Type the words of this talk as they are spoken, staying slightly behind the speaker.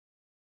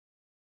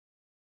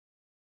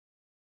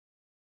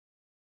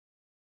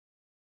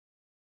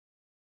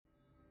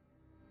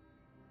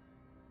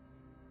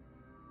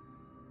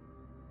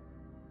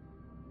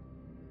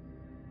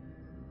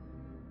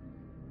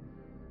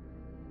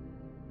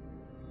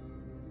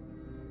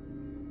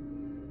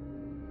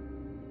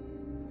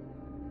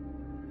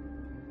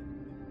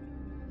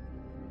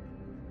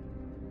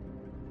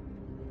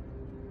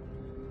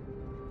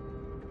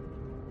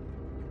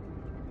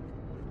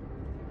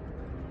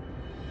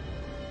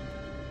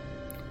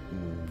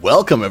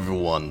Welcome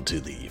everyone to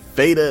the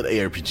FATED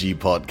ARPG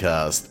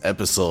podcast,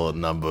 episode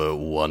number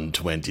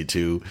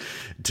 122.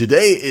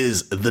 Today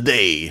is the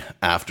day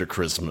after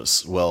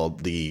Christmas. Well,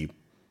 the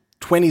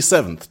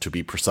 27th to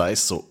be precise,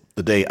 so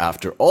the day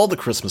after all the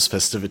Christmas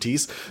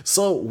festivities.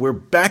 So we're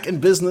back in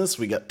business,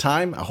 we got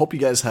time. I hope you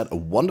guys had a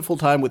wonderful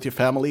time with your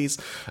families.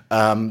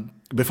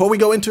 Before we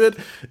go into it,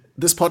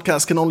 this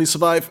podcast can only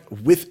survive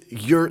with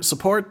your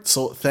support,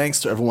 so thanks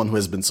to everyone who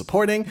has been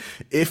supporting.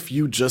 If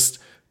you just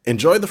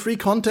enjoy the free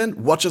content,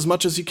 watch as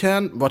much as you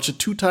can, watch it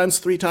 2 times,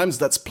 3 times,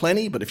 that's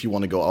plenty, but if you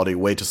want to go out of your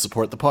way to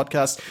support the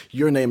podcast,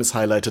 your name is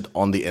highlighted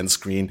on the end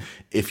screen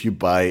if you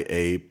buy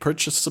a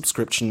purchase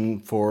subscription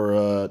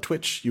for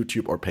Twitch,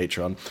 YouTube, or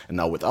Patreon. And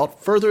now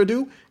without further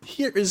ado,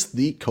 here is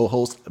the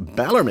co-host,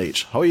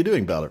 Balormage. How are you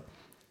doing, Balor?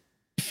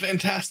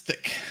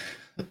 Fantastic.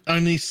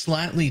 Only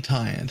slightly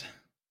tired.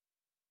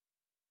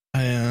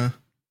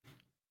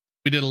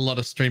 We did a lot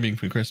of streaming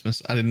for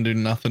Christmas. I didn't do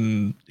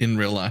nothing in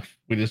real life.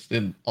 We just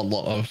did a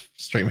lot of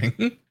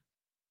streaming.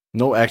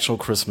 No actual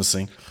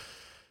Christmasing.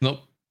 Nope.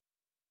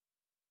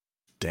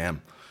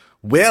 Damn.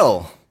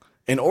 Well,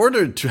 in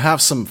order to have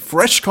some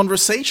fresh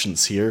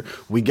conversations here,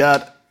 we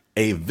got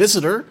a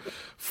visitor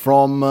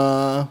from,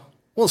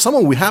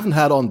 someone we haven't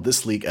had on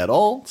this league at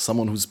all.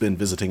 Someone who's been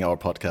visiting our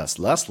podcast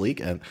last week,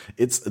 and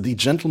it's the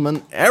gentleman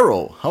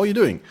aer0. How are you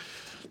doing?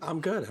 I'm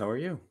good. How are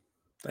you?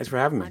 Thanks for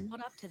having me. I'm not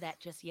up to that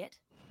just yet.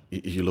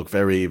 You look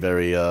very,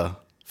 very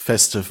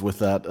festive with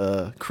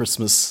that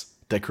Christmas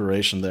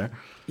decoration there.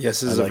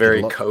 Yes, this is a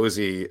very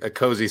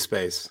cozy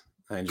space.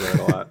 I enjoy it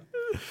a lot.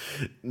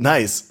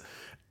 Nice.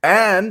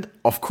 And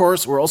of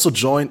course, we're also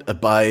joined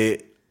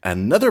by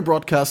another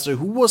broadcaster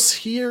who was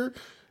here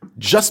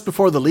just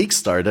before the league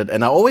started,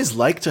 and I always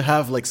like to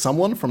have like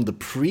someone from the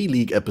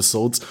pre-league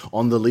episodes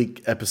on the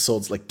league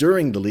episodes, like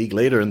during the league,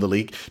 later in the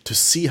league, to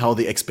see how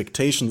the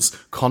expectations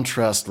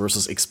contrast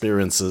versus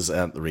experiences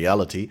and the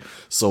reality.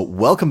 So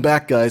welcome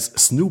back, guys.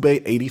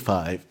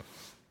 snoobae85.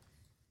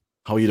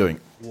 How are you doing?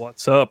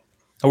 What's up?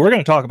 Oh, we're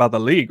going to talk about the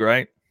league,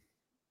 right?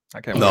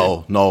 I can't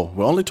wait. No,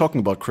 we're only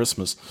talking about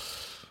Christmas.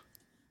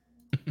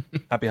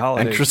 Happy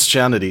holidays. And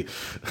Christianity.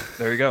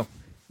 There you go.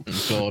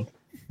 God.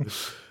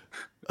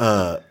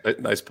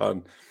 Nice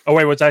pun. Oh,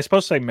 wait, was I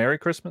supposed to say Merry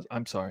Christmas?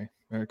 I'm sorry.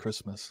 Merry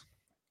Christmas.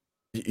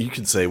 You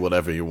can say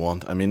whatever you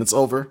want. I mean, it's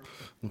over.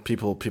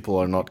 People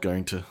are not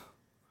going to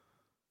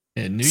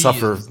New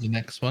suffer. Year's is the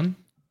next one.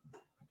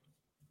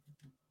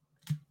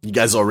 You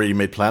guys already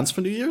made plans for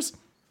New Year's?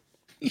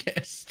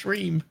 Yes,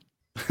 stream.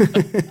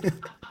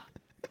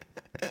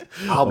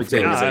 I'll be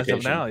taking a As vacation.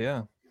 of now,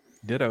 yeah.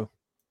 Ditto.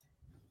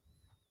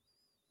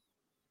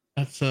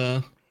 That's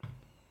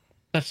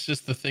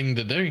just the thing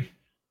to do.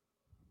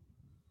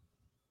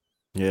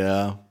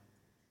 Yeah,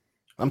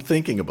 I'm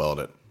thinking about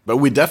it. But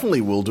we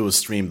definitely will do a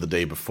stream the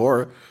day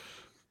before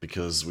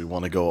because we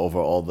want to go over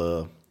all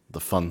the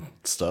fun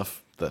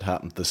stuff that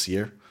happened this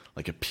year,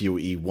 like a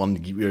PoE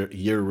 1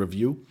 year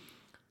review,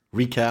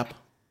 recap.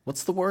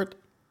 What's the word?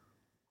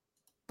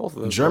 Both of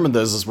In those. German,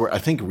 there's this word. I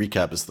think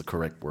recap is the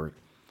correct word.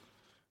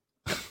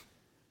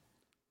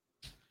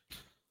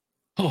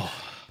 Oh,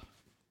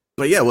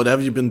 But yeah, what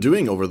have you been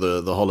doing over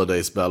the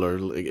holidays, Balor?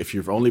 Like, if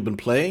you've only been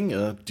playing,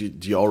 do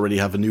you already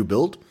have a new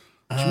build?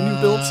 2 new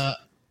builds?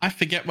 I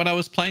forget what I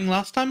was playing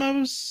last time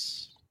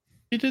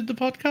you did the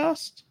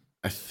podcast.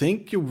 I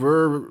think you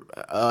were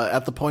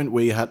at the point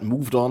where you had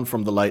moved on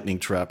from the Lightning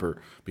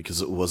Trapper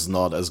because it was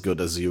not as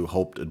good as you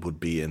hoped it would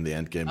be in the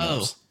endgame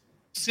maps.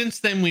 Since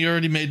then, we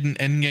already made an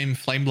endgame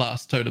Flame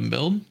Blast Totem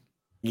build.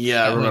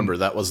 Yeah, I remember.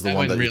 That was the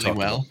one that you went really talked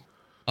well.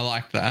 about. I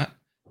like that.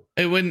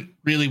 It went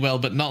really well,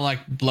 but not like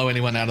blow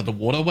anyone out of the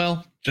water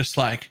well. Just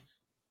like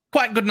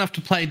quite good enough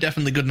to play,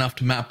 definitely good enough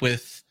to map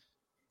with.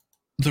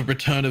 The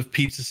return of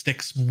pizza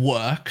sticks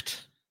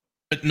worked,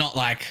 but not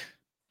like,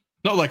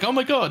 oh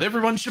my god,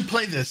 everyone should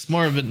play this.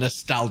 More of a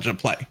nostalgia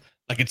play.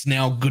 Like it's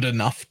now good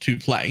enough to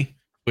play,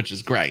 which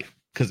is great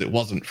because it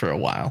wasn't for a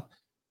while.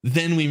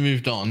 Then we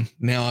moved on.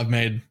 Now I've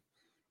made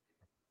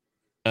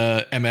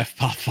MF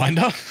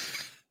Pathfinder.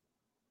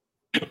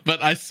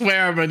 But I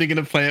swear I'm only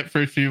going to play it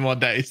for a few more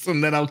days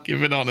and then I'll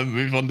give it on and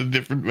move on to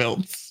different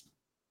builds.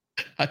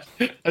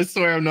 I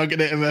swear I'm not going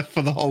to MF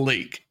for the whole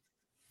league.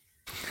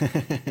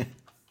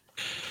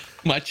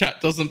 My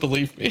chat doesn't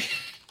believe me.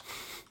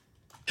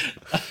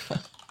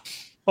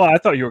 Well, I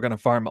thought you were going to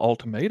farm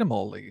Ultimatum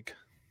all league.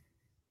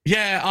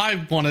 Yeah,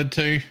 I wanted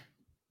to.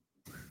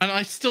 And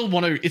I still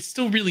want to. It's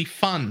still really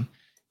fun.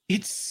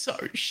 It's so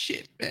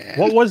shit, man.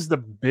 What was the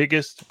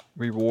biggest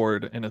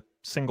reward in a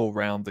single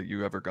round that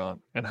you ever got?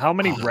 And how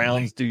many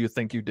rounds do you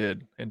think you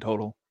did in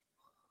total?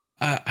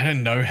 I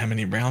don't know how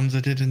many rounds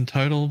I did in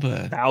total,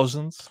 but...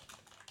 Thousands?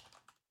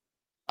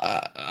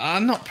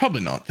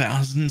 Probably not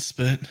thousands,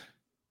 but...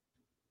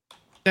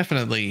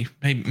 Definitely,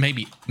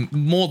 maybe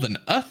more than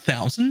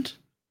 1,000.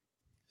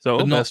 So,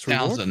 but not best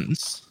reward?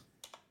 thousands.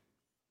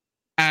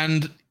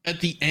 And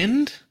at the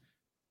end,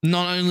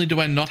 not only do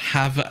I not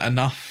have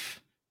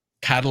enough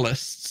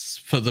catalysts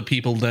for the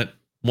people that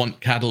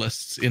want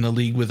catalysts in a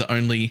league with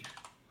only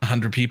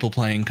 100 people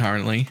playing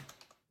currently,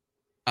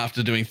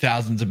 after doing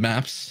thousands of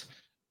maps.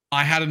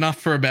 I had enough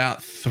for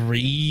about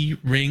 3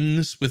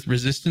 rings with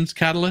resistance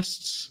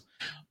catalysts.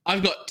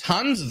 I've got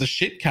tons of the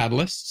shit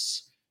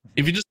catalysts.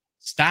 If you just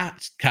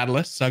stat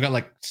catalysts, I got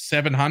like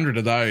 700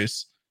 of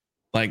those.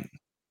 Like,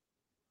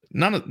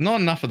 not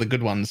enough of the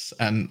good ones.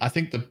 And I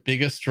think the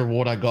biggest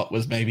reward I got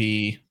was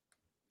maybe,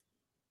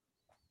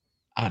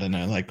 I don't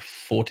know, like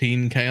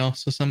 14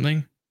 chaos or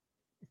something.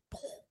 I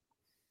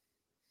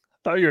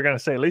thought you were going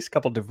to say at least a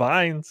couple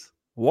divines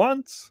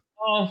once.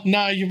 Oh,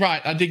 no, you're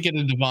right. I did get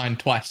a divine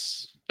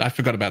twice. I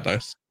forgot about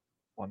those.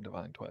 1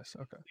 divine twice.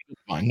 Okay.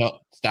 Fine,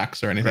 not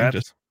stacks or anything. Congrats.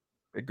 Just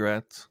Big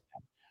grats.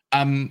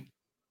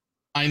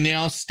 I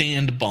now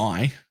stand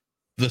by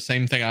the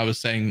same thing I was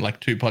saying like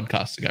 2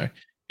 podcasts ago.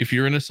 If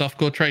you're in a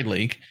softcore trade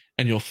league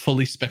and you're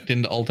fully spec'd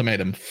into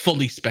Ultimatum,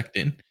 fully spec'd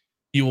in,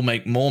 you will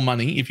make more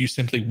money if you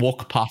simply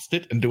walk past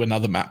it and do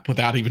another map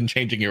without even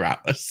changing your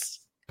atlas.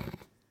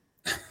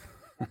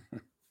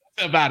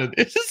 How bad it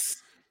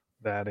is.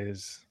 That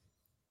is.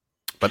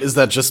 But is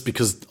that just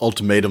because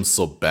Ultimatum's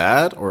so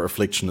bad or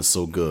Affliction is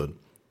so good?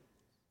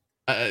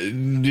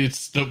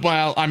 It's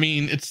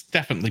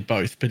definitely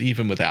both, but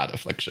even without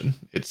Affliction,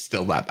 it's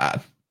still that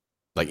bad.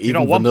 Like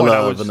even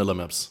vanilla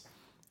maps.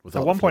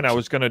 At one point, I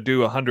was going to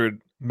do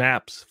 100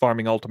 maps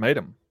farming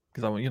Ultimatum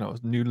because I,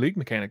 new league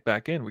mechanic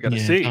back in. We got to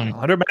see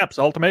 100 maps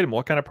Ultimatum.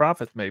 What kind of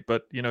profits made?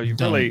 But you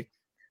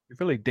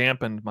really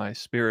dampened my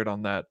spirit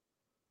on that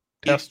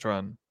test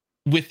run.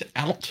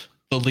 Without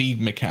the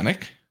league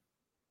mechanic,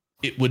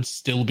 it would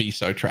still be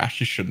so trash.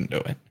 You shouldn't do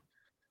it.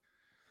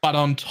 But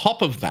on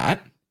top of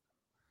that,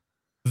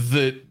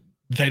 they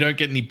don't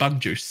get any bug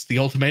juice. The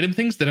Ultimatum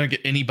things, they don't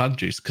get any bug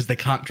juice because they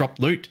can't drop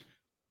loot.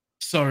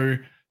 So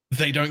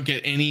they don't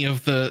get any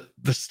of the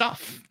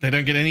stuff. They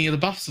don't get any of the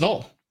buffs at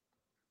all.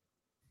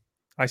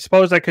 I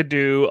suppose I could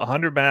do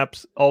 100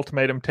 maps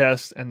Ultimatum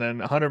tests, and then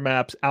 100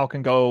 maps Al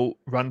can go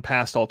run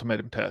past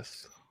Ultimatum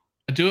tests.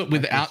 I do it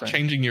without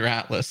changing your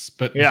atlas,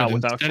 but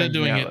instead of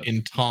doing it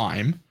in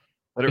time,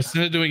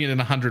 instead of doing it in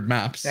 100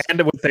 maps,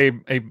 and with a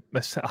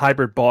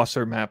hybrid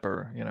bosser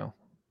mapper,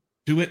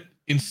 do it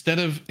instead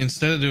of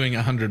doing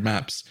 100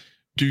 maps,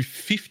 do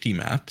 50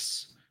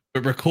 maps,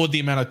 but record the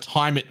amount of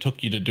time it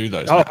took you to do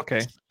those. Maps.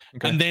 Okay.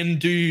 And then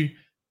do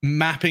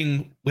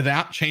mapping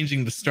without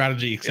changing the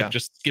strategy, except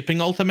just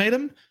skipping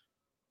Ultimatum,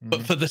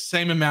 but for the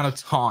same amount of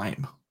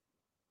time.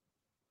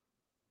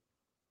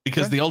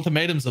 Because the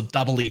Ultimatums will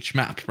double each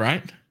map,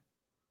 right?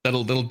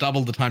 They'll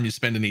double the time you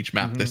spend in each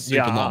map. They're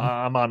super long.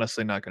 I'm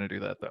honestly not going to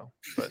do that though.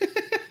 But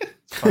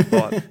it's fun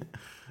thought.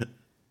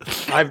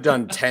 I've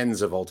done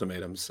tens of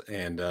Ultimatums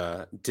and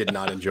did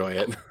not enjoy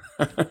it.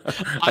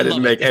 I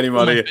didn't make any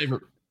money.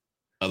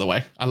 By the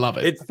way, I love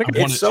it.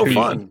 It's so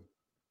fun.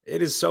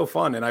 It is so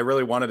fun, and I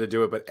really wanted to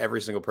do it, but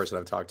every single person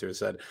I've talked to has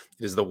said it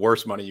is the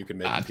worst money you can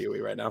make in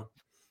PoE right now.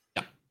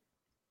 Yeah,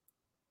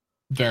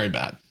 very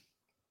bad.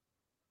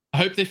 I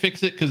hope they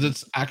fix it because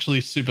it's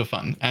actually super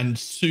fun and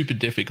super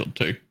difficult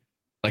too.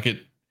 Like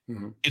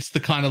it's the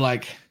kind of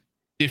like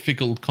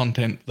difficult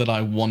content that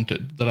I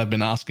wanted, that I've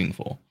been asking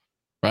for.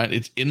 Right?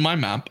 It's in my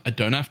map. I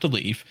don't have to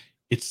leave.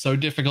 It's so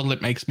difficult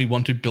it makes me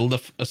want to build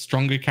a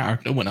stronger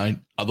character when I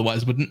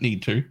otherwise wouldn't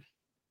need to.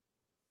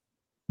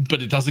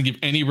 But it doesn't give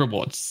any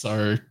rewards,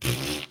 so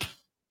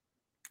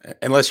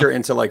unless you're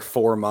into like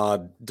 4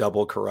 mod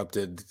double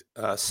corrupted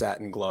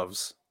satin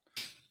gloves.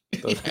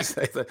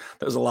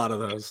 There's a lot of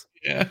those.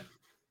 Yeah.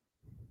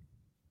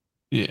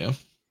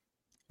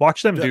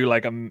 Watch them do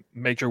like a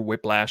major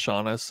whiplash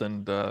on us,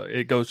 and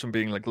it goes from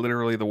being like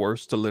literally the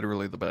worst to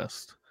literally the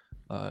best.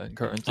 In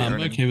currency.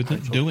 I'm okay with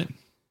it. Do it.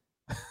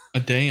 A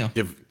day.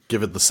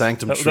 Give it the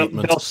sanctum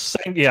treatment.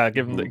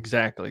 Give them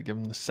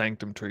the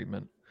sanctum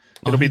treatment.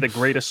 It'll be the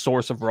greatest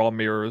source of raw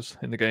mirrors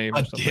in the game.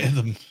 I dare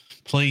them,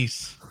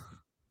 please.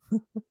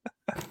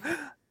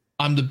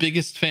 I'm the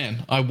biggest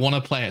fan. I want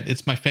to play it.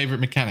 It's my favorite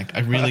mechanic.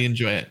 I really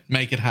enjoy it.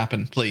 Make it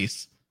happen,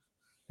 please.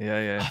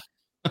 Yeah.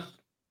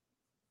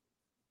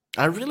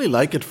 I really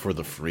like it for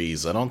the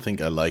freeze. I don't think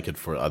I like it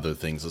for other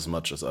things as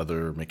much as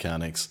other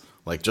mechanics.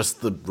 Like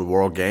just the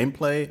raw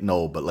gameplay,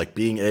 no, but like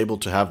being able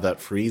to have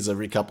that freeze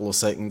every couple of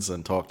seconds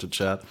and talk to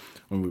chat.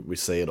 We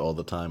say it all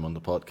the time on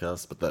the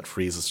podcast, but that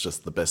freeze is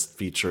just the best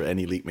feature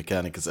any League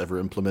mechanic has ever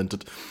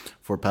implemented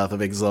for Path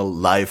of Exile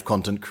live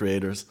content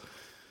creators.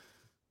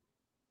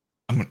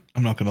 I'm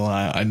not gonna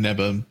lie, I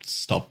never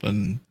stop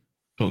and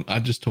talk. I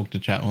just talk to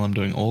chat while I'm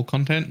doing all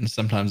content, and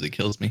sometimes it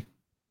kills me.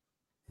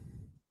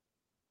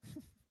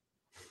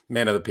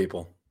 Man of the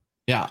people.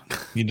 Yeah,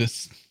 you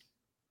just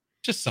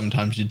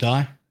sometimes you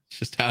die. It's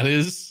just how it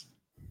is.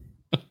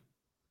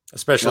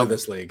 Especially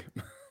this league.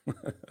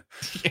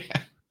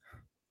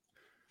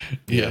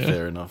 Yeah,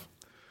 fair enough.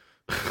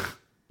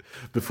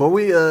 Before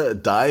we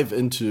dive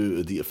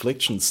into the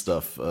Affliction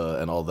stuff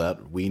and all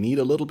that, we need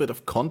a little bit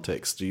of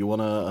context. Do you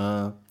want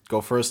to go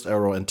first,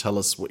 aer0, and tell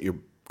us what you're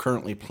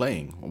currently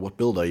playing? What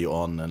build are you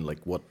on, and like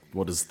what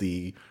is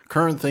the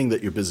current thing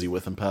that you're busy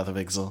with in Path of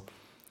Exile?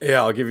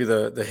 Yeah, I'll give you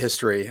the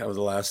history of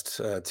the last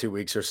 2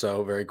 weeks or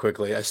so very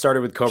quickly. I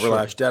started with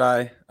Coverlash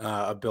Deadeye,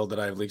 a build that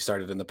I've league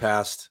started in the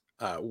past.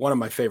 one of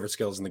my favorite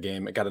skills in the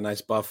game. It got a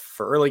nice buff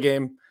for early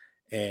game,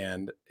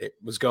 and it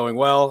was going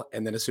well.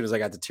 And then as soon as I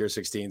got to tier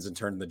 16s and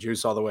turned the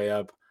juice all the way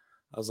up,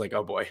 I was like,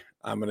 oh boy,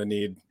 I'm going to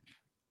need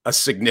a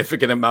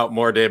significant amount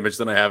more damage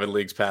than I have in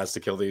Leagues Past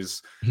to kill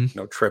these,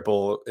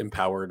 triple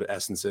empowered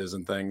essences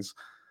and things.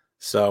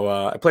 So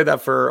I played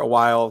that for a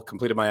while,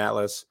 completed my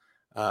Atlas,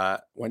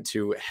 went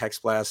to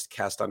Hexblast,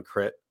 cast on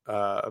crit,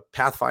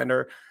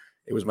 Pathfinder.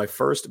 It was my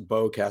first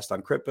bow cast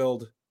on crit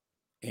build,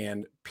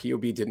 and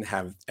PoB didn't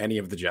have any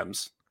of the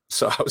gems.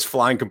 So I was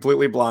flying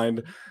completely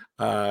blind.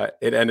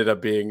 It ended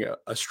up being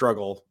a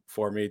struggle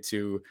for me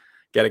to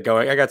get it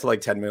going. I got to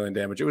like 10 million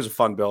damage. It was a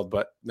fun build,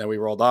 but then we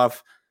rolled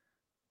off.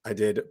 I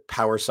did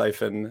Power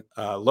Siphon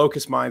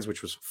Locust Mines,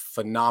 which was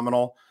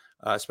phenomenal.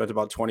 Spent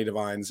about 20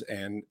 divines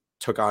and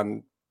took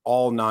on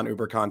all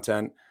non-Uber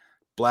content,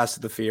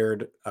 blasted the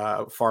Feared,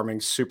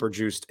 farming super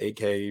juiced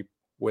 8K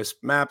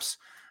Wisp maps,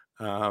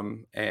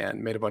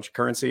 and made a bunch of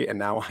currency. And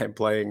now I'm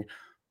playing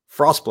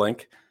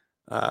Frostblink,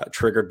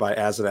 triggered by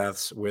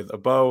Azanaths with a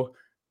bow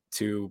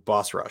to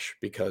Boss Rush,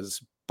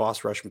 because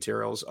Boss Rush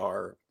materials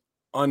are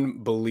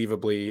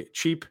unbelievably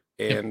cheap,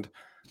 and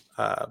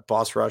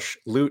Boss Rush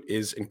loot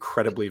is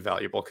incredibly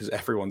valuable because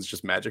everyone's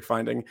just magic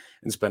finding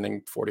and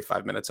spending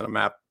 45 minutes on a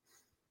map.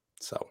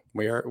 So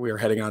we are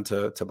heading on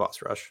to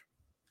Boss Rush.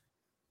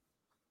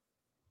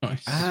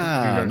 Nice.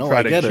 You're gonna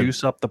try to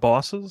juice up the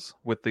bosses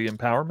with the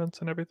empowerments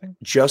and everything?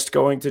 Just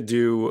going to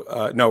do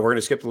no, we're going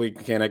to skip the league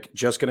mechanic.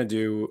 Just going to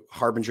do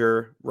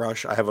Harbinger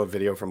Rush. I have a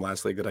video from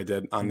last league that I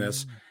did on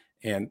this,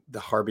 and the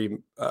Harby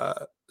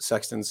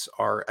Sextons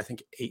are, I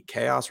think, 8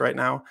 chaos right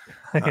now.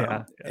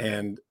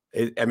 And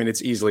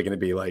it's easily going to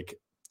be like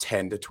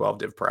 10 to 12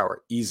 div per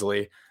hour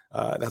easily.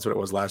 That's what it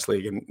was last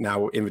league, and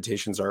now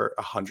invitations are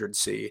 100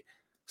 C,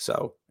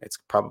 so it's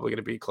probably going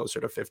to be closer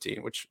to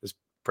 15, which is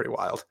pretty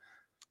wild.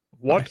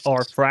 What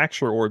are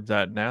fracture orbs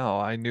at now?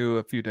 I knew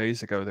a few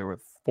days ago there were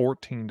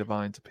 14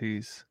 divines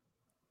apiece.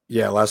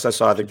 Yeah, last I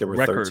saw, I think there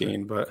were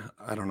 13, but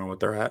I don't know what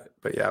they're at.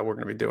 But yeah, we're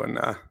going to be doing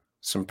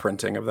some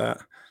printing of that.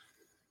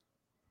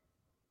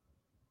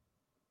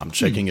 I'm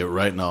checking it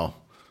right now.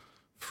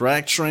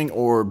 Fracturing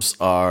orbs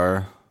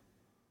are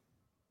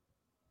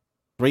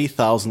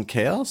 3,000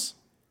 chaos.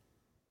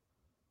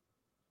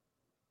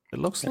 It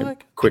looks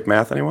like. Quick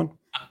math, anyone?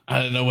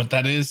 I don't know what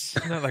that is.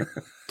 Like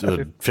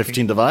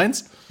 15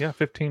 divines? Yeah,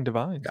 15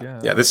 divines.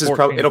 Yeah, this is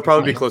probably, it'll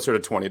probably be closer to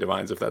 20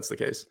 divines if that's the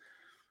case.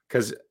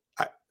 Because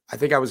I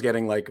think I was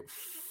getting like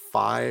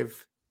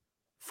 5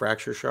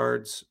 fracture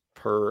shards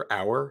per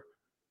hour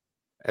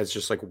as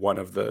just like one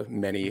of the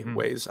many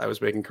ways I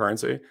was making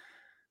currency.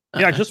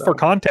 Yeah, just for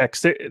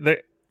context,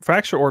 the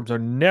fracture orbs are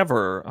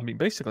never,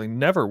 basically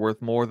never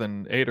worth more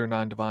than 8 or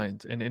 9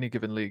 divines in any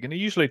given league. And it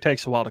usually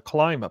takes a while to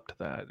climb up to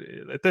that.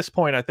 At this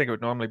point, I think it would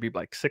normally be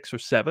like 6 or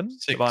 7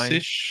 divines.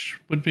 6-ish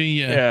would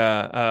be,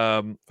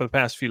 for the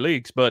past few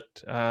leagues. But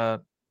I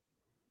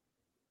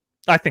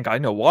think I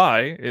know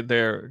why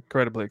they're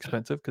incredibly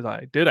expensive, because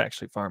I did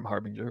actually farm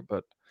Harbinger.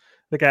 But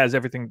I think it has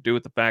everything to do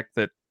with the fact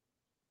that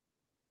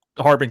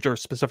Harbinger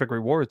specific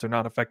rewards are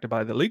not affected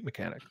by the league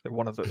mechanic. They're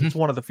it's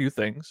one of the few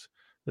things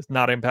that's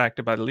not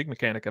impacted by the league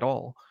mechanic at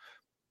all.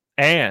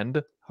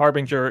 And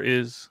Harbinger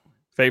is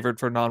favored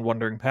for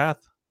non-wandering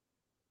path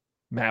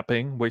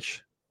mapping,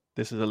 which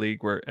this is a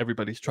league where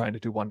everybody's trying to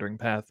do wandering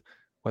path,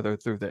 whether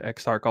through the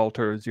Exarch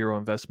altar, zero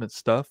investment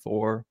stuff,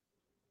 or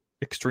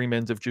extreme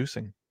ends of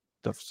juicing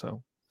stuff.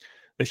 So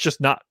it's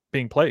just not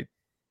being played.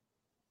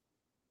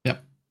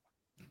 Yep.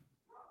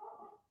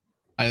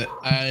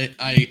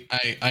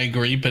 I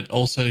agree, but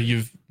also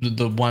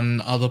the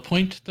one other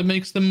point that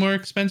makes them more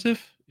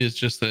expensive is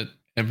just that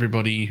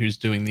everybody who's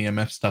doing the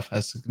MF stuff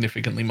has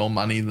significantly more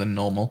money than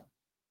normal.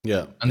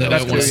 Yeah, and they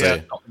don't want to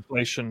say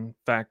inflation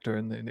factor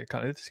in the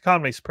economy. This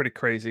economy is pretty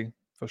crazy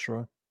for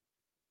sure.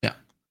 Yeah,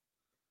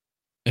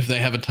 if they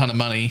have a ton of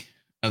money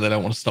and they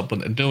don't want to stop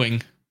what they're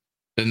doing,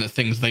 then the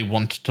things they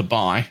want to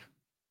buy,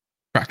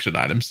 fractured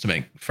items to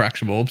make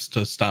fracture orbs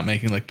to start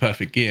making like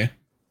perfect gear,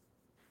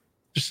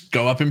 just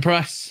go up in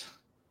price.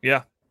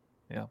 Yeah.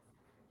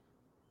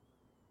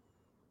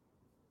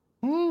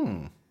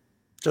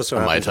 Just so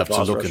I might have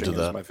to look into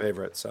that. My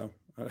favorite, so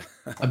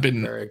I've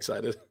been very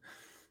excited.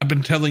 I've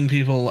been telling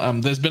people.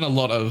 There's been a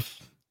lot of.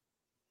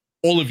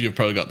 All of you have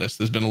probably got this.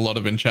 There's been a lot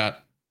of in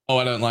chat. Oh,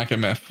 I don't like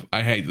MF.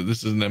 I hate that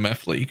this is an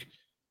MF league,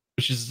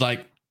 which is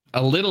like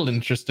a little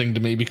interesting to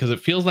me because it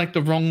feels like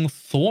the wrong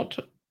thought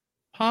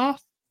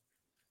path.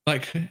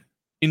 Like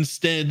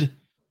instead,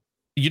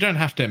 you don't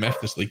have to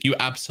MF this league. You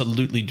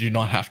absolutely do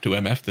not have to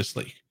MF this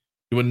league.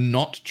 You are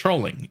not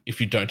trolling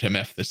if you don't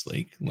MF this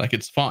league. Like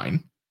it's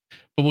fine.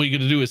 But what you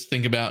got to do is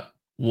think about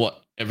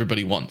what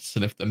everybody wants.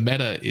 And if the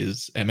meta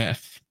is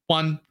MF,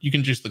 1, you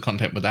can juice the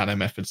content without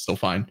MF, it's still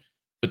fine.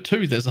 But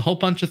 2, there's a whole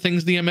bunch of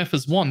things the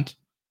MFers want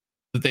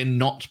that they're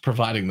not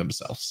providing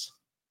themselves.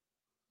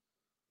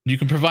 You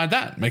can provide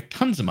that, make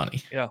tons of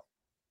money. Yeah,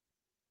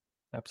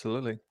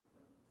 absolutely.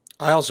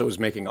 I also was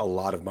making a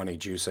lot of money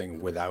juicing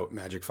without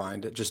Magic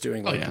Find, just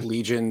doing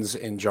legions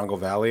in Jungle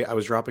Valley. I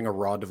was dropping a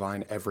raw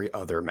divine every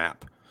other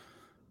map.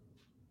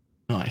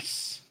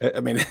 Nice. I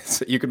mean,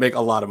 you can make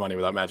a lot of money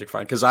without Magic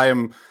Find, because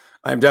I'm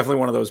definitely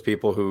one of those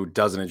people who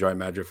doesn't enjoy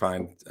Magic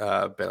Find.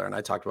 Baylor and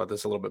I talked about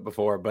this a little bit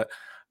before, but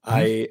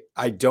I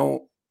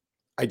don't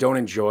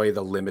enjoy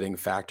the limiting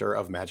factor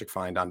of Magic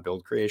Find on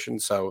build creation.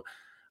 So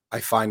I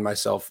find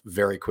myself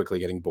very quickly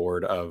getting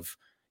bored of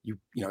you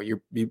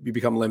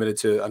become limited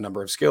to a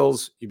number of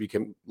skills, you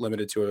become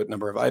limited to a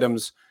number of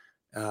items,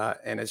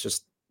 and it's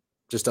just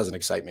doesn't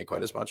excite me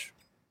quite as much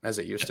as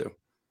it used to.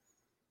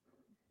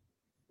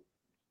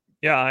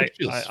 Yeah,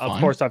 of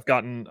course I've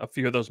gotten a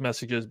few of those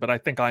messages, but I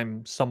think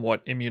I'm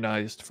somewhat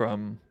immunized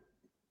from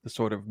the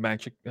sort of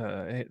magic,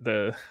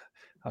 how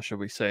should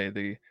we say,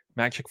 the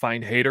Magic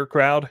Find hater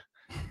crowd.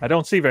 I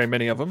don't see very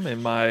many of them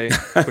in my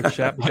Twitch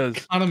chat because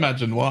I can't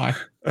imagine why.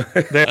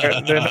 they're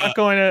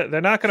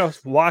not going to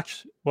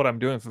watch what I'm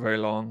doing for very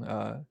long.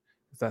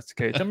 If that's the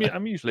case,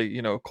 I'm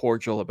usually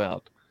cordial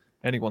about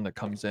anyone that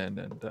comes in,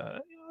 and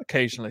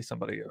occasionally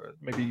somebody or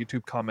maybe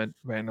YouTube comment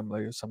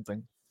randomly or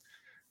something.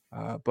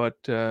 But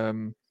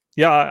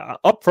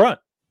up front,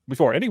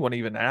 before anyone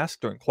even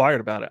asked or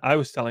inquired about it, I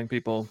was telling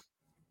people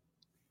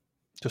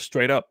just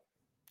straight up,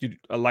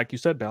 like you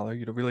said, Balor,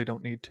 you really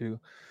don't need to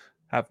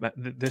have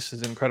this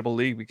is an incredible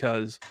league,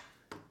 because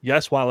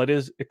yes, while it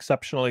is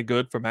exceptionally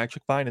good for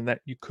Magic Find, and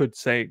that you could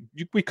say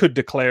we could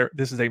declare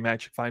this is a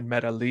Magic Find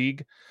meta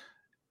league,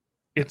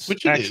 it's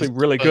actually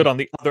really good on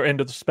the other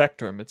end of the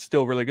spectrum. It's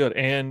still really good,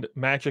 and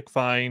Magic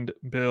Find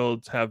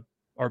builds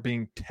are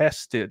being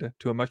tested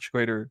to a much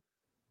greater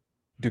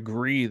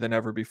degree than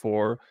ever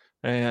before.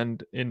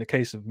 And in the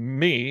case of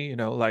me,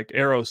 like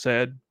aer0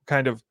 said,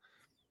 kind of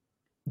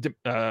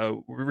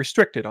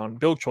restricted on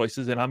build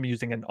choices, and I'm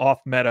using an off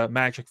meta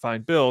Magic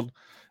Find build,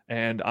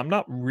 and I'm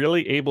not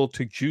really able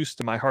to juice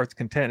to my heart's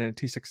content in a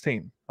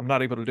T16. I'm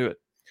not able to do it,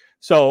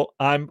 so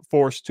I'm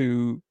forced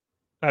to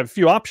I have a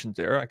few options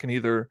there. I can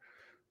either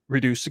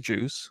reduce the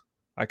juice,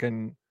 I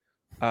can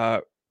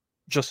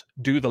just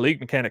do the league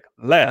mechanic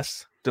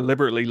less,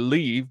 deliberately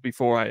leave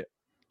before I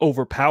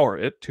overpower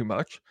it too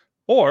much,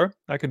 or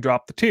I can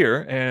drop the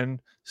tier and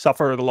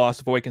suffer the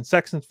loss of Awakened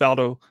Sextants,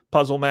 Valdo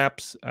puzzle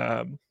maps,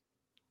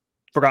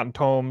 Forgotten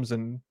Tomes,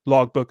 and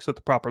logbooks at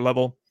the proper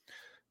level,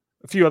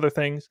 a few other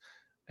things,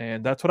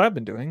 and that's what I've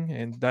been doing.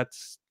 And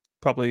that's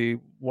probably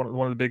one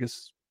of the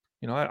biggest.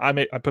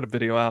 I put a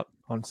video out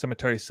on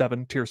Cemetery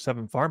 7 tier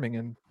 7 farming,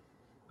 and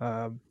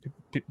a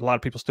lot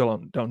of people still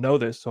don't know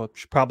this, so I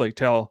should probably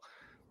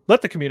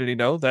let the community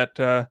know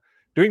that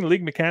doing the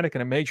league mechanic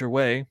in a major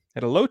way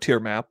at a low tier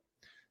map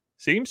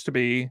seems to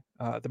be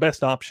the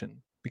best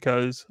option,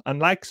 because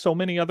unlike so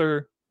many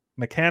other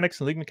mechanics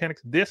and league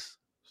mechanics, this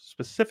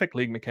specific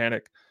league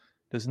mechanic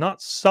does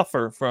not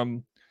suffer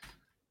from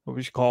what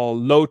we should call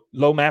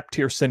low map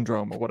tier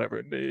syndrome or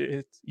whatever.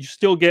 You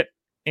still get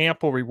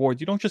ample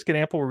rewards. You don't just get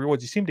ample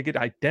rewards, you seem to get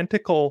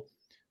identical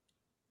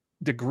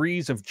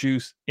degrees of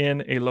juice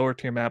in a lower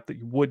tier map that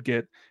you would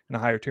get in a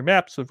higher tier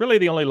map. So really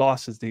the only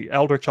loss is the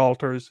Eldritch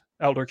Altars,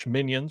 Eldritch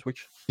Minions,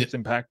 which is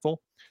impactful,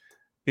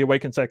 the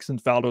Awakened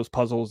Sextants, Valdo's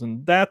puzzles,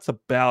 and that's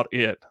about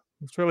it.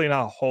 There's really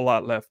not a whole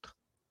lot left.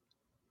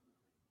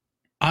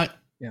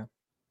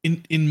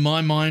 In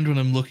my mind, when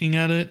I'm looking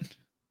at it,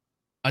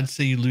 I'd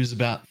say you lose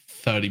about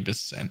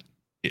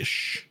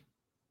 30%-ish.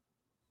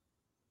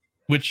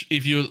 Which,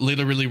 if you're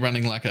literally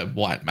running like a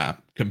white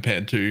map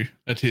compared to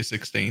a tier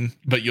 16,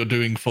 but you're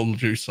doing full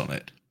juice on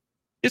it,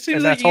 it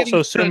seems like you're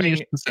getting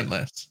 30%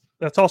 less.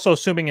 That's also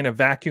assuming in a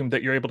vacuum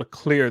that you're able to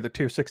clear the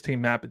tier 16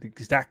 map at the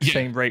exact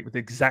same rate with the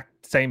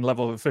exact same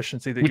level of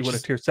efficiency that you would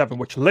at tier 7,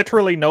 which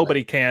literally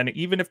nobody can.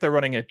 Even if they're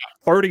running a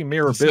 30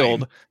 mirror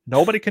build,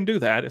 nobody can do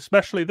that,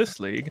 especially this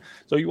league.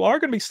 So you are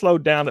going to be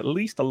slowed down at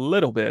least a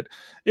little bit.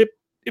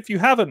 If you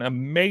have an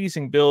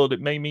amazing build,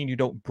 it may mean you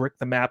don't brick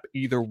the map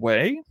either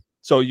way.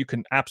 So you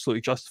can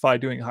absolutely justify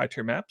doing high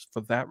tier maps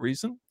for that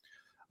reason.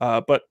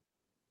 But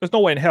there's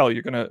no way in hell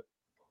you're going to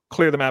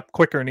clear the map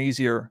quicker and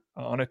easier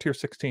on a tier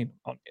 16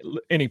 on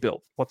any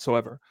build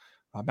whatsoever,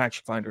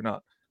 Magic Find or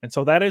not. And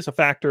so that is a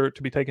factor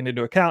to be taken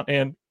into account.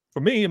 And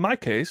for me, in my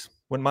case,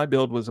 when my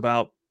build was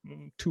about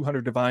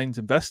 200 divines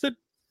invested,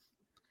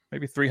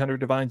 maybe 300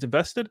 divines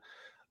invested,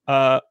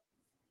 I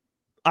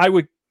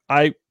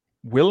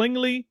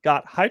willingly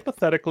got,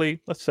 hypothetically,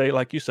 let's say,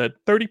 like you said,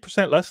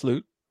 30% less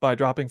loot by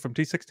dropping from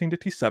T16 to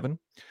T7,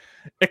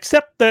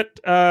 except that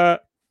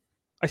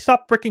I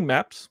stopped bricking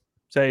maps,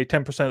 say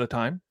 10% of the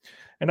time,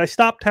 and I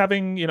stopped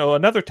having,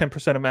 another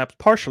 10% of maps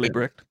partially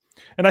bricked,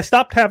 and I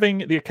stopped having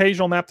the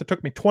occasional map that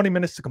took me 20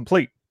 minutes to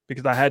complete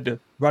because I had to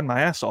run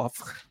my ass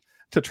off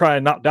to try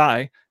and not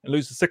die and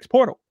lose the 6th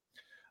portal.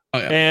 Oh,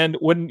 yeah. And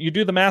when you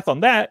do the math on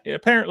that,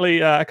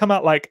 apparently I come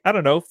out like,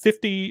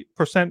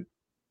 50%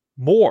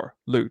 more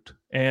loot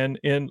and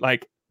in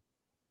like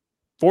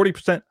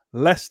 40%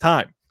 less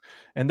time.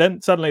 And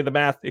then suddenly the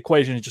math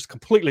equation just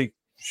completely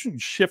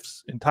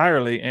shifts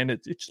entirely, and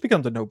it just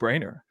becomes a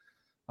no-brainer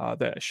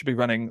that should be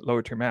running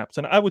lower tier maps.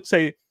 And I would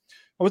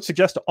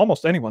suggest to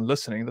almost anyone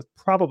listening that's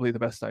probably the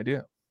best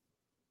idea.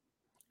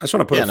 I just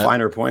want to put a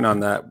finer point on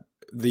that.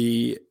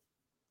 The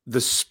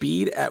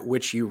speed at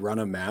which you run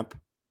a map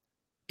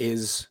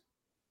is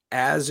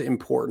as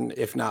important,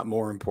 if not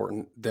more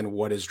important, than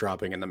what is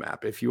dropping in the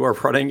map. If you are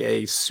running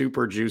a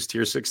super juice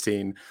tier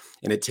 16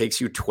 and it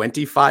takes you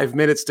 25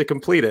 minutes to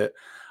complete it,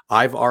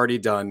 I've already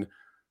done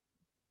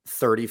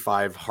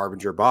 35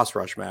 Harbinger boss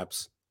rush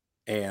maps,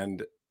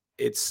 and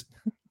its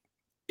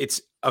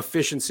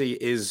efficiency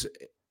is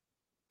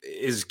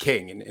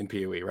king in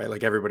PoE, right?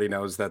 Like everybody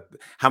knows that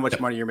how much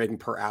money you're making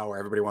per hour.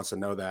 Everybody wants to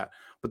know that.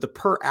 But the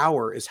per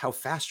hour is how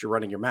fast you're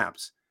running your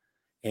maps.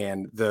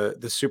 And the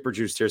super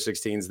juice tier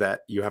 16s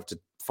that you have to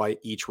fight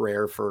each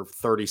rare for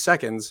 30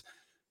 seconds,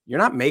 you're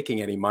not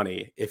making any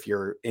money if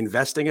you're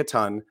investing a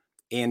ton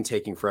and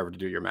taking forever to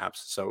do your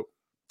maps. So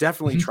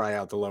definitely try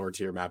out the lower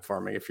tier map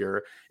farming if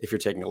you're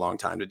taking a long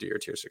time to do your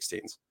tier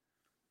 16s.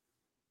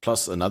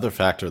 Plus, another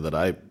factor that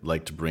I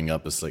like to bring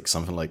up is like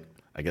something like,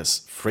 I guess,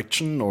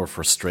 friction or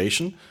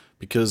frustration.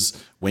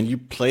 Because when you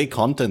play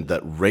content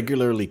that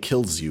regularly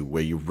kills you,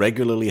 where you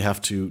regularly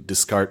have to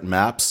discard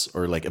maps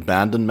or like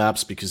abandon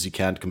maps because you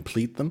can't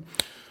complete them,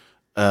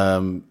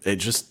 it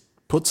just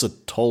puts a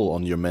toll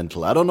on your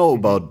mental. I don't know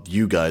about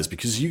you guys,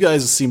 because you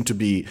guys seem to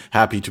be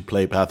happy to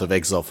play Path of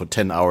Exile for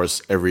 10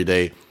 hours every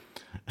day,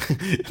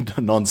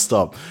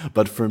 nonstop.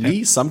 But for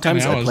me,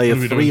 sometimes I play a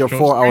 3 or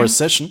 4 hour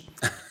session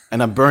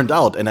and I'm burned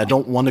out and I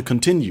don't want to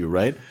continue,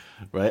 right?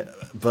 But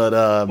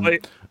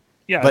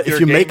if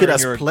you make it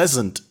as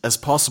pleasant as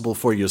possible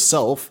for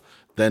yourself,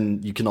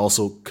 then you can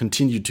also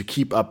continue to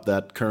keep up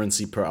that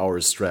currency per hour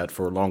strat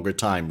for a longer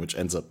time, which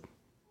ends up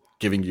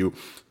giving you,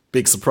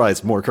 big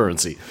surprise, more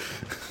currency.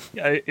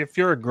 Yeah, if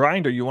you're a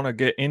grinder, you want to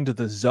get into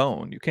the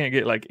zone. You can't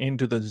get like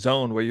into the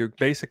zone where you're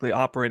basically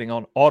operating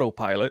on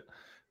autopilot.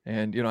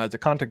 And, you know, as a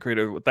content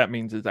creator, what that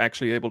means is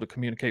actually able to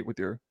communicate with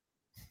your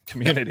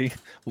community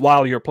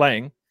while you're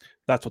playing.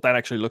 That's what that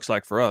actually looks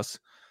like for us.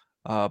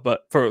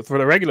 But for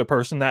the regular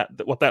person,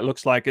 what that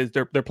looks like is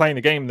they're playing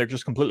the game. They're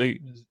just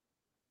completely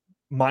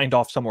mind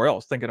off somewhere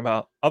else, thinking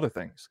about other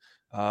things.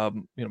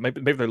 You know,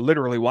 maybe they're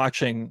literally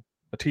watching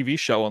a TV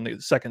show on the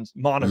second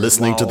monitor,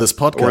 listening to this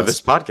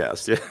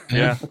podcast,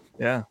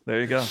 yeah. There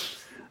you go.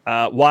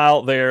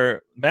 While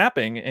they're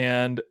mapping,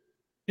 and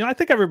you know, I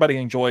think everybody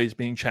enjoys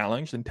being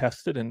challenged and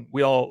tested, and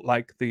we all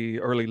like the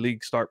early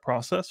league start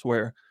process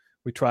where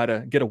we try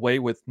to get away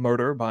with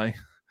murder by,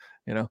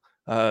 you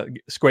know,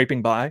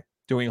 scraping by,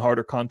 doing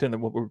harder content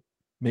than what we're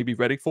maybe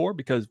ready for,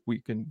 because we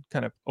can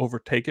kind of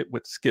overtake it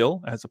with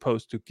skill as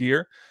opposed to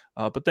gear.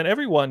 But then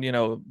everyone, you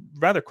know,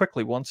 rather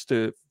quickly wants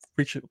to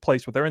reach a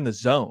place where they're in the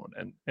zone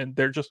and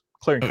they're just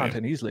clearing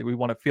content easily. We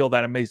want to feel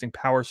that amazing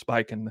power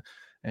spike and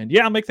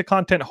make the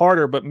content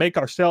harder, but make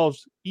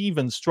ourselves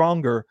even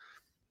stronger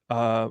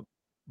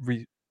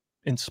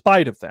in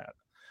spite of that.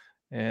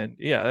 And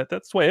yeah,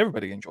 that's the way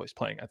everybody enjoys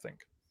playing, I think.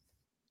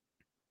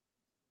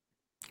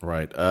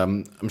 Right.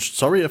 I'm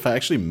sorry if I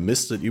actually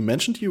missed it. You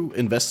mentioned you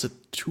invested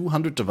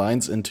 200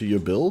 divines into your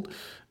build,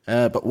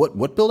 but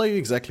what build are you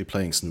exactly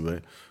playing,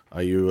 snoobae?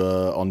 Are you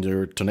on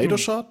your tornado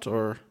shot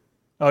or?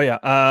 Oh yeah.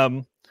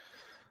 All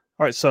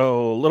right.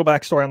 So a little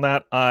backstory on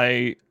that.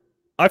 I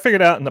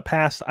figured out in the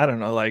past, I don't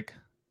know, like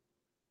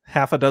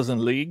half a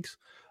dozen leagues,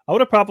 I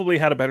would have probably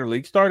had a better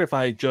league start if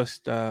I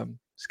just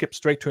skipped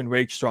straight to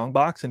Enraged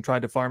Strongbox and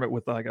tried to farm it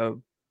with like a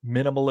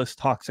minimalist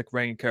Toxic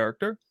Rain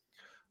character.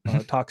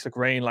 Toxic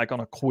Rain, like on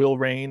a Quill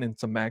Rain and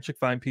some Magic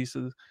Vine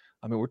pieces.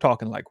 I mean, we're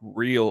talking like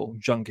real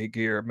junky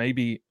gear,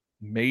 maybe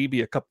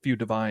a few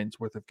divines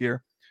worth of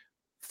gear.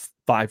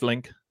 5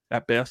 link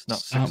at best, not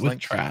 6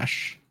 link.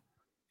 Trash.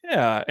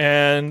 Yeah,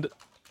 and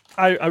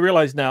I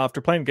realize now after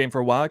playing the game for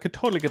a while, I could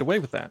totally get away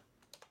with that.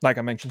 Like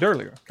I mentioned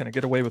earlier, kind of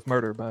get away with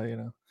murder by,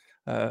 you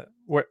know,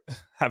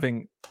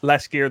 having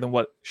less gear than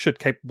what should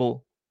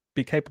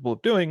be capable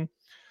of doing.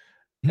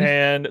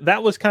 And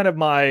that was kind of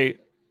my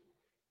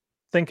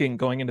thinking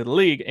going into the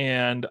league,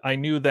 and I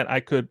knew that I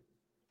could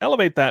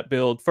elevate that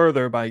build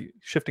further by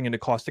shifting into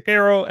Caustic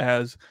Arrow,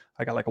 as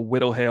I got like a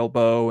Widow Hail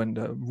bow and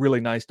a really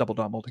nice double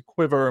dot multi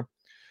quiver,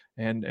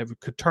 and it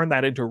could turn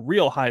that into a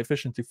real high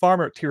efficiency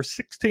farmer at tier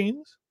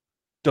 16s,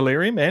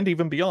 Delirium, and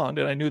even beyond.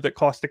 And I knew that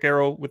Caustic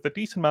Arrow, with a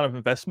decent amount of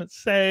investment,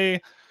 say,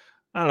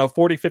 I don't know,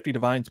 40-50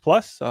 divines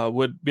plus,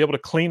 would be able to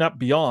clean up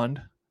beyond,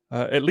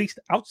 at least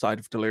outside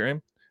of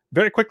Delirium,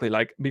 very quickly,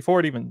 like before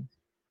it even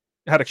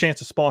had a chance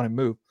to spawn and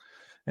move.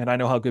 And I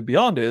know how good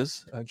Beyond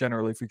is,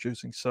 generally, for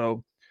juicing.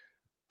 So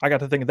I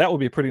got to thinking that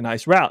would be a pretty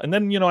nice route. And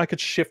then, you know, I could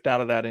shift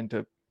out of that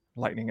into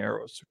Lightning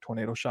Arrows or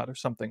Tornado Shot or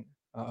something,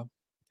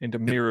 into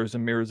mirrors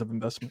and mirrors of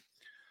investment.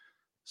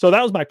 So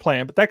that was my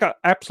plan. But that got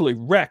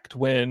absolutely wrecked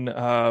when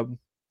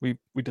we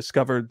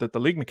discovered that the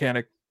league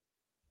mechanic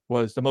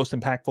was the most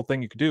impactful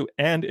thing you could do.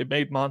 And it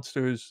made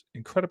monsters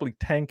incredibly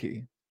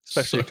tanky,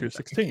 especially at tier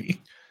 16.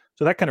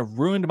 So that kind of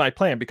ruined my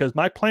plan, because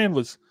my plan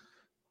was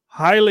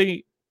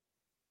highly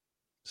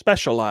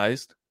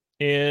specialized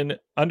in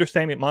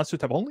understanding that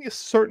monsters have only a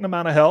certain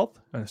amount of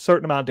health and a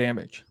certain amount of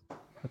damage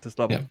at this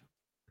level.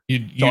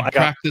 You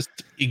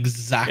practiced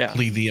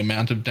exactly the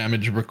amount of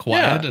damage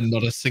required and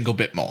not a single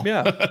bit more.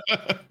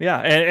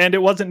 And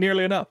it wasn't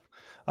nearly enough.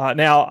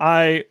 Now,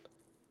 I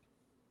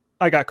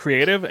I got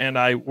creative and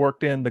I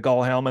worked in the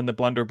Gull Helm and the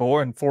Blunder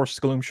Boar and forced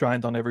Gloom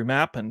Shrines on every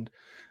map, and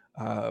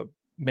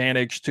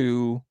managed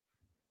to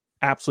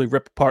absolutely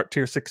rip apart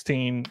tier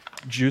 16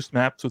 juice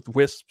maps with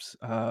wisps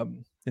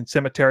in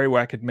Cemetery,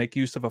 where I could make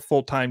use of a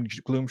full-time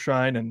Gloom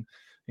Shrine and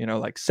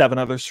like 7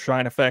 other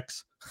shrine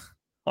effects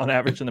on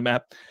average in the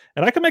map,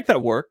 and I could make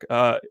that work.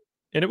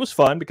 And it was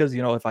fun because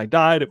if I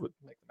died, it would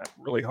make the map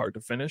really hard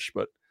to finish,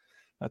 but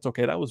that's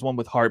okay. That was one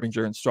with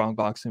Harbinger and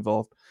Strongbox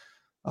involved.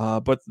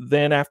 But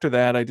then after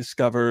that, I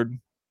discovered,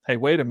 hey,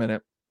 wait a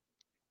minute.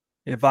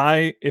 If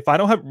I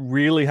don't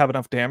really have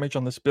enough damage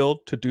on this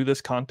build to do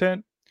this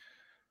content,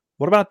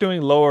 what about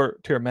doing lower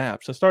tier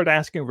maps? I started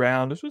asking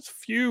around. There was a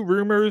few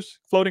rumors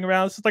floating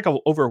around. This is like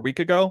over a week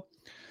ago.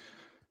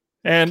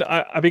 And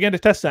I began to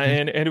test that,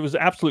 and it was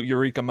an absolute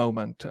eureka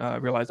moment. I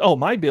realized,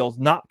 my build's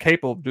not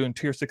capable of doing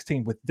tier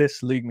 16 with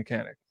this league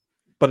mechanic,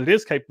 but it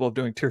is capable of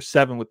doing tier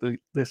 7 with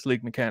this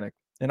league mechanic.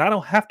 And I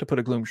don't have to put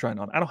a Gloom Shrine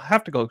on. I don't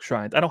have to go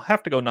Shrines. I don't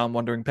have to go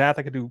Non-Wandering Path.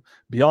 I could do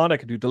Beyond. I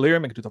could do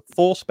Delirium. I could do the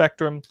full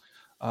spectrum,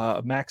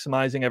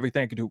 maximizing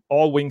everything. I could do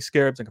all Wing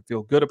Scarabs. I could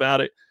feel good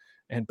about it.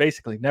 And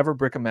basically never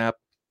brick a map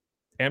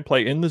and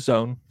play in the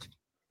zone,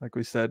 like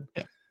we said.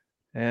 Yeah.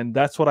 And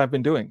that's what I've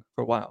been doing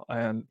for a while.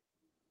 And,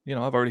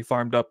 I've already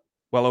farmed up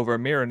well over a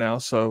mirror now.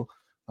 So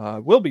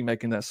we'll be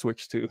making that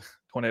switch to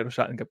Tornado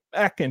Shot and get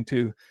back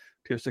into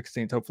tier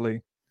 16s,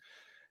 hopefully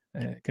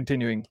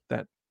continuing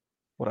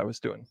what I was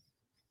doing.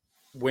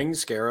 Wing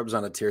Scarabs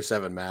on a tier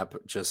 7 map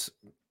just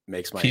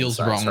makes my feels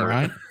wrong, hurt.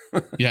 right?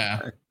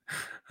 Yeah.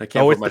 I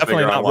can't it's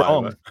definitely not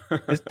wrong.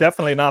 It's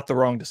definitely not the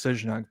wrong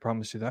decision. I can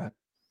promise you that.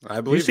 I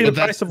believe you see the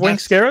price of Wing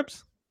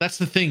Scarabs? That's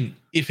the thing.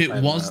 If it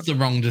was the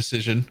wrong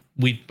decision,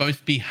 we'd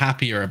both be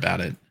happier about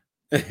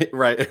it.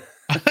 Right.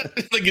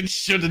 Like, it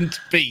shouldn't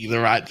be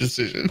the right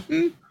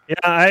decision.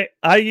 Yeah,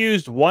 I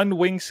used 1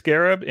 Wing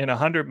Scarab in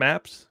 100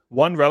 maps,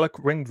 1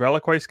 Winged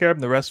Reliquary Scarab,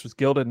 and the rest was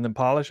gilded and then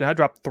polished. And I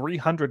dropped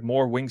 300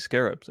 more Wing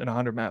Scarabs in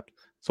 100 maps.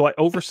 So I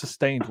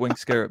over-sustained Wing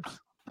Scarabs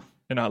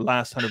in our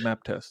last 100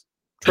 map test.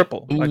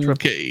 Triple.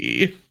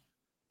 Okay.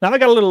 Now I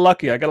got a little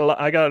lucky. I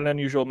got an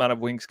unusual amount of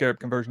Wing Scarab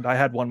conversions. I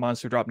had one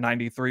monster drop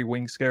 93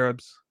 Wing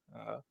Scarabs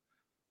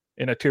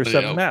in a tier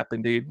 7 map.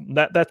 Indeed,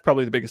 that's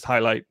probably the biggest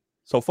highlight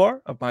so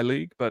far of my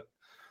league. But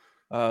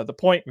the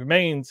point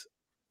remains,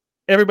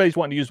 everybody's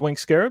wanting to use Wing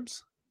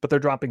Scarabs, but they're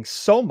dropping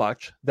so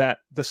much that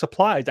the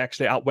supply is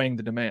actually outweighing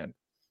the demand.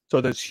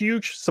 So there's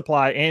huge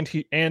supply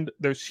and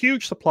there's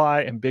huge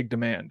supply and big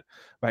demand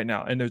right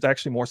now, and there's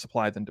actually more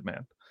supply than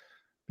demand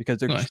because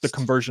the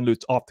conversion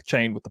loot's off the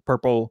chain with the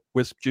purple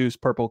wisp juice,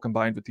 purple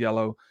combined with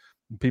yellow.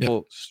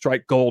 People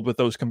strike gold with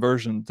those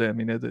conversions. I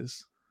mean, it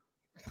is.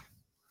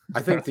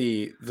 I think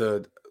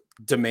the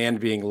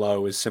demand being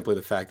low is simply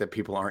the fact that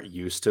people aren't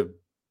used to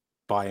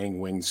buying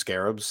Winged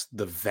Scarabs.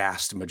 The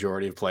vast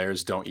majority of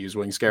players don't use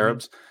Winged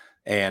Scarabs,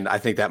 and I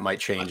think that might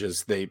change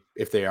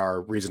if they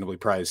are reasonably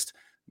priced.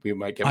 We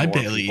might get more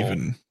people.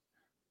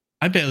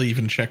 I barely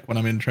even check when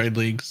I'm in trade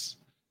leagues.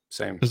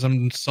 Same, because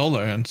I'm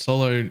solo,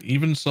 and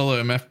even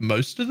solo MF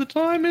most of the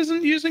time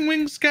isn't using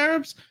Winged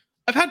Scarabs.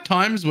 I've had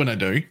times when I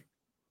do,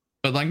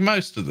 but like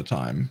most of the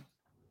time,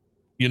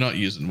 you're not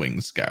using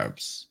Winged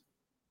Scarabs.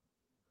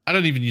 I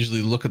don't even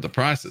usually look at the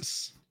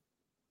prices.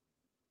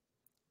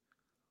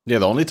 Yeah,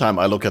 the only time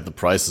I look at the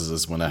prices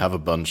is when I have a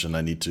bunch and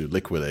I need to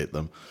liquidate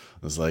them.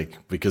 It's like,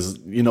 because,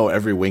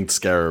 every Winged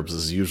Scarabs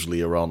is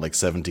usually around like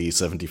 70,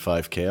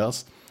 75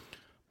 chaos.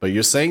 But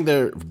you're saying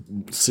they're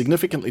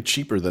significantly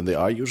cheaper than they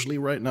are usually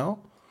right now?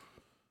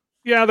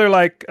 Yeah, they're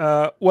like,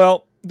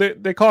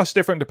 they cost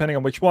different depending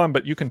on which one,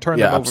 but you can turn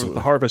them over with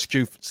the Harvest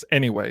Juice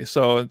anyway.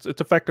 So it's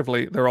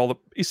effectively, they're all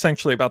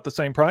essentially about the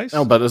same price.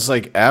 No, but it's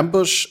like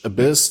Ambush,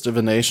 Abyss,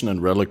 Divination,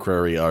 and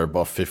Reliquary are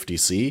above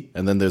 50C.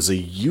 And then there's a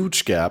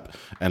huge gap,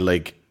 and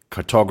like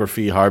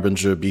Cartography,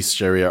 Harbinger,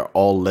 Bestiary are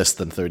all less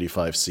than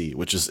 35C,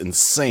 which is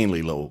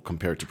insanely low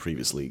compared to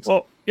previous leagues.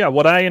 Well, yeah,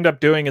 what I end up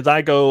doing is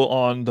I go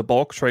on the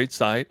bulk trade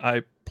site,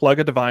 I plug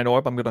a Divine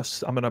Orb. I'm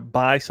gonna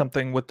buy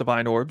something with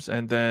Divine Orbs,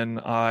 and then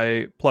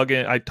I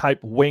type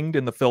winged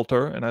in the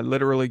filter, and I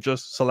literally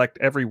just select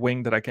every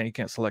wing that I can. You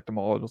can't select them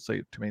all; it'll say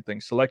too many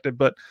things selected,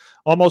 but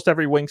almost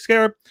every wing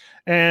scarab,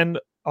 and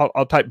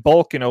I'll type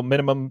bulk,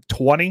 minimum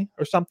 20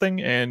 or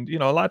something, and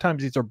a lot of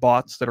times these are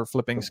bots that are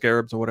flipping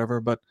scarabs or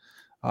whatever, but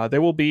they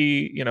will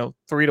be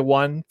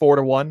 3-to-1,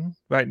 4-to-1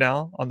 right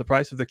now on the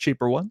price of the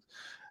cheaper ones,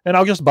 and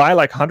I'll just buy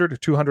like 100 or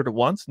 200 at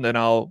once, and then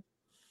I'll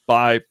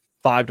buy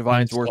 5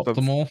 divines worth of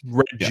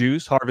red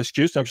juice, harvest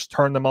juice. I'll just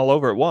turn them all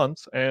over at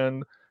once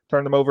and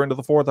turn them over into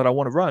the 4 that I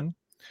want to run.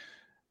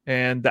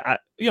 And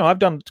I've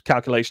done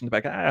calculations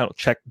back. I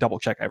don't double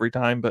check every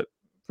time, but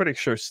pretty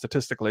sure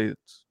statistically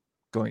it's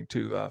going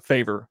to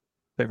favor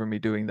me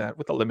doing that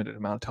with the limited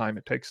amount of time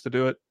it takes to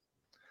do it.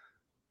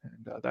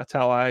 And that's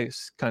how I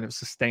kind of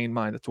sustain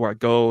mine. That's where I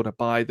go to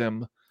buy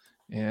them.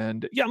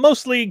 And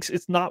most leagues,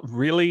 it's not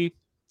really,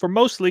 for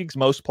most leagues,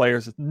 most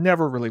players, it's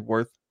never really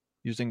worth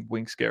using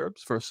Wing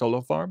Scarabs for a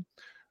solo farm.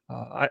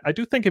 I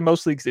do think in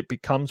most leagues it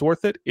becomes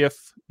worth it if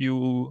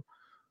you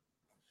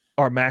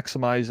are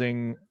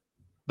maximizing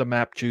the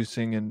map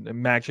juicing and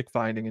magic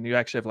finding, and you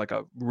actually have like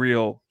a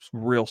real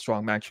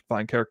strong magic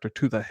find character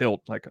to the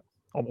hilt, like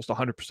almost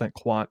 100%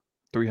 quant,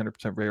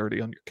 300%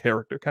 rarity on your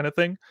character kind of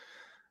thing.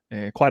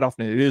 And quite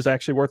often it is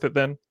actually worth it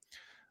then.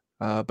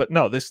 But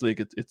no, this league,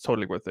 it's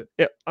totally worth it.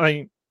 I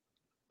mean,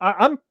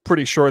 I'm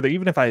pretty sure that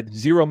even if I had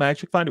 0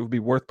 magic find, it would be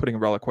worth putting a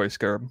Reliquary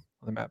Scarab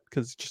on the map,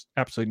 because it's just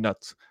absolutely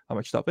nuts how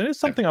much stuff. And it's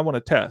something I want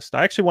to test.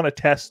 I actually want to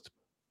test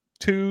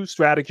 2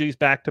 strategies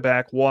back to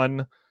back.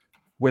 One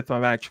with my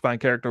magic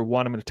find character.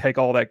 One, I'm going to take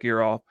all that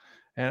gear off.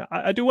 And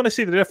I do want to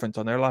see the difference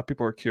on there. A lot of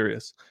people are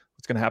curious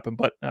what's going to happen.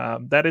 But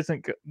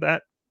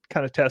that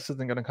kind of test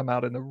isn't going to come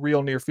out in the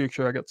real near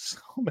future. I got so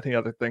many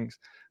other things.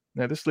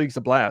 Now, this league's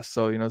a blast.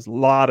 So, there's a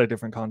lot of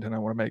different content I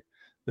want to make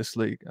this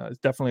league. It's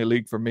definitely a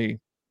league for me.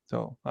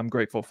 So I'm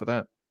grateful for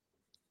that.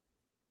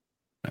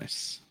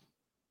 Nice.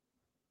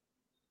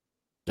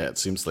 Yeah, it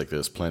seems like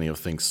there's plenty of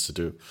things to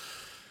do.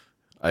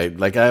 I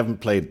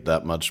haven't played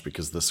that much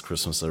because this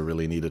Christmas I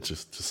really needed to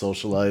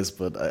socialize,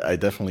 but I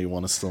definitely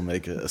want to still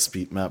make a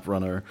speed map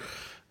runner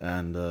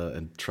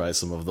and try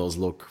some of those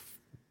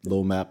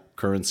low map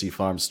currency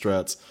farm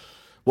strats.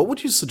 What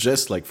would you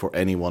suggest, like, for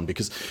anyone?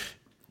 Because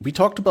we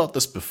talked about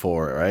this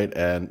before, right?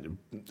 And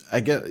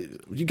I get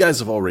you guys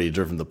have already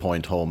driven the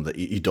point home that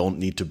you don't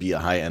need to be a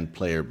high-end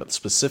player, but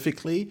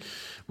specifically,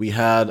 we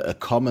had a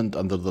comment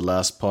under the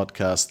last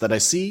podcast that I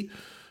see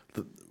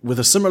with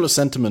a similar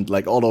sentiment,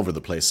 like all over the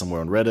place,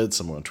 somewhere on Reddit,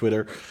 somewhere on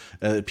Twitter,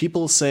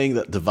 people saying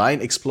that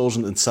Divine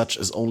Explosion and such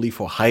is only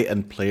for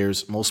high-end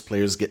players. Most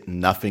players get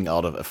nothing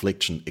out of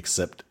Affliction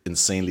except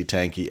insanely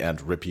tanky and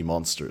rippy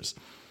monsters.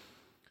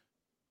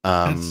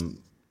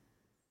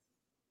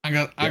 I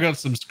got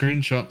some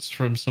screenshots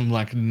from some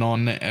like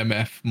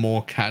non-MF,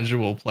 more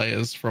casual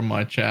players from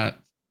my chat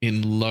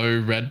in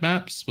low red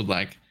maps with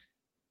like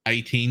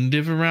 18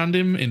 div around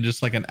him in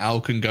just like an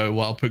Al can go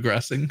while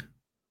progressing.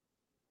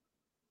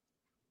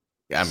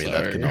 Yeah, I mean,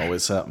 that can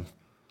always happen.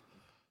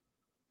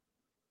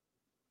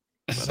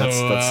 But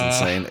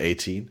that's insane.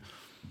 18?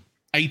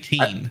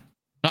 18.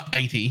 Not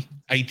 80.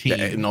 18.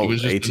 Yeah, no, it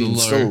was 18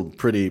 still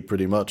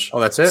pretty much. Oh,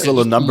 that's it?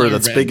 Still a number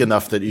that's red. big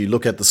enough that you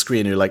look at the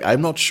screen and you're like,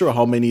 I'm not sure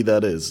how many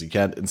that is. You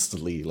can't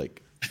instantly,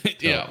 like, tell.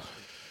 Yeah.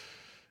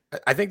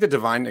 I think the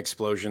Divine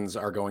Explosions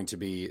are going to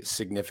be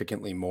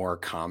significantly more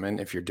common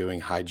if you're doing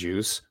high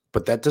juice,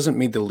 but that doesn't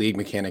mean the league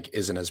mechanic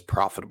isn't as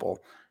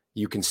profitable.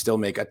 You can still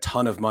make a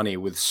ton of money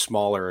with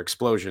smaller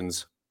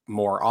explosions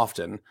more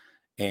often.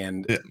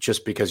 And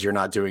just because you're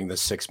not doing the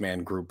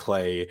 6-man group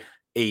play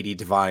 80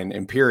 Divine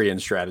Empyrean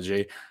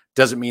strategy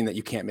doesn't mean that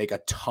you can't make a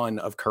ton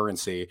of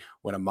currency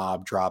when a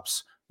mob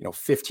drops,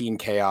 15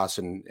 chaos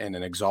and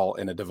an exalt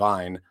and a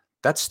divine.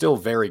 That's still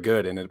very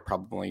good, and it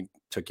probably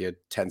took you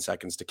 10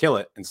 seconds to kill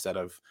it instead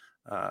of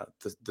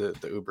the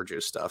uber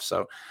juice stuff.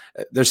 So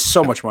there's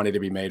so much money to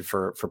be made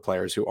for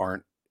players who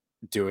aren't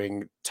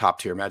doing top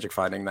tier magic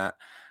finding that.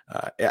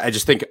 I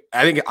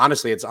think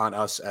honestly it's on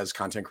us as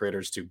content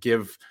creators to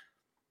give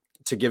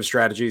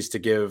strategies, to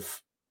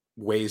give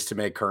ways to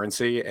make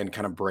currency and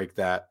kind of break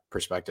that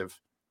perspective.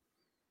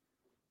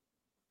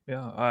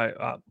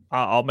 Yeah,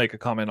 I'll make a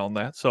comment on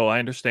that. So I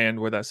understand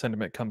where that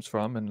sentiment comes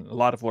from, and a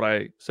lot of what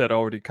I said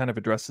already kind of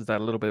addresses that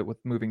a little bit with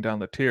moving down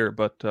the tier.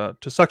 But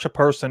to such a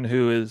person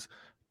who is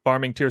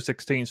farming tier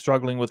 16,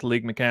 struggling with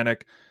league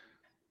mechanic,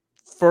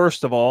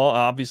 first of all,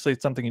 obviously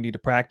it's something you need to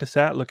practice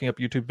at, looking up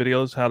YouTube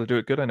videos, how to do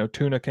it good. I know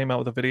Tuna came out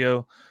with a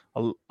video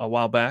a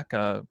while back,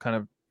 kind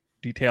of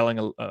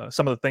detailing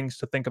some of the things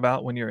to think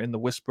about when you're in the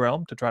Wisp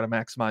realm to try to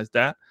maximize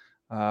that.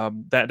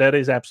 That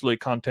is absolutely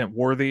content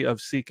worthy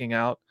of seeking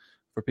out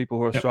for people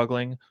who are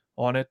struggling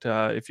on it.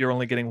 If you're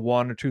only getting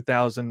 1,000 or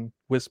 2,000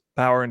 Wisp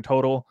power in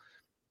total,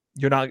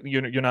 you're not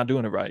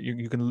doing it right.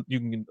 You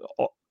can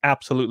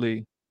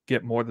absolutely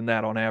get more than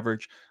that on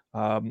average.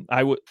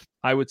 I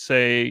would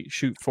say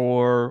shoot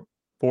for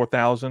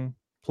 4,000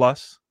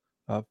 plus,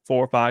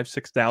 4, 5,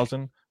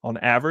 6,000 on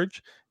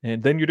average,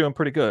 and then you're doing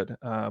pretty good.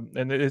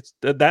 And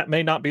that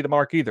may not be the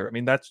mark either. I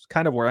mean, that's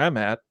kind of where I'm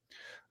at.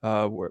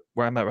 Where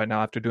I'm at right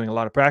now after doing a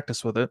lot of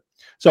practice with it.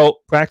 So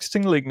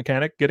practicing the league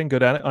mechanic, getting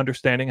good at it,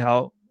 understanding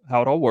how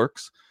it all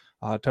works,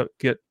 to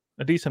get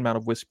a decent amount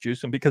of Wisp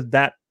juice. And because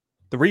the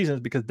reason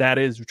is because that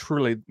is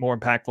truly more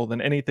impactful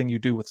than anything you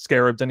do with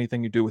Scarabs,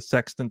 anything you do with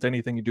Sextants,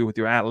 anything you do with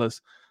your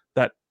Atlas.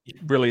 That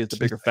really is the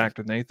bigger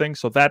factor than anything.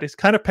 So that is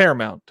kind of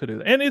paramount to do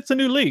that. And it's a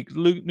new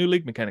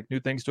league mechanic, new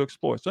things to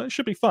explore. So it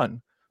should be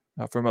fun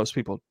for most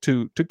people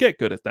to get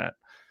good at that.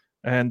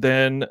 And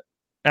then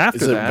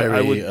after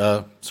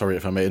that, sorry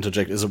if I may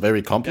interject, is it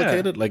very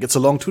complicated? Like, it's a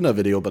long Tuna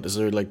video, but is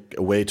there like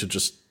a way to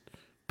just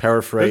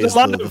paraphrase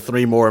the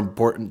 3 more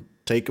important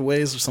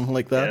takeaways or something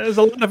like that? There's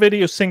a lot of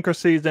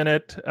idiosyncrasies in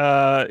it.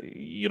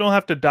 You don't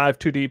have to dive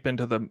too deep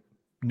into the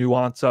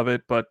nuance of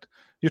it, but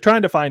you're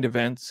trying to find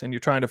events and you're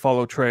trying to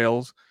follow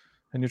trails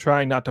and you're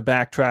trying not to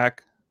backtrack.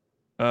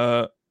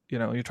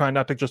 You're trying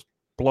not to just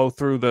blow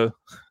through the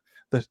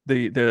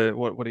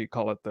what do you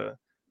call it?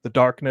 The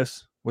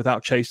darkness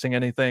without chasing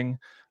anything.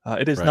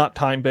 It is not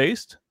time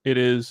based. It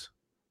is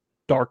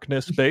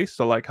darkness based.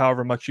 So like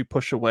however much you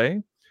push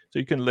away, So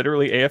you can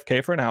literally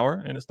AFK for an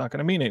hour, and it's not going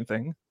to mean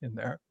anything in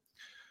there.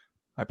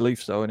 I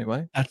believe so,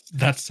 anyway.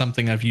 That's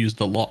something I've used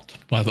a lot,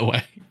 by the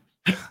way.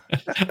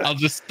 I'll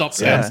just stop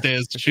Yeah,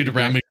 downstairs to shoot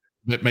around me,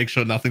 but make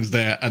sure nothing's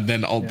there, and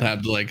then Alt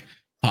tab to like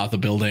path a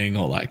building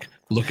or like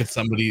look at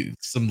somebody,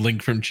 some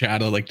link from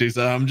chat, or like do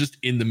so. I'm just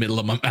in the middle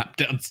of my map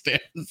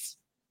downstairs.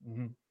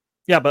 Mm-hmm.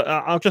 Yeah, but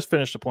I'll just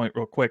finish the point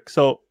real quick.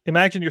 So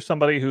imagine you're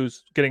somebody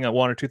who's getting a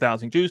 1,000 or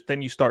 2,000 juice.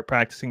 Then you start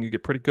practicing. You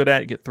get pretty good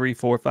at it. You get 3,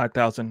 4,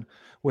 5,000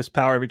 wisp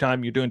power every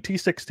time. You're doing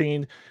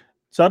T16.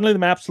 Suddenly the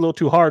map's a little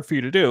too hard for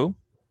you to do.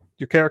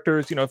 Your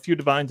character's, a few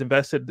divines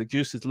invested. The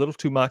juice is a little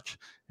too much,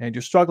 and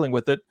you're struggling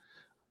with it.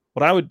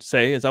 What I would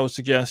say is I would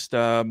suggest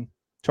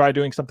try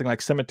doing something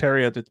like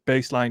Cemetery at its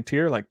baseline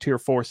tier, like tier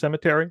 4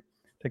 Cemetery.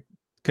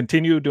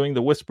 Continue doing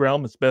the Wisp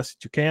Realm as best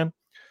as you can.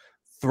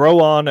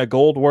 Throw on a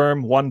Gold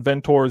Worm, 1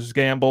 Ventor's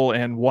Gamble,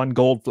 and 1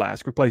 Gold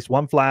Flask. Replace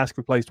 1 flask,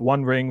 replace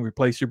 1 ring,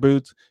 replace your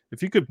boots.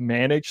 If you could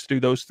manage to do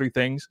those 3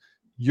 things,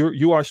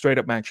 you are straight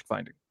up magic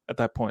finding at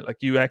that point. Like,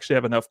 you actually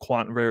have enough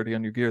quant and rarity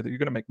on your gear that you're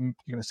going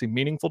to see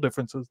meaningful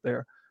differences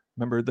there.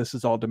 Remember, this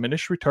is all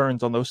diminished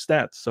returns on those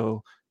stats,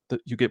 so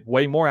that you get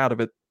way more out of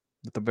it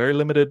with a very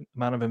limited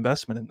amount of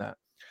investment in that.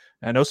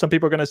 And I know some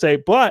people are going to say,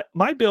 but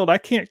my build, I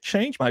can't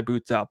change my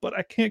boots out, but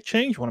I can't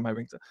change one of my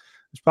rings out.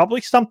 There's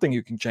probably something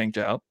you can change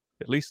out.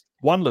 At least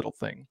one little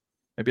thing,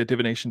 maybe a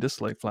divination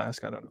display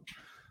flask. I don't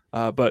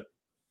know. But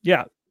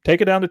yeah,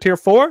 take it down to tier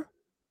 4.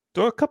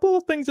 Throw a couple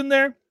of things in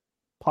there.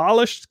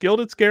 Polished,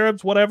 gilded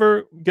scarabs,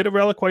 whatever. Get a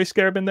reliquary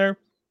scarab in there.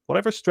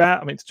 Whatever strat.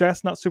 I mean,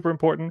 strat's not super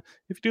important.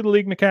 If you do the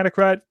league mechanic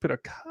right, put a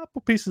couple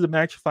pieces of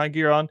magifying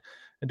gear on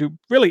and do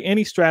really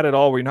any strat at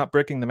all where you're not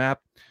bricking the map,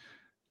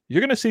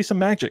 you're going to see some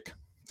magic.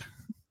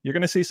 You're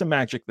going to see some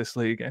magic this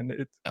league, and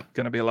it's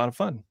going to be a lot of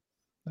fun.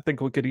 I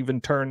think we could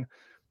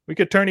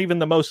turn even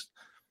the most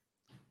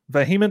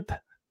vehement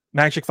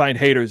Magic Find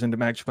haters into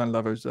Magic Find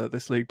lovers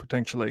this league,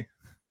 potentially,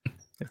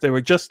 if they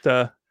were just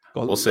go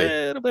a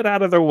little bit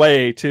out of their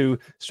way to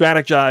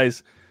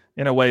strategize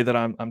in a way that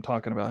I'm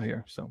talking about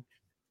here. So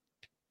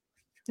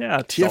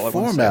yeah, tier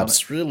 4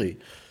 maps, really.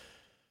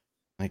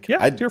 Like,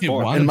 tier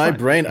 4. In my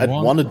brain, I'd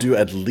want to do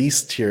at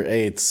least tier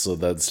 8, so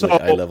that's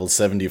like I level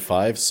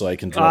 75, so I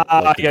can drop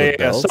good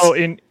bells. So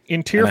in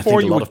tier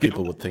 4, a lot of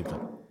people would think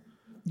that.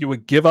 You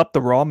would give up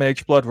the raw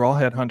Mage Blood, raw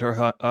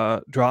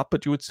Headhunter drop,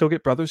 but you would still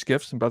get Brother's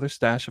Gifts and Brother's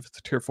Stash if it's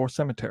a tier 4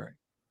 Cemetery.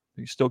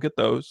 You still get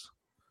those,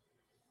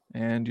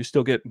 and you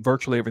still get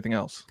virtually everything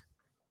else.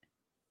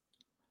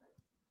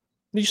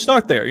 You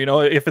start there.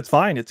 If it's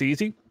fine, it's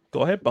easy,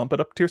 go ahead, bump it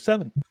up to tier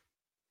 7.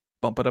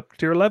 Bump it up to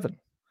tier 11.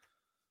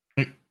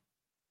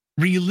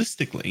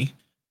 Realistically,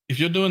 if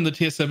you're doing the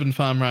tier 7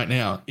 farm right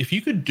now, if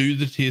you could do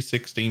the tier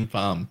 16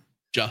 farm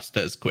just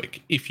as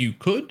quick, if you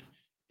could,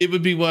 it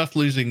would be worth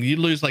losing. You'd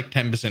lose like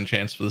 10%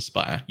 chance for the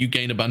Spire. You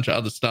gain a bunch of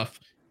other stuff.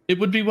 It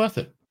would be worth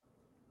it.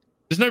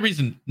 There's no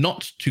reason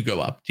not to go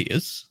up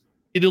tiers.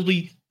 It'll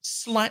be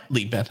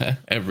slightly better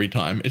every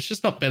time. It's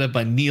just not better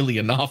by nearly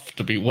enough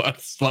to be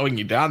worth slowing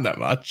you down that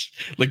much.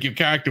 Like, your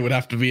character would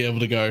have to be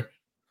able to go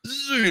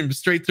zoom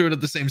straight through it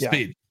at the same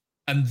speed.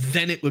 And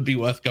then it would be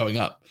worth going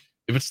up.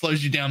 If it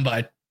slows you down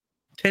by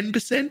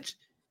 10%,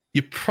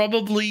 you're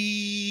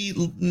probably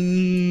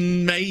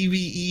maybe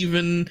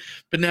even,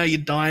 but now you're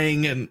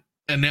dying and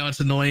now it's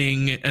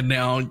annoying and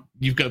now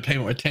you've got to pay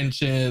more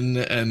attention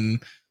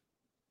and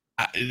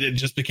it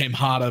just became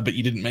harder, but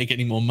you didn't make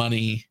any more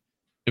money.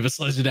 If it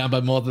slows you down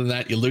by more than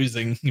that, you're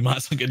losing. You might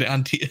as well go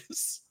down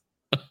tiers.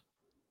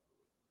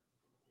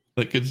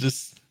 Like, this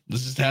is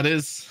just how it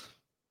is.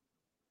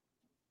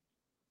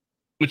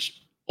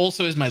 Which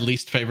also is my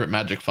least favorite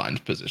Magic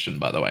Find position,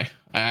 by the way.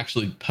 I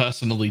actually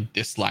personally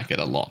dislike it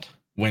a lot.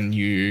 When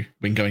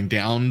going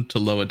down to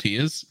lower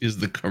tiers is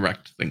the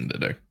correct thing to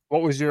do.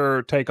 What was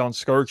your take on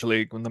Scourge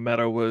League when the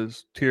meta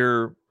was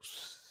tier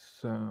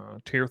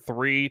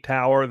 3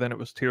 tower, then it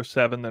was tier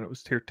 7, then it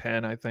was tier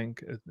 10, I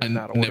think. I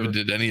never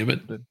did any of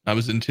it. I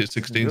was in tier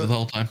 16 the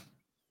whole time.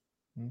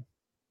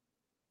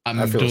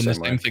 I'm doing the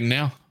same thing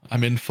now.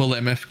 I'm in full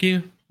MF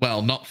gear.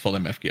 Well, not full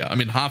MF gear.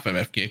 I'm in half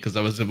MF gear because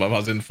if I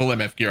was in full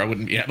MF gear, I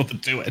wouldn't be able to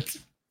do it.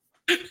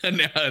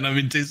 and I'm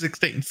in tier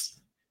 16s.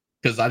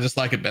 Because I just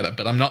like it better,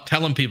 but I'm not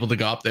telling people to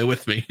go up there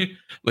with me.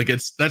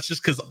 That's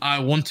just because I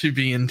want to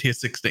be in tier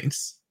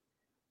 16s,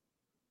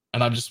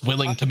 and I'm just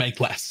willing to make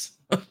less.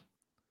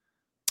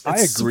 I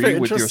agree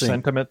with your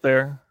sentiment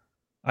there.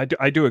 I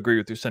do agree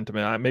with your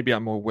sentiment. Maybe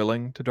I'm more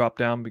willing to drop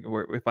down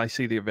if I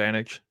see the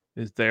advantage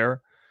is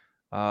there.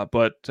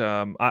 But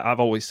I've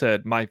always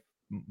said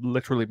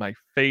literally my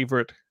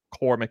favorite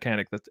core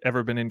mechanic that's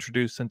ever been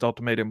introduced since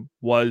Ultimatum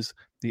was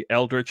the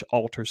Eldritch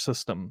Altar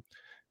system.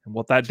 And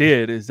what that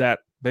did is that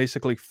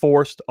basically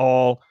forced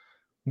all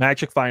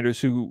Magic Finders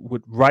who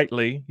would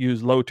rightly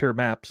use low tier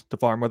maps to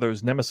farm, whether it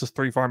was Nemesis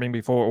 3 farming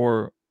before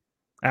or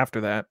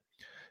after that,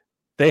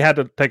 they had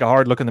to take a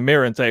hard look in the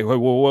mirror and say,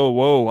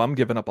 whoa, I'm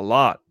giving up a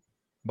lot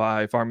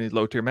by farming these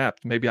low tier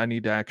maps. Maybe I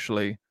need to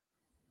actually,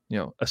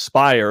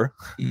 aspire,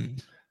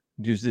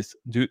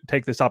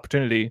 take this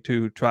opportunity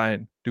to try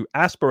and do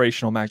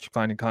aspirational Magic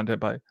Finding content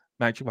by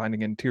magic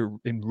finding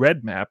in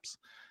red maps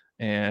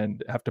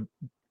and have to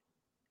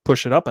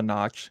push it up a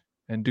notch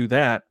and do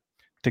that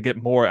to get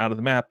more out of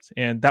the maps.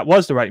 And that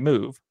was the right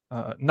move.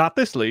 Not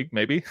this league,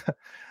 maybe,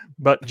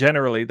 but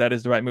generally that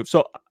is the right move.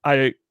 So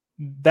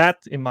that,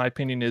 in my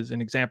opinion, is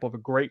an example of a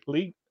great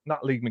league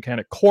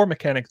mechanic, core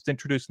mechanic that's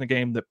introduced in the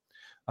game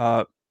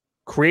that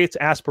creates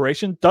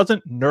aspiration,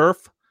 doesn't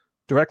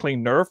directly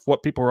nerf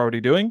what people are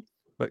already doing,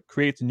 but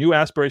creates new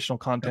aspirational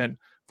content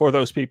for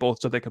those people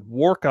so they could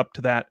work up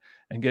to that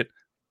and get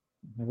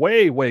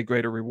way, way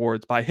greater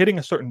rewards by hitting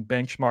a certain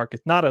benchmark.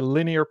 It's not a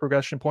linear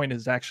progression point.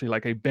 It's actually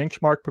like a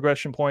benchmark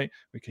progression point.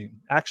 We can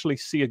actually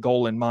see a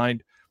goal in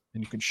mind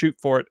and you can shoot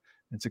for it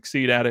and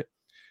succeed at it.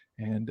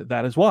 And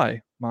that is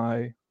why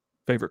my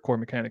favorite core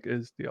mechanic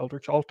is the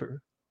Eldritch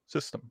Altar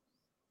system.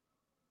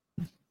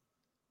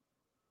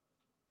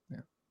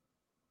 Yeah.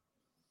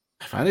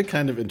 I find it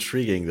kind of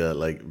intriguing that,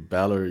 like,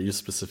 Balor, you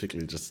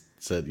specifically just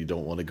said you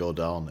don't want to go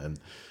down,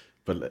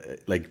 but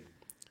like,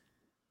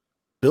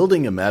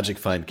 building a magic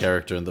find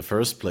character in the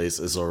first place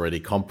is already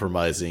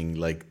compromising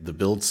like the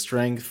build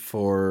strength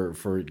for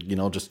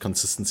just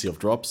consistency of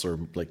drops or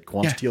like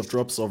quantity of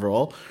drops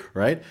overall,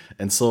 right?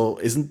 And so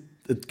isn't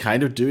it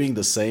kind of doing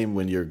the same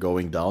when you're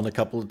going down a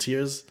couple of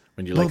tiers,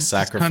 when you're like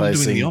sacrificing? Kind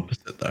of doing the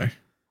opposite though.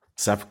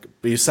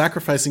 You're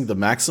sacrificing the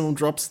maximum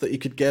drops that you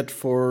could get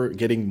for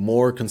getting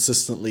more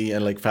consistently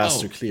and like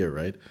faster clear,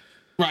 right?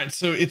 Right.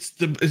 So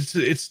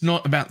it's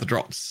not about the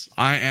drops.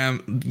 I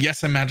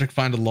magic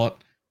find a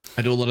lot.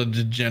 I do a lot of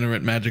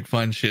degenerate magic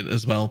find shit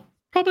as well.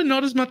 Probably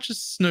not as much as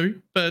Snoo,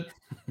 but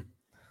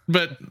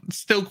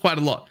still quite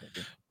a lot.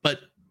 But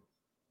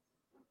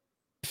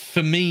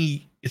for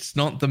me, it's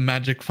not the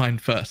magic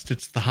find first.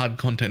 It's the hard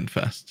content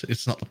first.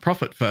 It's not the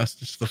profit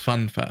first. It's the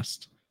fun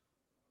first.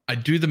 I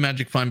do the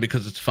magic find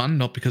because it's fun,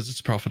 not because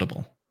it's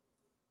profitable.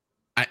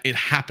 It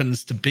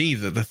happens to be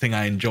that the thing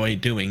I enjoy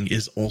doing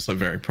is also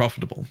very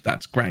profitable.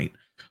 That's great.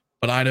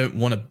 But I don't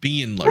want to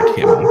be in low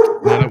tier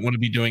league. I don't want to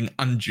be doing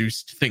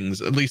unjuiced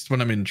things, at least when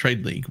I'm in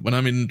Trade League. When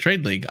I'm in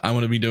Trade League, I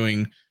want to be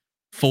doing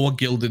 4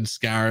 Gilded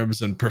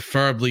Scarabs and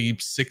preferably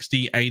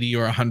 60, 80,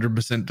 or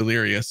 100%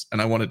 Delirious.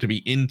 And I want it to be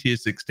in tier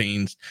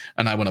 16s.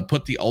 And I want to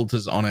put the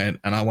altars on it.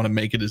 And I want to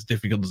make it as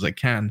difficult as I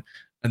can.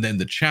 And then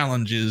the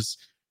challenge is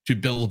to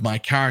build my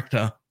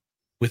character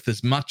with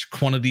as much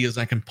quantity as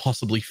I can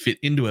possibly fit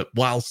into it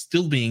while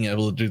still being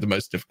able to do the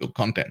most difficult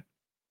content,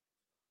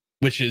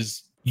 which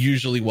is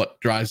usually what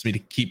drives me to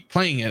keep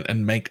playing it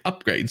and make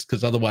upgrades,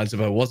 because otherwise, if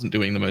I wasn't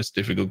doing the most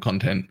difficult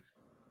content,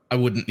 I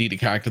wouldn't need a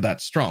character that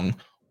strong.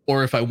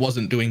 Or if I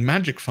wasn't doing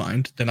magic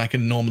find, then I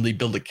can normally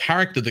build a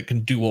character that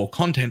can do all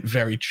content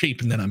very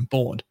cheap, and then I'm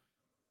bored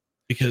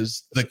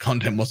because the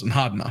content wasn't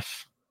hard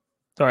enough.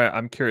 Sorry,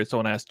 I'm curious. I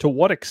want to ask, to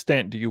what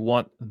extent do you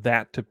want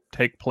that to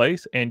take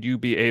place and you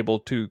be able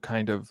to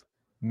kind of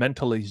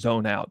mentally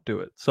zone out, do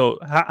it? So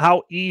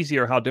how easy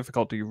or how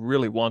difficult do you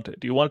really want it?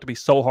 Do you want it to be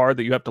so hard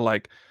that you have to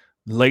like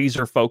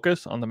laser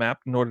focus on the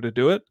map in order to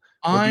do it?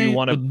 Or do you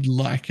want to... would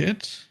like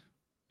it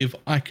if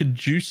I could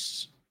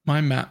juice my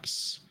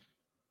maps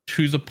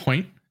to the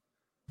point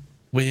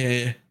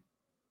where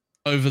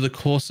over the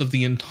course of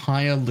the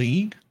entire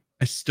league,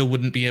 I still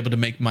wouldn't be able to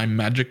make my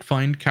magic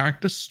find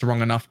character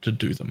strong enough to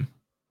do them.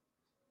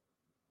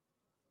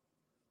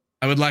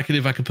 I would like it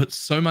if I could put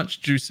so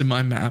much juice in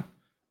my map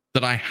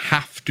that I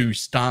have to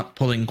start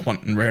pulling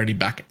quantum rarity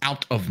back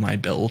out of my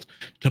build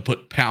to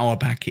put power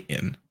back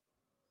in.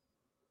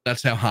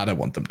 That's how hard I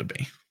want them to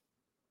be.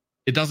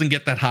 It doesn't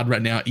get that hard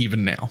right now,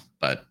 even now,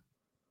 but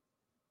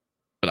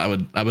I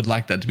would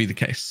like that to be the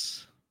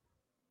case.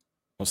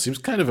 Well, it seems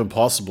kind of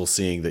impossible,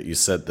 seeing that you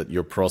said that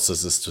your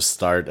process is to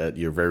start at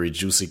your very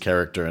juicy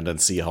character and then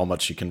see how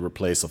much you can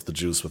replace of the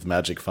juice with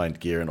magic find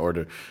gear in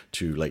order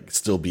to like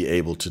still be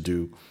able to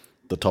do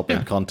the top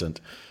end content.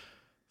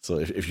 So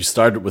if you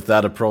started with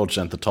that approach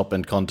and the top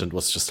end content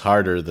was just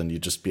harder, then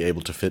you'd just be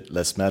able to fit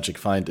less magic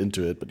find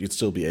into it, but you'd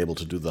still be able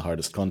to do the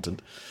hardest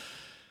content.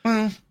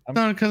 Well,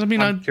 no, because I mean,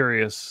 I'm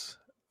curious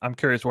where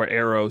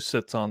aer0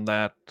 sits on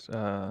that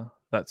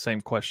that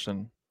same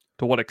question.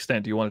 To what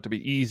extent do you want it to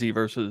be easy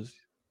versus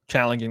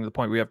challenging to the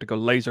point where you have to go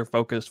laser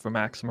focused for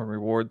maximum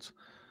rewards?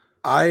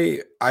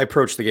 I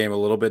approach the game a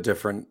little bit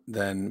different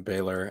than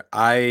Baylor.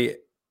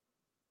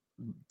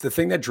 The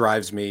thing that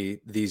drives me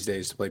these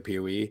days to play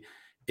PoE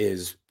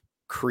is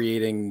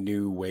creating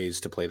new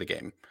ways to play the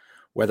game,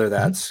 whether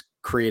that's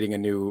creating a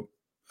new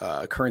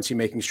currency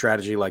making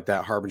strategy like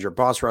that Harbinger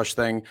boss rush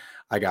thing.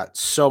 I got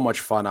so much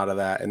fun out of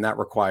that, and that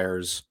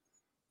requires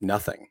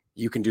nothing.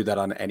 You can do that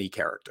on any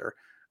character.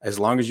 As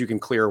long as you can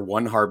clear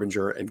one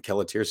Harbinger and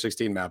kill a tier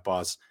 16 map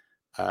boss,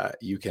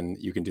 you can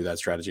do that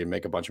strategy and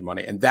make a bunch of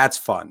money, and that's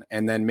fun.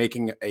 And then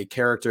making a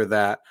character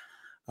that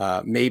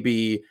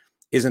maybe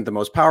isn't the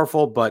most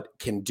powerful, but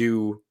can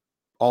do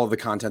all of the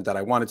content that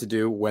I wanted to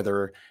do,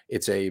 whether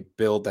it's a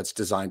build that's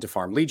designed to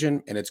farm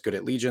Legion and it's good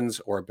at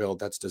Legions, or a build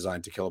that's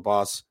designed to kill a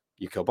boss,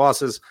 you kill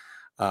bosses.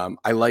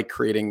 I like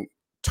creating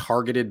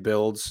targeted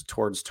builds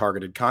towards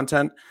targeted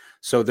content.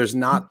 So there's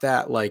not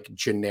that like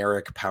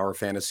generic power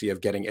fantasy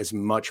of getting as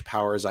much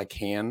power as I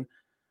can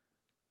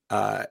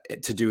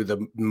to do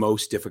the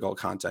most difficult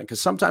content. Because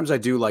sometimes I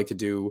do like to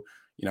do,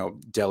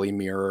 Deli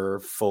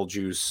Mirror, Full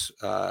Juice,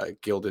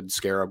 Gilded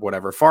Scarab,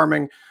 whatever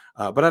farming.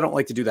 But I don't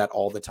like to do that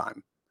all the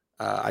time.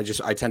 I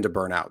tend to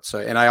burn out. So,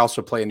 and I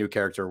also play a new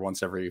character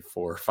once every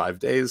 4 or 5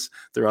 days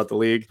throughout the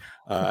league.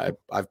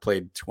 I've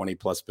played 20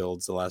 plus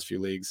builds the last few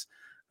leagues.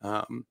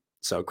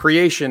 So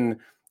creation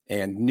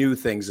and new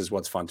things is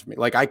what's fun to me.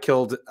 Like I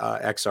killed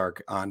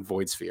Exarch on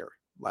Void Sphere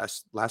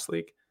last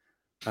league.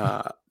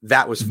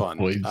 That was fun.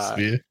 Void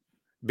Sphere.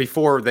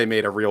 Before they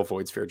made a real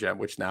Void Sphere gem,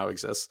 which now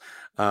exists.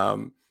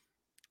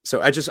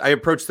 So I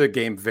approach the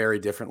game very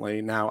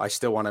differently now. I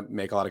still want to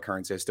make a lot of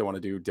currency. I still want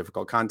to do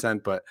difficult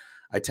content, but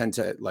I tend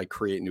to like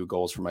create new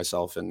goals for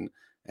myself and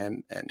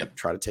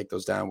try to take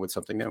those down with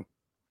something new.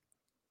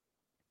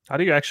 How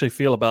do you actually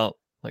feel about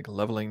like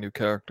leveling new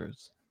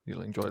characters?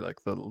 You enjoy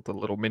like the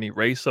little mini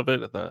race of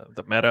it,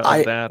 the meta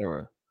of that,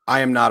 or? I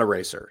am not a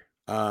racer.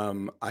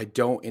 I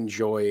don't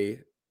enjoy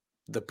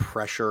the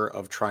pressure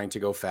of trying to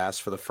go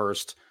fast for the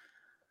first.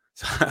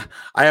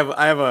 I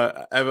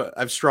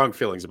have strong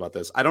feelings about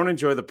this. I don't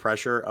enjoy the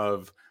pressure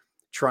of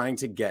trying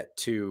to get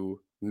to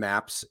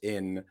maps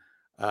in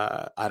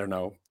I don't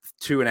know,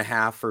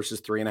 2.5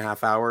 versus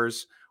 3.5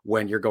 hours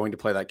when you're going to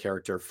play that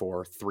character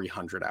for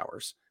 300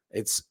 hours.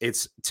 It's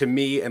to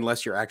me,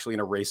 unless you're actually in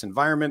a race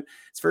environment,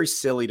 it's very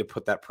silly to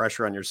put that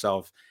pressure on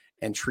yourself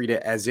and treat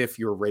it as if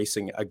you're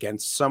racing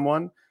against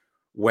someone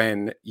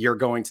when you're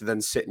going to then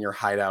sit in your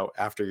hideout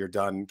after you're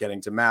done getting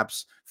to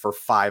maps for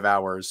 5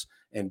 hours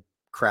and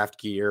craft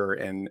gear.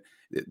 And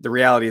the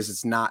reality is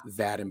it's not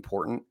that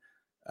important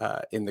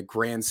in the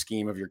grand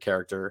scheme of your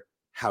character,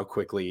 how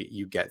quickly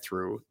you get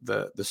through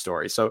the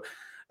story. So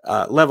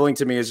leveling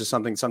to me is just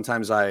something.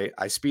 Sometimes I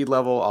speed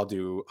level. I'll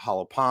do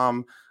Hollow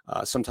Palm.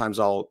 Sometimes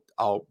I'll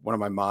one of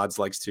my mods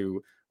likes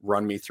to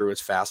run me through as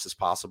fast as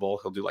possible.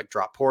 He'll do like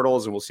drop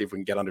portals and we'll see if we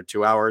can get under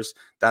 2 hours.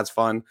 That's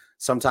fun.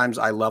 Sometimes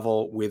I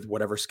level with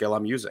whatever skill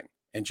I'm using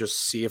and just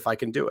see if I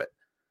can do it.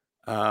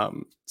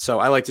 So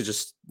I like to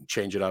just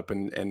change it up,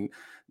 and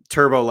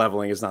turbo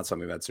leveling is not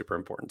something that's super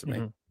important to me.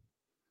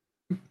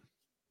 Mm-hmm.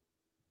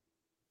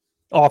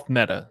 Off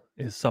meta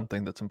is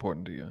something that's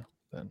important to you.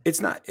 Then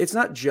it's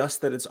not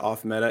just that it's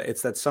off meta.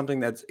 It's that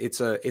something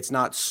it's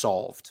not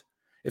solved.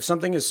 If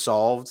something is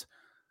solved,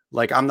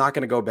 like I'm not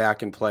going to go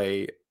back and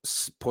play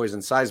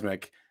Poison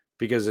Seismic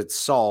because it's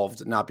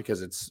solved, not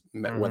because it's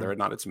whether or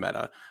not it's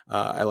meta.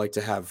 I like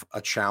to have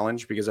a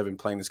challenge because I've been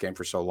playing this game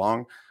for so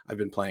long. I've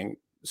been playing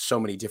so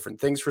many different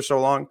things for so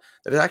long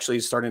that it actually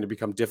is starting to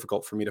become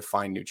difficult for me to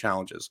find new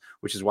challenges,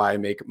 which is why I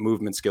make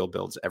movement skill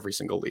builds every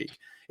single league.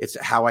 It's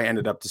how I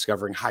ended up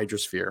discovering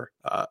Hydrosphere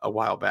a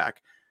while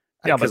back.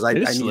 Yeah, because I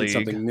needed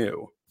something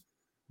new.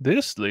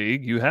 This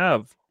league,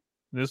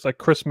 there's like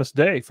Christmas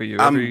Day for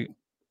you.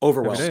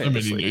 Overwhelmed. So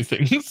many new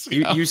things.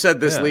 You said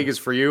this league is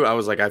for you. I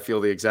was like, I feel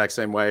the exact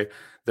same way.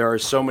 There are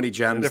so many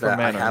gems that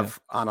I have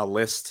on a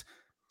list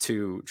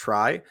to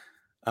try.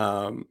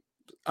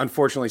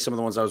 Unfortunately, some of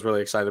the ones I was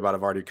really excited about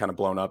have already kind of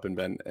blown up and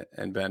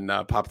been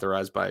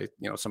popularized by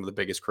some of the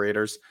biggest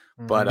creators.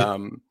 Mm-hmm.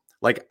 But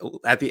like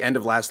at the end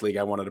of last league,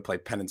 I wanted to play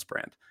Penance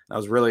Brand. I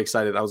was really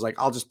excited. I was like,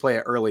 I'll just play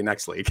it early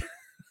next league.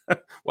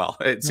 Well,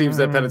 it seems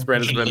that Penance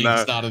Brand has been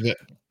started it.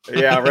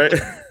 Yeah, right.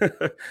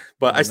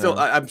 But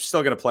I'm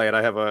still going to play it.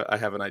 I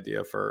have an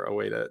idea for a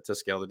way to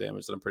scale the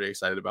damage that I'm pretty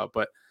excited about.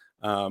 But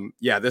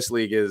this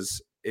league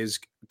is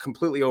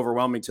completely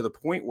overwhelming to the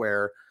point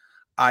where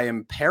I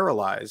am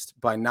paralyzed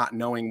by not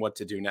knowing what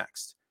to do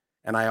next.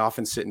 And I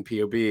often sit in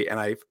PoB and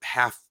I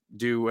half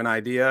do an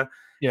idea.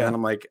 Yeah. And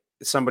I'm like,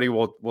 somebody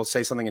will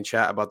say something in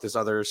chat about this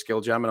other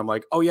skill gem. And I'm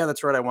like, oh yeah,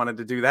 that's right. I wanted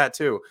to do that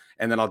too.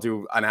 And then I'll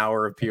do an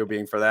hour of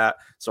PoBing for that.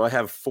 So I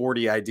have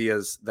 40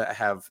 ideas that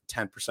have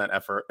 10%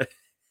 effort.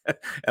 And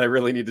I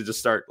really need to just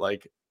start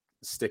like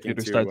sticking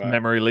to start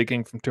memory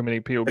leaking from too many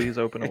PoBs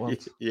open at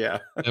once. Yeah.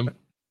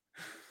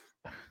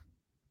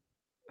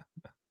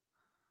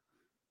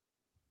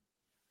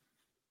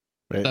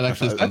 That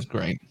actually sounds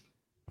great.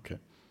 Okay.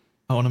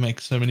 I want to make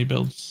so many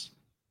builds.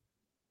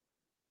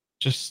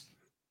 Just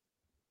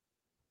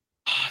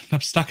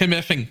I'm stuck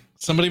MFing.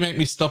 Somebody make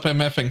me stop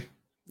MFing.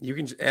 You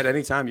can at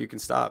any time you can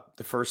stop.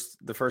 The first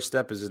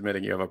step is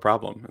admitting you have a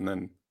problem, and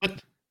then.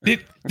 But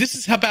this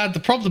is how bad the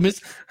problem is.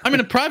 I'm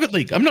in a private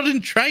league. I'm not in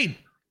trade.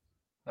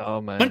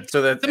 Oh man!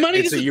 So that the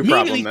money doesn't mean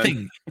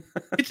anything.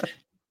 It's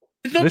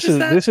not just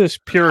that. This is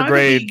pure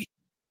grade.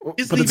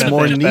 But it's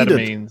more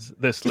needed.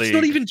 This league. It's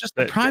not even just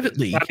a private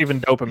league. It's not even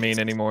dopamine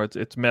anymore.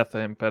 It's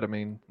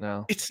methamphetamine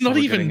now. It's not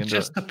even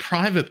just a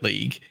private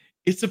league.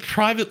 It's a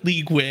private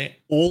league where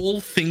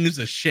all things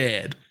are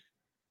shared.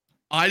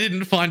 I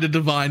didn't find a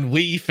divine.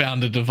 We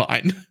found a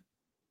divine.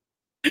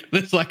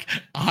 There's like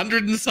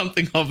 100 and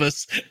something of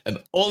us,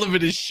 and all of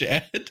it is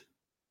shared.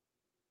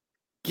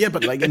 Yeah,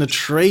 but like in a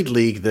trade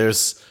league,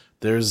 there's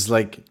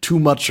like too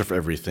much of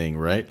everything,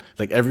 right?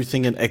 Like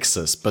everything in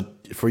excess.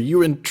 But for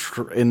you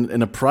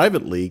in a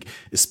private league,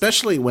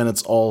 especially when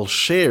it's all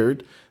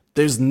shared,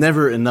 there's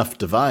never enough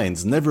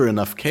divines, never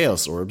enough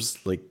chaos orbs.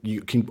 Like,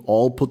 you can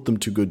all put them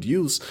to good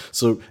use.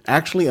 So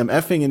actually,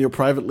 MFing in your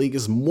private league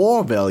is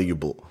more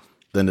valuable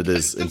than it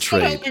is in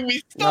trade.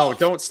 No,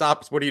 don't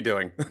stop. What are you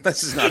doing?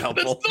 This is not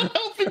helpful. That's not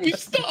helping me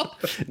stop.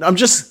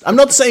 I'm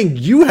not saying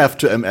you have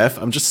to MF.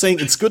 I'm just saying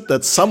it's good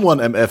that someone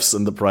MFs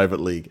in the private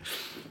league.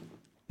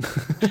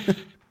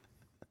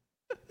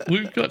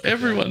 We've got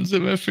everyone's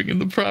MFing in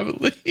the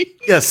private league.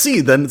 Yeah, see,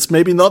 then it's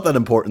maybe not that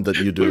important that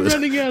you do We're it.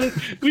 running out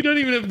of. We don't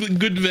even have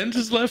good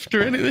Ventus left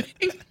or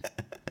anything.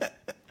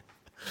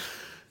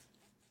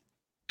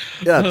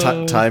 Yeah,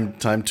 time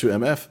to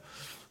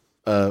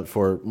MF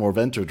for more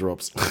Venture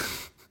drops.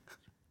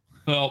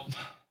 Well,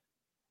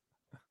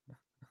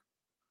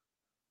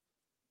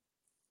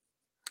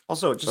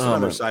 Also, just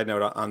another side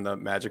note on the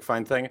Magic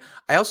Find thing.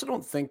 I also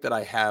don't think that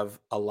I have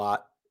a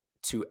lot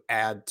to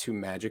add to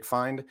Magic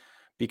Find,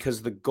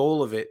 because the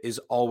goal of it is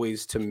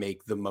always to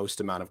make the most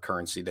amount of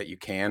currency that you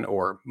can,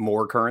 or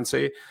more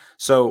currency.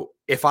 So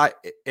if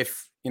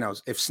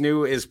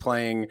Snoo is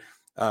playing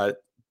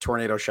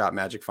Tornado Shot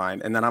Magic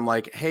Find, and then I'm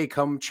like, hey,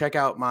 come check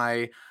out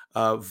my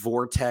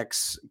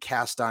Vortex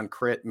Cast on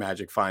Crit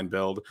Magic Find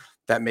build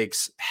that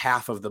makes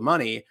half of the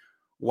money,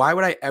 why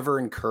would I ever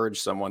encourage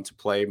someone to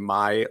play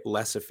my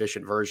less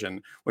efficient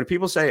version? When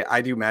people say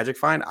I do Magic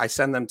Find, I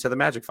send them to the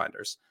Magic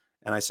Finders,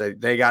 and I say,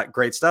 they got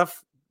great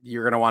stuff.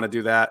 You're going to want to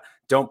do that.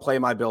 Don't play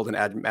my build and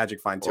add Magic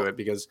Find to it,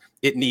 because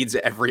it needs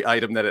every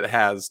item that it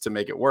has to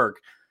make it work.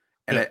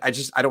 And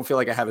I don't feel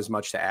like I have as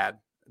much to add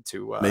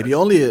to. Maybe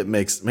it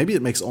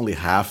makes only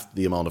half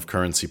the amount of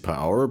currency per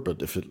hour,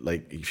 but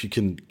if you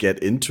can get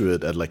into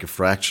it at like a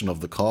fraction of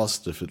the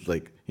cost, if it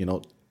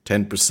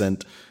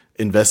 10%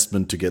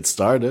 investment to get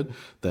started,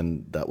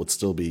 then that would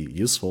still be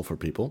useful for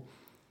people.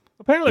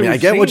 Apparently, I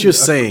get what you're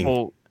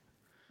saying.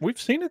 We've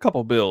seen a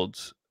couple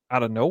builds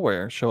out of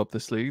nowhere show up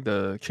this league.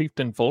 The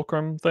Chieftain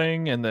Fulcrum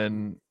thing, and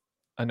then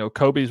I know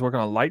Kobe's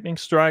working on Lightning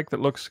Strike that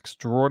looks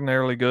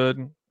extraordinarily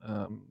good.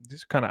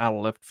 These are kind of out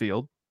of left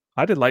field.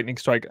 I did Lightning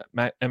Strike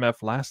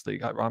MF last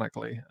league,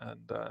 ironically,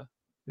 and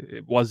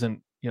it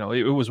wasn't,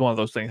 it was one of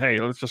those things. Hey,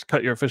 let's just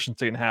cut your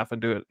efficiency in half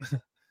and do it.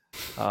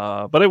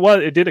 But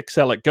it did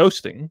excel at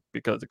ghosting,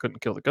 because it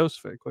couldn't kill the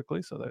ghost very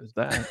quickly. So there's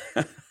that.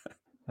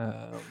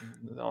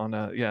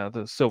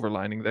 The silver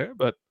lining there.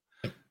 But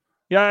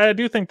yeah, I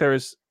do think there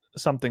is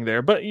something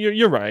there. But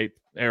you're right,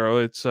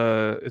 aer0.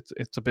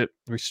 It's a bit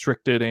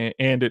restricted,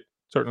 and it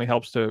certainly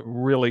helps to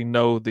really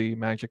know the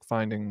magic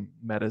finding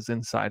metas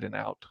inside and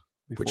out.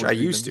 Which I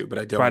used to, but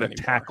I don't try to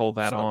anymore, tackle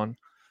that on.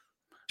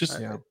 Just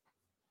yeah.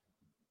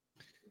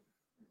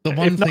 The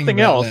one if thing nothing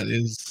about else, that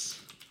is,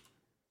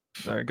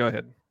 sorry, go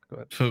ahead.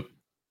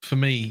 For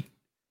me,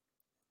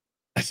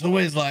 it's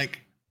always like,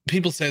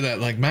 people say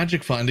that like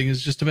magic finding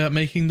is just about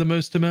making the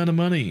most amount of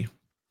money,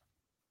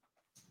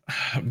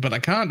 but I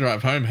can't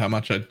drive home how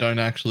much I don't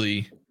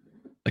actually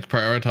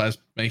prioritize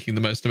making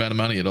the most amount of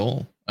money at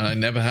all, and I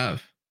never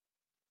have.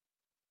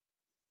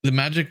 The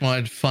magic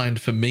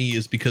find for me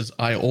is because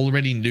I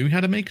already knew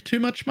how to make too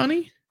much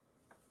money,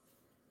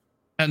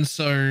 and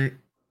so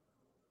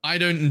I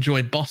don't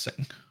enjoy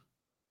bossing.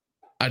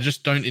 I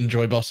just don't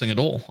enjoy bossing at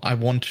all. I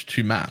want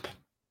to map.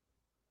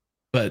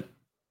 But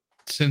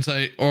since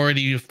I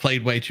already have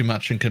played way too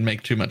much and can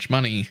make too much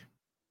money,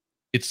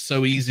 it's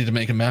so easy to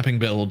make a mapping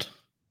build,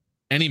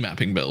 any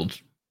mapping build,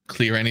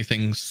 clear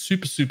anything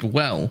super, super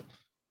well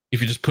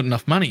if you just put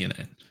enough money in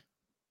it.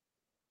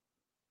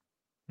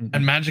 Mm-hmm.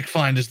 And Magic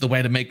Find is the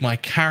way to make my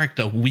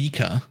character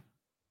weaker,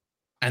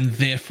 and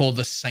therefore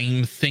the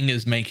same thing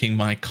as making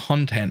my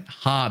content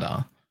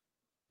harder,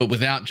 but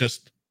without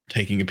just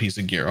taking a piece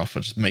of gear off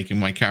or just making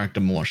my character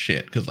more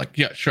shit. Because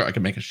yeah, sure, I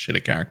can make a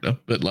shitter character,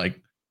 but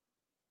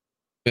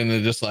then they're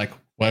just like,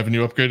 why haven't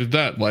you upgraded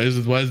that? Why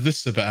is this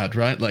so bad?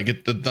 Right?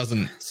 It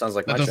doesn't sounds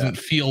like that doesn't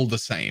feel the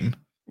same.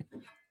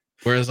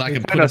 Whereas I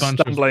can put a bunch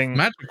of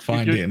Magic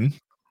Find in.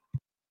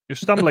 You're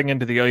stumbling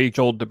into the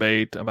age-old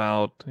debate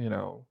about,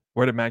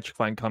 where did Magic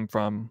Find come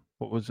from?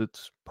 What was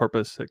its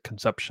purpose at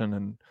conception?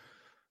 And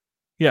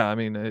yeah, I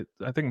mean,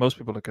 I think most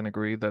people can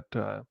agree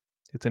that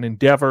it's an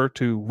endeavor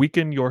to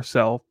weaken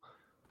yourself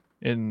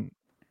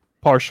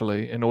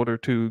partially in order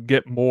to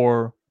get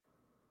more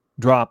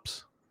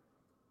drops,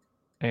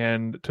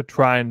 and to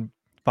try and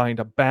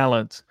find a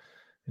balance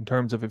in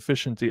terms of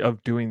efficiency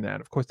of doing that.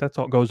 Of course,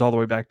 goes all the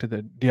way back to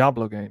the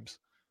Diablo games,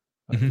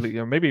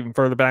 or maybe even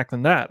further back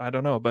than that. I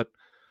don't know, but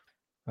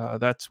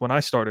that's when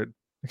I started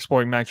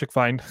exploring Magic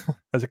Find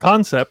as a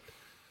concept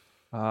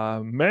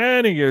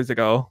many years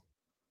ago.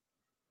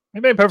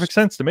 It made perfect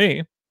sense to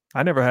me.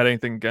 I never had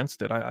anything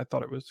against it. I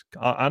thought it was,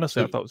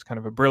 honestly, I thought it was kind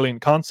of a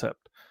brilliant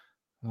concept.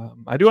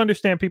 I do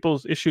understand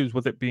people's issues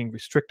with it being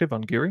restrictive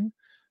on gearing.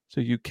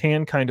 So you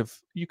can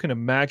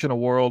imagine a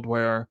world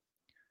where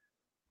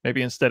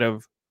maybe instead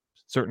of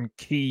certain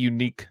key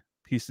unique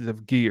pieces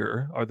of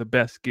gear are the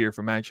best gear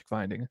for magic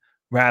finding,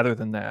 rather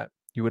than that,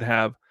 you would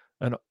have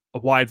a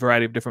wide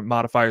variety of different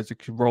modifiers that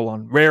could roll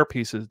on rare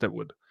pieces that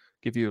would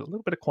give you a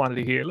little bit of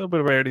quantity here, a little bit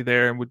of rarity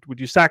there. And would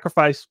you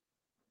sacrifice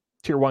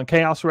tier 1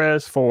 chaos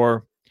res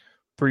for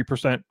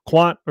 3%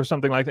 quant or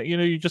something like that.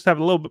 You just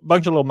have a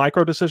bunch of little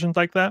micro decisions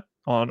like that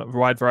on a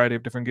wide variety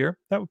of different gear.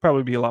 That would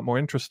probably be a lot more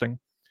interesting.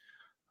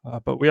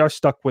 But we are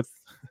stuck with,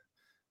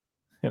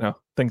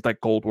 things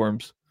like gold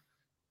worms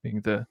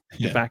being the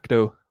de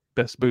facto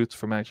best boots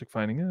for magic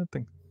finding. I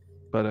think,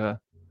 but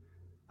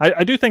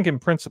I do think in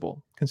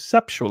principle,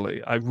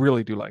 conceptually, I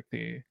really do like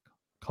the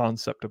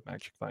concept of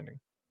magic finding.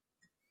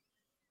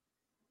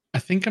 I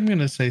think I'm going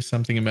to say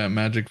something about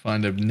magic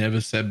find I've never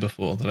said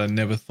before that I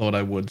never thought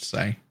I would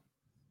say.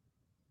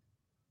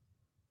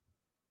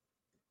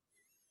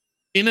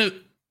 It's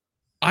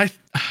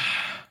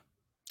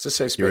a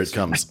safe space. Here it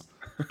comes.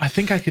 I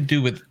think I could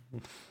do with.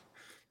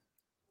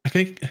 I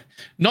think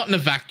not in a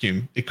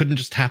vacuum. It couldn't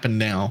just happen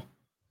now,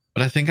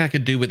 but I think I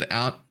could do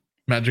without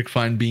magic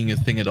find being a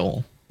thing at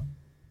all.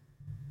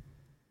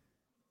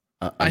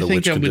 Under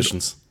which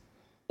conditions?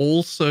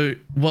 Also,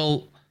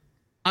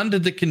 under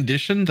the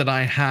condition that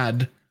I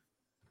had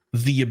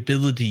the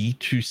ability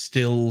to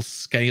still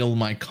scale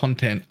my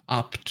content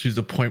up to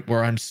the point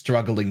where I'm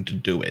struggling to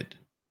do it.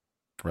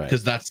 Right.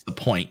 Because that's the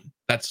point.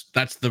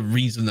 That's the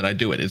reason that I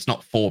do it. It's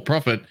not for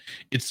profit.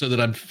 It's so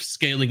that I'm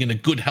scaling in a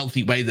good,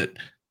 healthy way that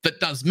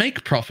does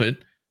make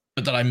profit,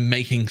 but that I'm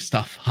making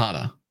stuff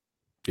harder.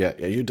 Yeah,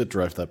 you did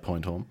drive that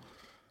point home.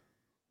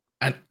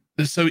 And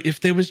so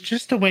if there was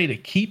just a way to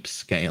keep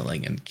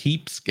scaling and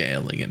keep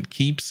scaling and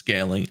keep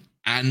scaling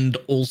and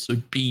also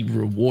be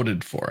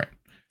rewarded for it.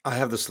 I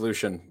have the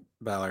solution,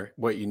 Valor.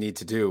 What you need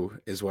to do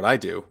is what I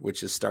do,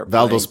 which is start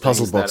Valdo's playing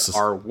puzzle things boxes that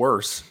are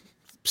worse.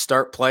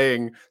 Start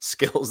playing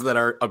skills that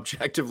are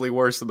objectively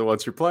worse than the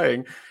ones you're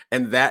playing.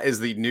 And that is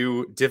the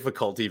new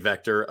difficulty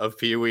vector of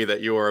PoE that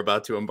you are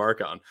about to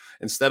embark on.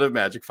 Instead of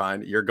Magic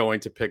Find, you're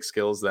going to pick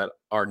skills that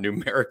are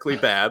numerically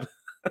bad.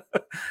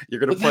 You're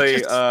going to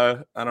play,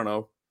 I don't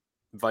know,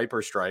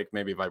 Viper Strike.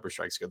 Maybe Viper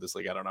Strike's good this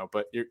league. I don't know.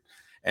 But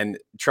and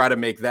try to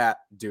make that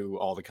do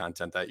all the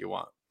content that you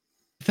want.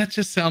 That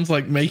just sounds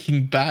like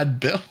making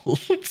bad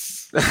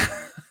builds.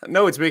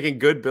 No, it's making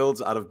good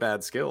builds out of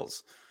bad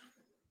skills.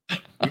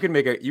 You can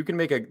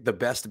make the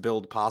best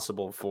build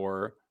possible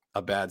for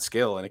a bad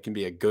skill, and it can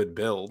be a good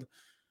build.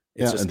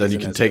 And then you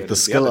can take the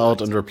skill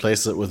out and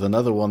replace it with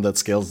another one that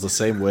scales the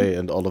same way,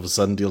 and all of a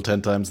sudden deal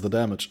 10 times the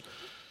damage.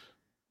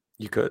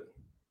 You could,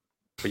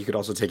 but you could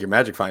also take your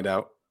Magic Find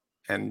out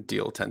and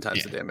deal 10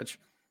 times the damage.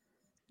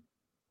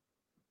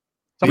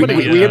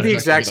 We have the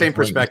exact same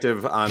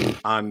perspective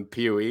on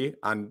PoE,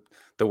 on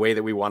the way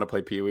that we want to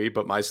play PoE,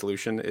 but my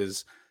solution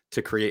is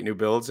to create new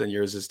builds, and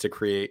yours is to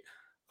create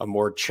a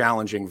more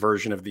challenging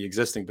version of the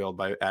existing build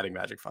by adding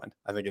Magic Find.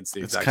 I think it's the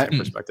exact same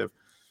perspective.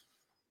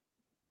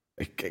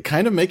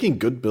 Kind of making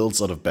good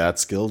builds out of bad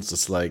skills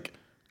is like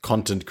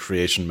content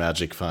creation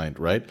Magic Find,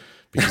 right?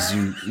 Because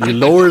you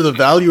lower the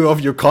value of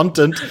your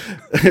content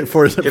of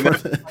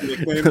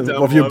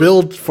your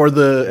build for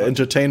the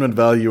entertainment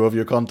value of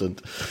your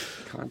content.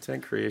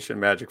 Content creation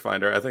Magic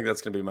Finder. I think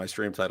that's going to be my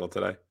stream title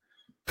today.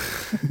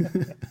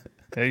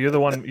 Yeah, you're the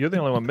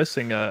only one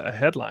missing a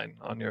headline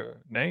on your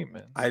name,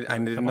 man. I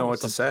didn't know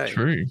what to say.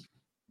 True.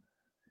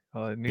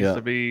 It needs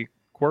to be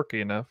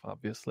quirky enough,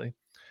 obviously.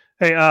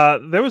 Hey,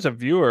 there was a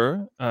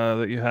viewer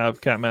that you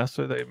have,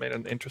 Catmaster. They made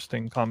an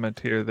interesting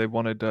comment here. They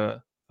wanted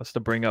us to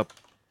bring up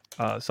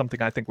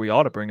something I think we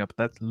ought to bring up.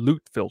 That's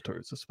loot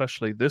filters,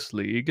 especially this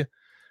league.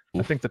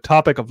 I think the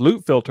topic of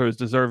loot filters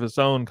deserves its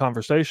own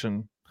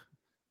conversation.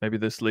 Maybe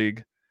this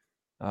league.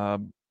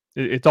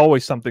 It's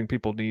always something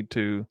people need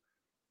to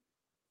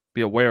be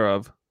aware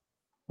of,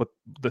 what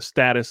the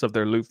status of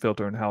their loot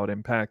filter and how it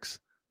impacts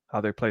how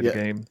they play the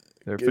game.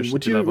 Their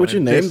efficiency level. Would you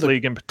name this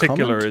league in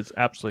particular is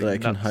absolutely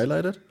nuts. I can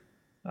highlight it.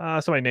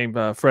 Somebody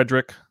named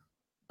Frederick.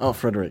 Oh,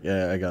 Frederick.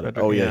 Yeah, I got it.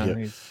 Frederick, oh yeah.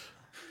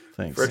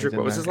 Thanks. Frederick.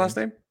 What was his last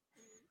name?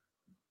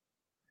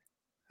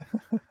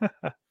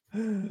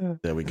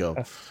 There we go.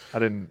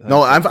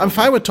 I'm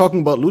fine with talking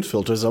about loot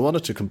filters. I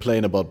wanted to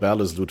complain about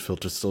Balor's loot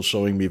filter still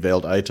showing me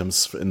veiled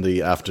items in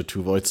the after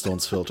 2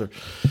 Voidstones filter.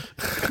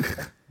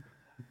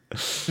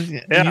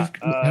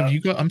 Have you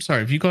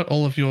got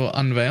all of your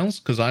unveils?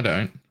 Because I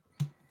don't.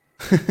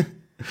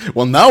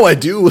 Well, now I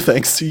do,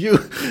 thanks to you.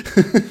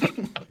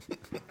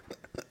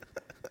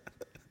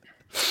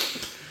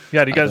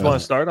 Yeah, do you guys want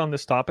to start on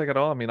this topic at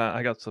all? I mean,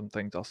 I got some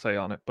things I'll say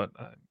on it, but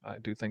I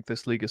do think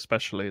this league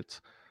especially,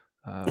 it's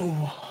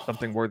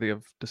something worthy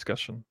of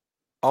discussion.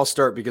 I'll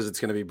start because it's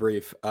going to be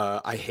brief.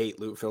 I hate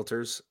loot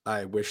filters.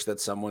 I wish that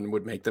someone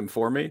would make them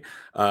for me.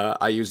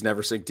 I use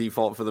NeverSync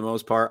default for the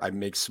most part. I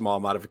make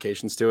small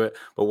modifications to it.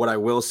 But what I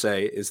will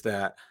say is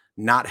that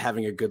not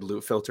having a good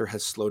loot filter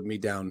has slowed me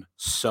down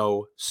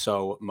so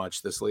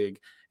much this league.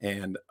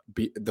 And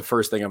the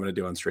first thing I'm going to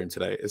do on stream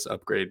today is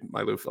upgrade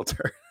my loot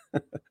filter.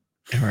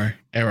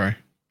 Aer0.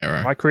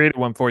 I created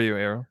one for you,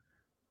 aer0.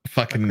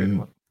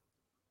 Fucking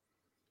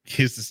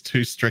his is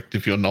too strict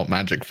if you're not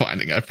magic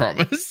finding, I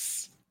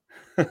promise.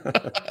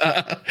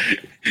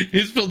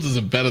 His filters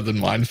are better than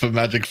mine for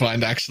magic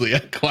find. Actually, I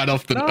quite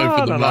often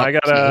open them up.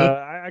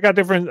 I got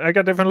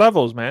different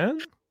levels, man.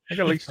 I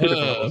got at least 2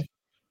 different levels.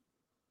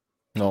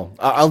 No,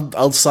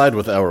 I'll side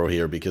with aer0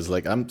 here because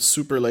like I'm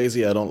super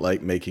lazy. I don't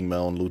like making my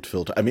own loot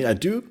filter. I mean, I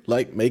do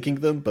like making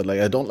them, but like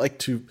I don't like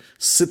to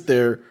sit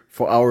there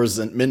for hours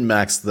and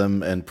min-max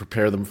them and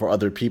prepare them for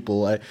other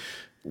people.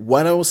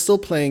 When I was still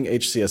playing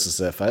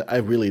HCSSF, I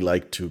really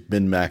liked to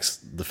min-max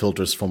the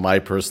filters for my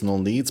personal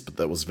needs, but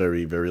that was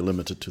very, very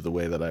limited to the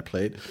way that I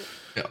played.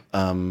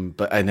 Yeah.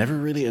 But I never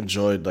really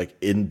enjoyed like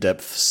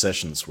in-depth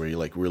sessions where you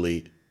like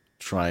really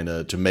trying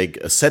to make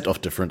a set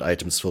of different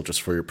items filters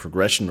for your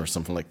progression or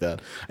something like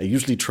that. I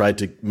usually try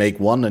to make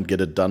one and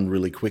get it done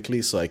really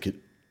quickly so I could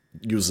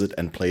use it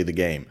and play the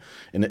game.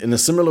 In a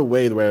similar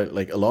way where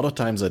like a lot of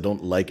times I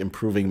don't like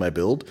improving my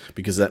build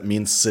because that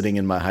means sitting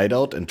in my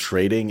hideout and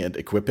trading and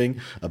equipping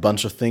a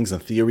bunch of things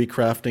and theory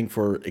crafting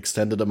for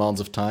extended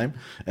amounts of time.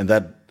 And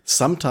that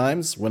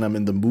sometimes when I'm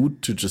in the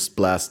mood to just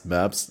blast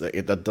maps,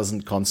 that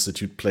doesn't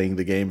constitute playing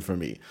the game for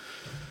me.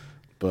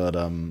 But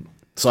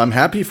so I'm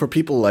happy for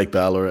people like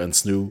Balor and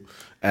Snoo,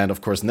 and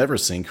of course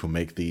Neversink, who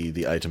make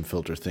the item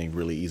filter thing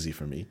really easy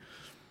for me.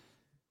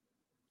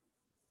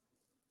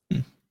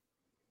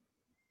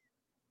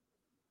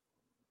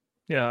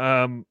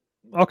 Yeah.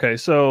 Okay.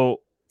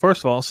 So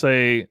first of all,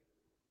 say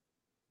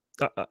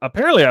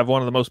apparently I have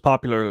one of the most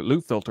popular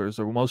loot filters,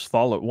 or one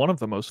of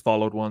the most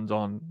followed ones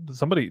on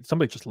somebody.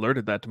 Somebody just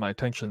alerted that to my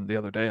attention the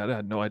other day. I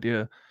had no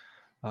idea.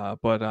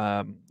 But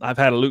I've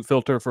had a loot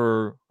filter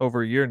for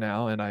over a year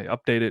now, and I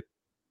update it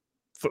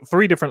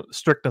 3 different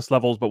strictness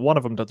levels, but one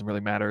of them doesn't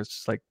really matter. It's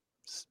just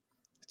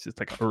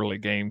like early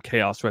game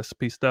chaos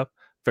recipe stuff,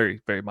 very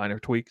very minor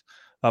tweaks.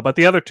 But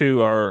the other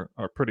 2 are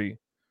pretty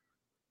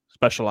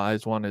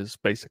specialized. One is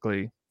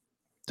basically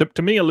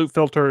to me a loot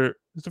filter.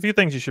 There's a few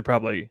things you should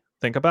probably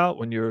think about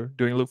when you're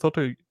doing a loot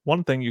filter.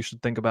 One thing you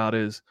should think about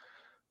is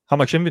how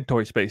much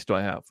inventory space do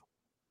I have?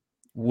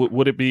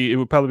 Would it be? It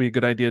would probably be a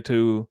good idea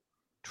to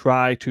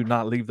try to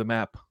not leave the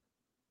map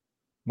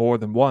more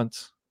than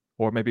once,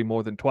 or maybe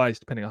more than twice,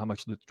 depending on how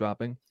much loot's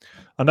dropping.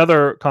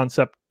 Another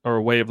concept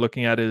or way of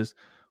looking at it is,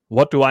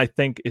 what do I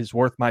think is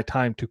worth my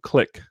time to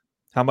click?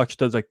 How much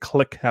does a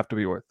click have to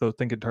be worth? So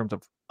think in terms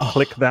of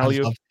click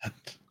value.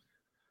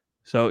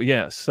 So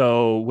yeah,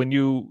 so when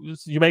you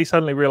may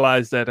suddenly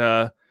realize that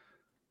a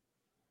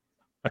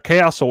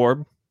chaos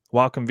orb,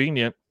 while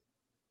convenient,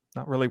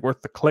 not really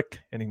worth the click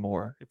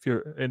anymore.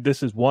 And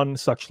this is one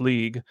such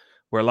league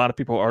where a lot of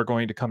people are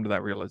going to come to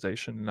that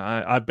realization. And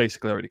I've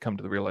basically already come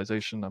to the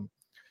realization.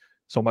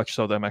 So much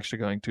so that I'm actually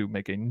going to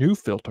make a new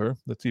filter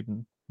that's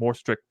even more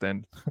strict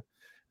than it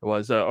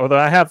was. Although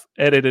I have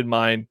edited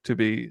mine to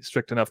be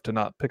strict enough to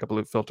not pick up a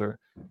loot filter.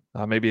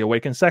 Maybe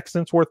Awakened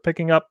Sextant's worth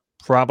picking up,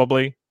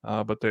 probably.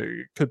 But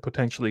there could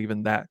potentially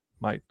even that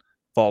might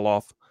fall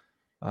off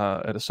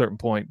at a certain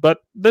point. But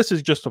this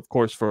is just, of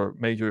course, for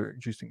major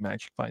juicing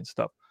magic find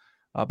stuff.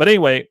 But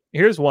anyway,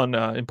 here's one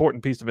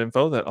important piece of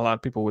info that a lot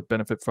of people would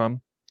benefit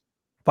from.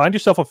 Find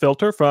yourself a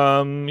filter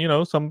from,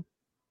 some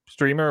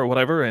streamer or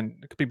whatever,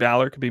 and it could be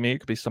Balor, it could be me, it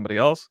could be somebody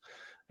else,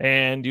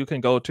 and you can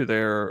go to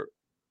their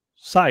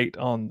site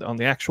on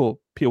the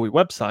actual PoE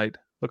website,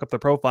 look up their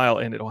profile,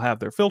 and it'll have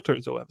their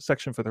filters. It'll have a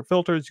section for their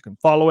filters. You can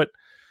follow it,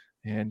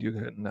 and you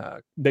can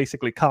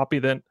basically copy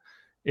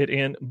it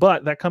in.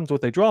 But that comes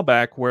with a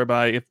drawback,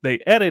 whereby if they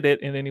edit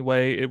it in any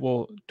way, it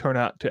will turn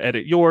out to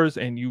edit yours,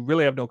 and you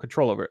really have no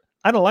control over it.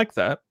 I don't like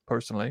that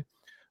personally.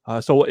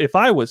 So if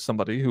I was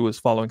somebody who was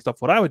following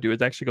stuff, what I would do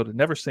is actually go to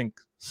Neversink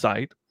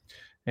site,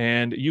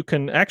 and you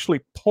can actually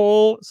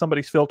pull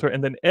somebody's filter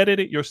and then edit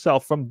it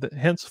yourself from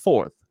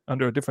henceforth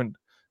under a different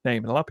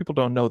name. And a lot of people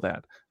don't know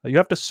that. You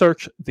have to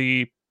search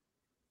the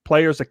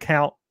player's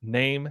account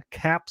name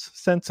caps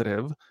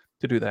sensitive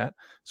to do that.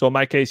 So in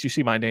my case, you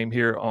see my name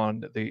here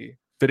on the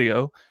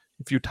video.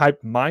 If you type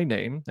my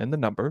name and the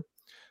number,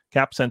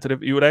 cap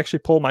sensitive, you would actually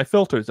pull my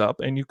filters up,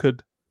 and you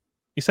could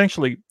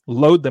essentially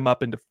load them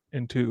up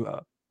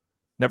into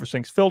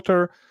Neversink's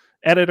filter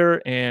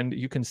editor, and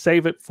you can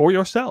save it for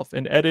yourself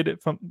and edit it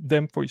from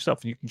them for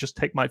yourself. And you can just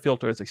take my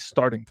filter as a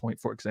starting point,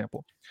 for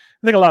example.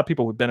 I think a lot of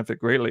people would benefit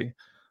greatly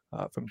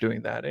from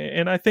doing that.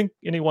 And I think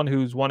anyone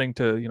who's wanting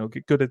to,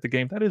 get good at the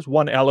game, that is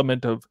one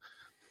element of,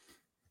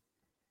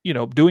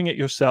 doing it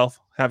yourself,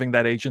 having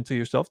that agency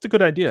yourself. It's a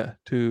good idea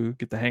to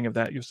get the hang of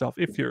that yourself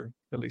if you're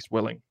at least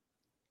willing.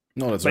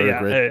 No, that's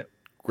very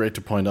great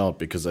to point out,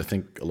 because I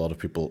think a lot of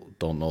people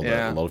don't know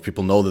that. A lot of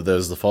people know that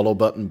there's the follow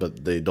button,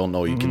 but they don't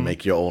know you can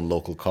make your own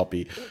local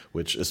copy,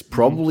 which is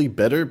probably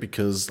better,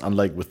 because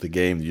unlike with the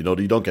game, you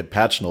don't get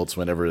patch notes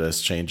whenever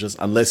there's changes,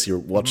 unless you're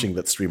watching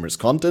that streamer's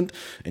content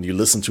and you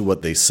listen to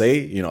what they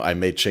say. I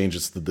made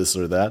changes to this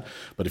or that.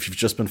 But if you've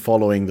just been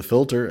following the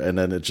filter and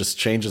then it just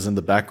changes in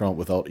the background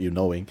without you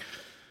knowing,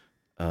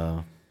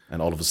 and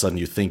all of a sudden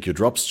you think your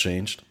drops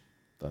changed,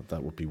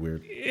 that would be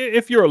weird.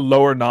 If you're a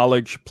lower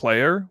knowledge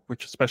player,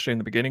 which especially in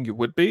the beginning you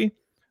would be,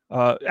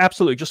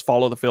 absolutely just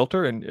follow the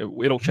filter, and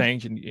it'll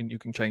change, and you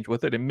can change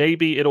with it. And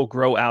maybe it'll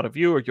grow out of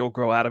you, or you'll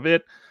grow out of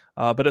it.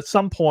 But at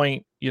some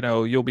point,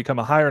 you'll become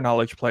a higher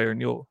knowledge player,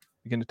 and you'll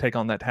begin to take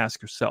on that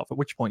task yourself, at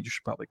which point you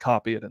should probably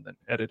copy it and then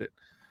edit it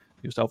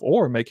yourself,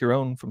 or make your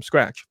own from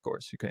scratch. Of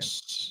course, you can.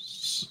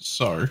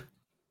 So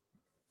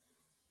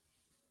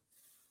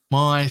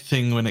My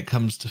thing when it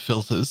comes to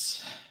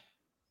filters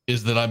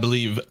is that I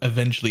believe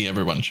eventually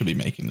everyone should be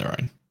making their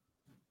own.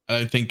 I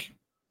don't think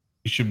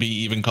you should be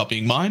even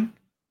copying mine.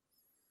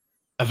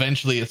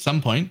 Eventually, at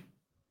some point,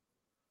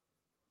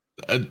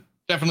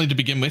 definitely to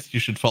begin with, you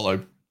should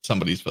follow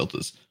somebody's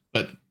filters.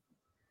 But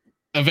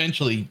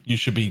eventually, you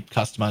should be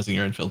customizing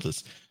your own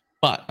filters.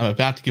 But I'm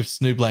about to give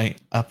snoobae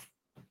a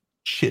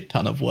shit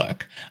ton of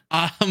work.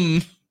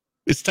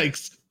 This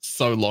takes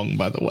so long,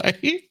 by the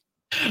way.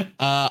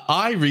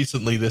 I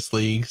recently, this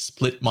league,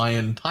 split my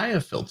entire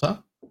filter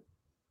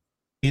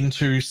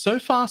into so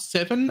far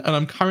 7, and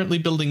I'm currently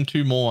building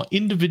 2 more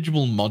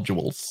individual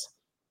modules.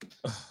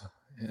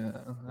 Yeah,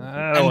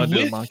 I don't want to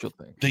do a module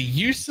thing. The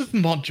use of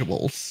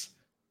modules,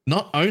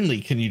 not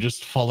only can you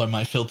just follow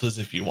my filters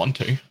if you want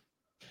to,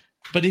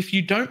 but if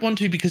you don't want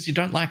to because you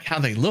don't like how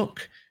they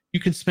look, you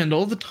can spend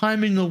all the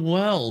time in the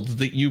world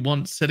that you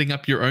want setting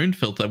up your own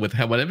filter with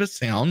whatever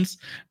sounds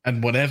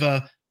and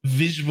whatever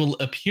visual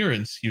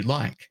appearance you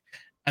like.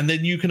 And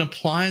then you can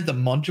apply the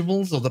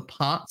modules or the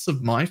parts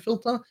of my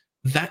filter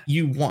that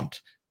you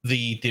want.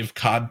 The div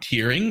card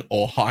tiering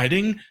or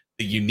hiding,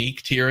 the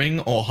unique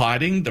tiering or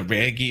hiding, the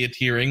rare gear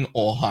tiering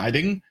or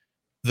hiding,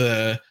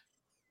 the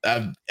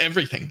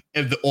everything,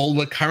 all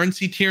the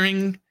currency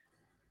tiering,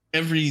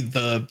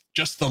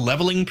 just the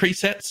leveling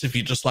presets. If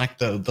you just like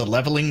the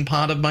leveling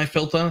part of my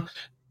filter,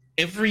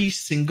 every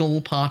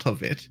single part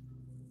of it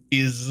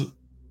is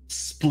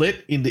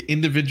split into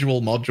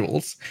individual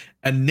modules.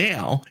 And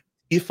now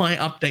if I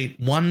update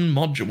one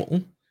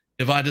module,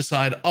 if I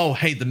decide, oh,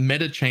 hey, the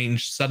meta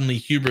change, suddenly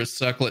Hubris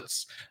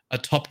circlets a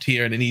top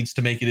tier and it needs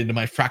to make it into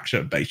my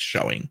fracture based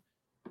showing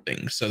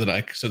thing so that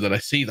I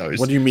see those.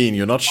 What do you mean?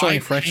 You're not showing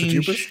fractured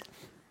Hubris?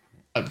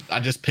 I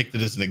just picked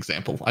it as an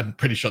example. I'm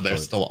pretty sure they're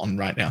still on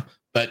right now.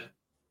 But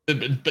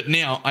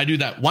now I do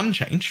that one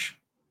change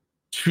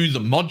to the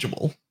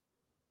module.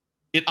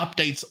 It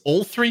updates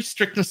all 3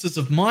 strictnesses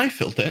of my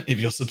filter if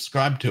you're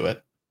subscribed to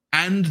it.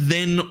 And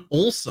then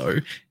also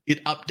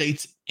it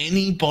updates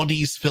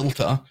anybody's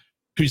filter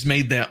who's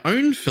made their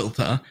own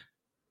filter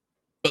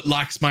but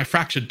likes my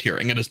fractured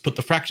tiering and has put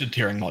the fractured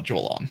tiering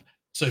module on.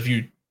 So if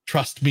you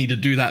trust me to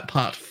do that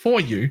part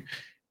for you,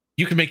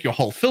 you can make your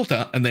whole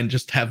filter and then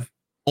just have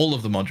all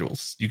of the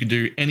modules. You can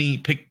do any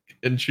pick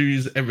and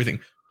choose everything.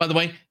 By the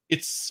way,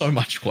 it's so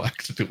much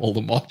work to do all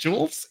the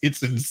modules.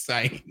 It's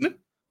insane.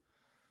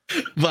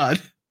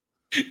 But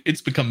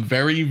it's become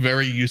very,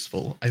 very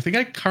useful. I think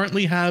I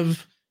currently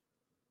have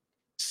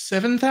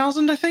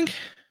 7,000,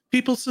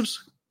 people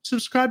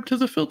subscribe to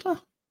the filter.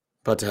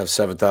 About to have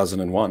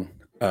 7,001.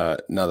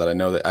 Now that I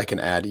know that I can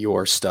add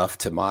your stuff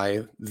to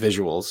my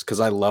visuals, because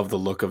I love the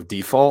look of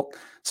default.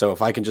 So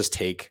if I can just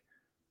take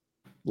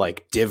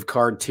like div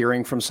card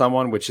tiering from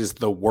someone, which is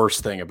the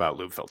worst thing about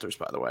loop filters,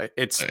 by the way,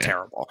 it's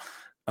terrible.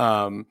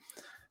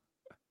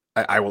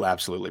 I will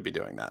absolutely be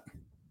doing that.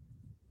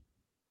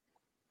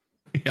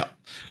 Yeah,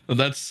 well,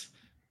 that's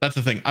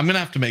the thing. I'm gonna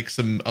have to make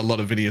a lot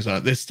of videos on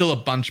it. There's still a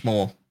bunch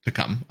more to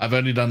come. I've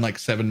only done like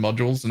 7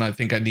 modules, and I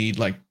think I need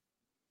like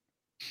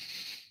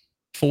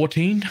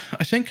 14,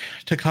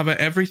 to cover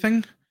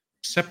everything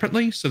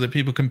separately so that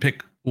people can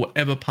pick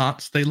whatever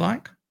parts they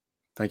like.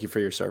 Thank you for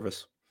your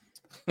service.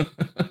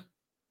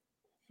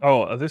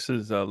 Oh, this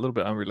is a little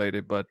bit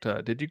unrelated, but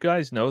did you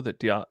guys know that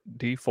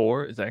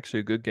D4 is actually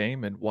a good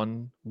game in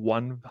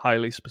one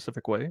highly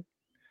specific way?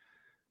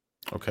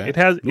 Okay. It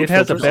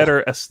has a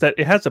better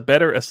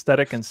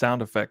aesthetic and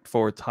sound effect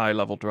for its high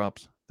level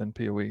drops than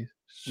PoE.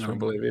 I don't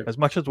believe you. As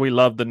much as we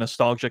love the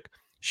nostalgic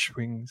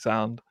swing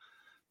sound,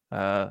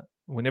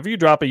 whenever you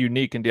drop a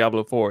unique in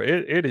Diablo 4,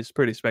 it is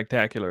pretty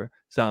spectacular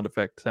sound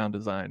effect, sound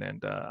design,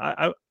 and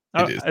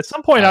at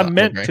some point I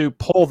meant to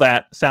pull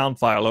that sound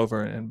file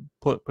over and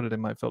put it in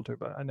my filter,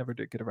 but I never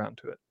did get around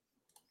to it.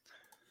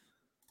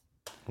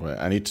 Wait,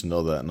 I need to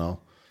know that now.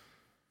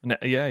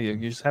 Yeah, you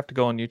just have to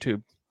go on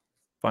YouTube,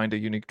 find a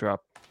unique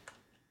drop,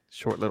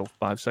 short little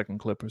 5-second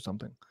clip or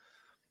something.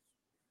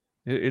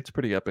 It's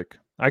pretty epic.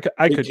 I could.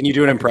 Can you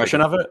do an impression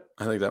of it?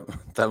 I think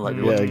that might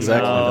be. Yeah,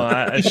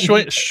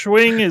 exactly.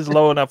 Swing is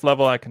low enough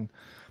level. I can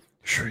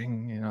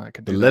swing. I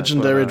can do the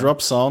legendary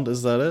drop sound.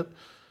 Is that it?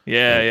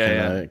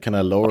 Yeah. Can I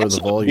lower the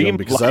volume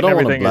because I don't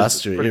want to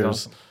blast your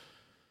ears? Awesome.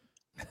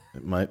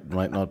 It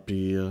might not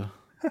be.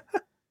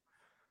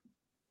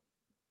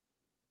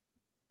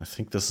 I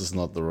think this is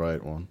not the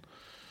right one.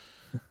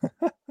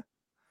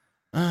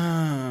 2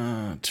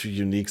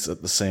 uniques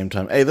at the same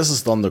time. Hey, this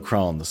is Don the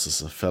Crown. This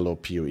is a fellow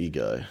PoE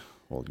guy.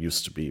 Well,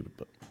 used to be,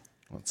 but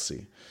let's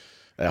see.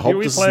 I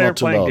hope this is not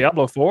too loud.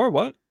 Diablo 4?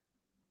 What?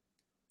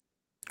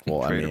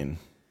 Well, I mean,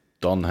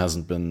 Don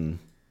hasn't been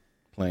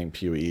playing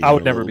PoE. I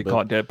would never be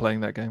caught dead playing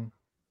that game.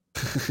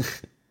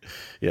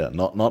 Yeah,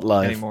 not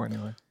live anymore.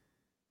 Anyway.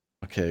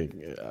 Okay,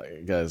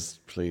 guys,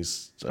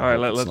 please. All right,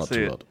 let's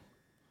see it.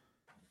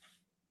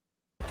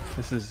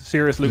 This is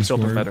serious loop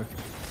filter meta.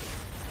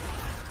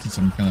 Since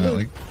I'm kind of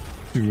like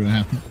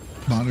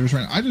 2.5 monitors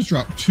right now. I just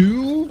dropped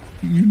 2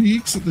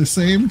 uniques at the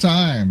same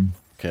time.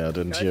 Okay, I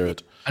didn't hear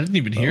it. I didn't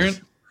even hear it.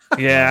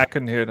 Yeah, I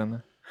couldn't hear it on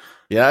there.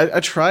 Yeah, I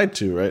tried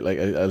to, right? Like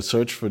I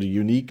searched for the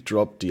unique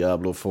drop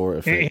Diablo 4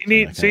 effect.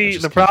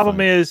 The problem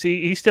is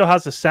he still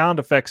has the sound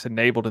effects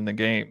enabled in the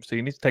game. So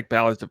you need to take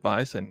Balor's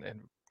advice and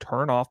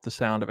turn off the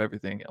sound of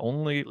everything.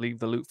 Only leave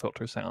the loot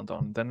filter sound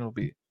on. Then it'll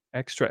be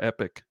extra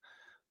epic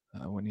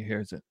when he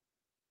hears it.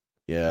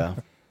 Yeah.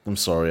 I'm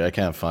sorry, I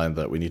can't find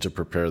that. We need to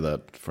prepare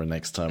that for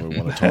next time we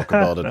want to talk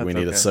about it. We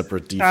need a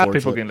separate default.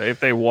 People can, if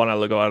they want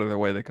to go out of their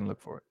way, they can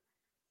look for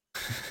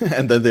it.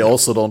 And then they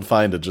also don't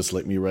find it, just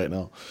like me right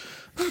now.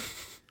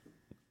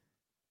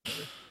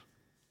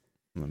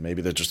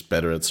 Maybe they're just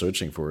better at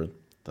searching for it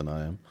than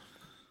I am.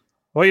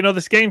 Well,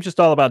 this game's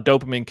just all about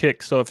dopamine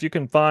kicks. So if you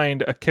can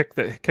find a kick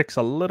that kicks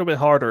a little bit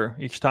harder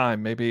each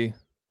time, maybe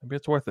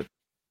it's worth it.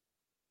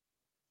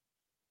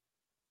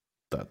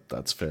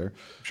 That's fair.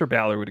 I'm sure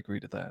Balor would agree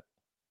to that.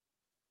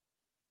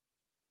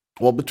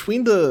 Well,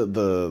 between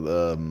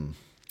the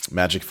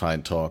Magic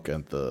Find talk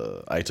and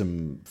the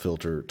item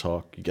filter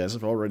talk, you guys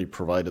have already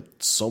provided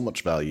so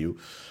much value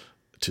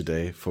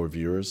today for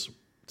viewers.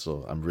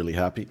 So I'm really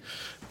happy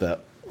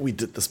that we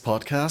did this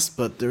podcast.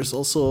 But there's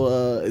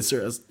also is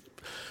there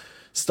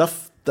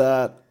stuff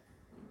that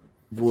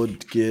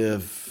would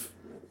give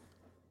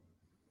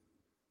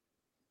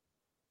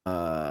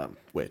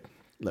wait,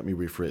 let me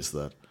rephrase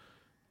that.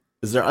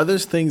 Is there other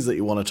things that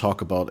you want to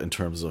talk about in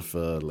terms of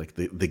like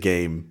the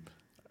game?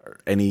 Or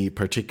any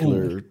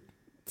particular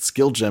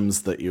skill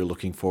gems that you're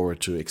looking forward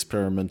to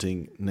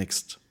experimenting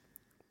next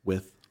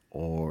with,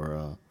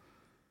 or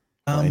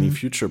any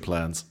future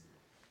plans?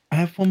 I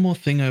have one more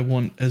thing I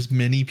want as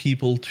many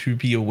people to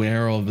be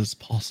aware of as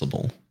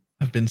possible.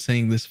 I've been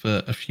saying this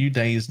for a few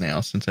days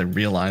now since I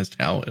realized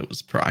how it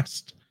was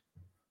priced.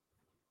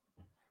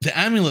 The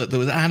amulet that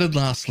was added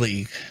last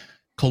league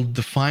called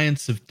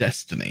Defiance of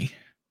Destiny.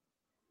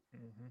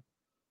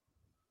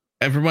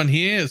 Everyone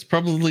here is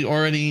probably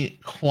already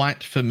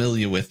quite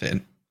familiar with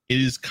it.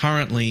 It is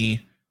currently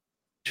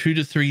 2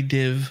 to 3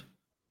 div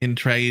in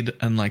trade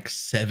and like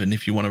 7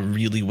 if you want a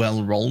really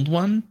well-rolled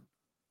one.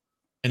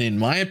 And in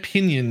my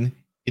opinion,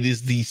 it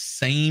is the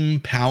same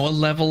power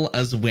level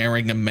as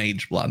wearing a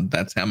Mage Blood.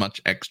 That's how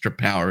much extra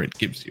power it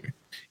gives you.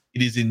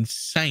 It is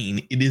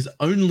insane. It is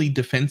only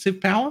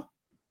defensive power,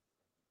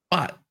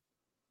 but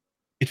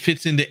it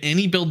fits into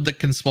any build that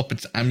can swap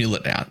its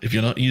amulet out. If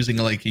you're not using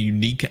like a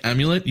unique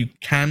amulet, you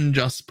can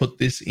just put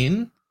this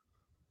in.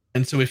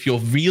 And so if you're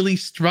really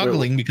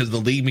struggling because the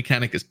league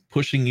mechanic is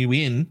pushing you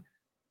in,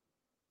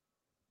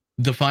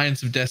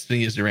 Defiance of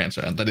Destiny is your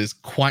answer. And that is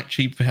quite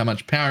cheap for how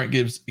much power it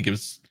gives.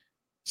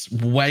 It's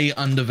way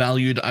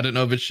undervalued. I don't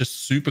know if it's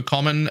just super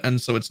common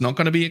and so it's not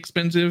going to be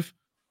expensive,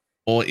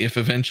 or if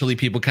eventually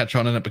people catch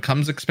on and it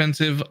becomes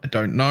expensive. I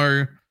don't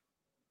know.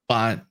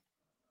 But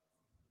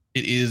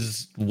it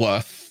is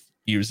worth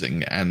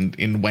using, and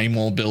in way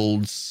more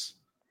builds,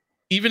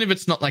 even if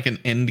it's not like an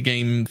end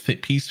game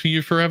piece for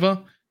you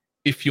forever,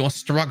 if you're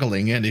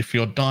struggling and if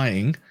you're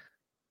dying,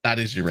 that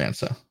is your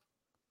answer.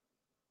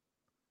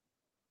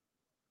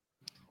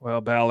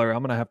 Well, Balor,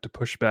 I'm going to have to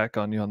push back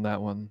on you on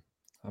that one.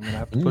 I'm going to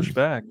have to push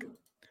back.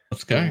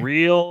 Let's go.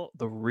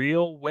 The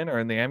real winner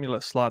in the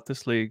amulet slot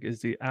this league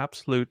is the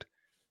absolute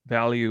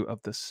value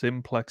of the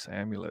Simplex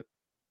amulet.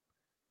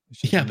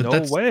 Yeah, but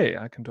that's way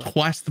I can do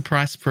twice the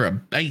price for a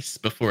base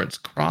before it's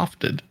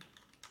crafted.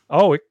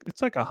 Oh,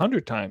 it's like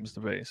 100 times the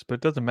base, but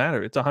it doesn't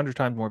matter. It's 100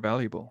 times more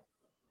valuable.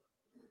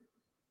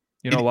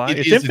 You know why?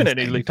 It's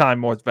infinitely time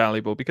more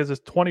valuable because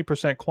it's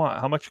 20%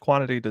 How much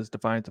quantity does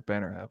Defiance of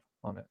Banner have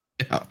on it?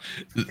 Yeah,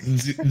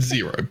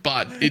 0.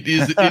 But it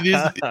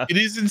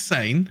is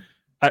insane.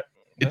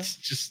 It's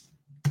just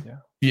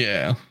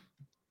yeah.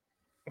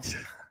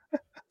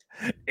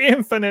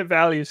 Infinite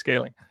value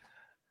scaling.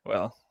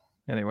 Well.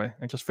 Anyway,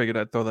 I just figured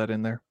I'd throw that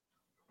in there.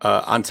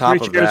 On top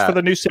of that, for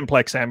the new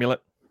Simplex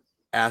amulet,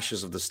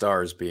 Ashes of the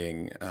Stars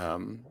being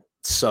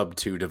sub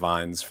 2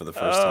 divines for the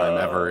first time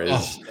ever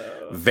is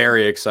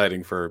very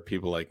exciting for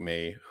people like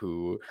me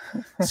who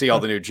see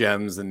all the new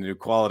gems and new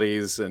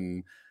qualities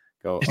and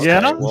go, okay,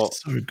 well,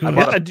 so good.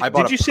 I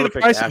bought did you see the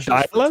price of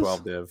Diala's?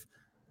 12 div.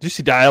 Did you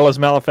see Diala's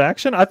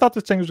Malefaction? I thought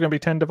this thing was going to be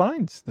 10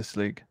 divines this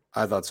league.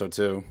 I thought so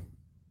too.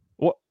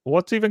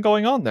 What's even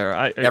going on there?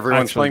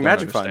 Everyone's playing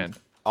Magic Find.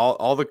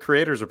 All the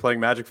creators are playing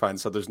Magic Find,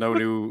 so there's no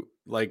new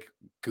like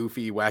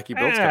goofy, wacky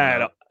builds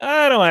coming out.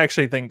 I don't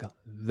actually think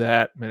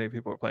that many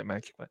people are playing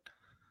Magic Find,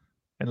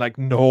 and like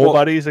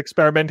nobody's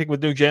experimenting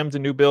with new gems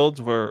and new builds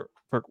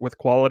with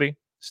quality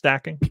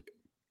stacking.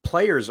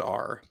 Players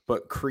are,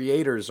 but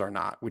creators are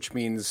not. Which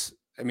means,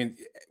 I mean,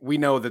 we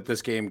know that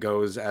this game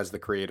goes as the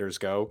creators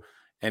go,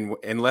 and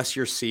unless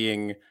you're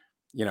seeing,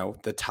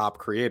 the top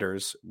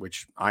creators,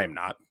 which I am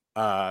not,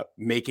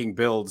 making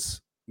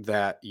builds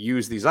that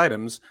use these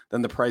items,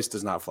 then the price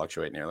does not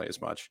fluctuate nearly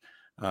as much.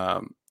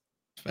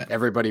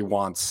 Everybody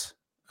wants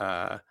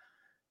the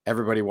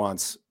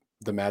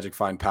Magic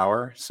Find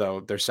power,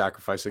 so they're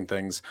sacrificing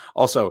things.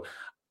 Also,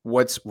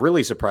 what's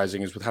really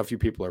surprising is with how few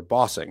people are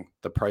bossing,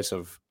 the price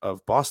of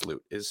boss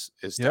loot is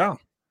down.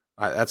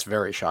 That's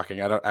very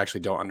shocking. I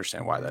don't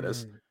understand why that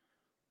is.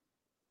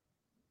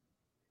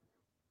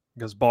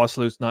 Because Boss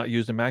Loot's not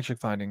used in magic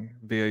finding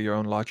via your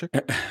own logic.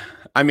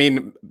 I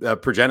mean,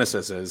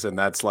 Progenesis is, and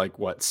that's like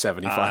what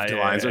 75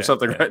 divines or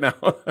something right now.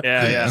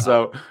 Yeah.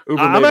 So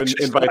Uber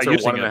Maven invites are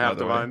 1.5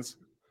 divines.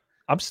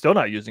 I'm still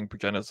not using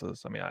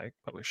Progenesis. I mean, I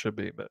probably should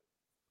be, but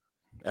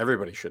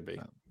everybody should be.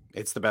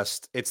 It's the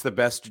best. It's the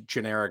best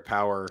generic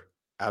power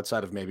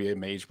outside of maybe a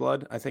Mage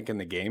Blood. I think in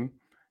the game,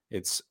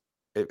 it's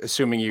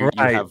assuming you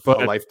have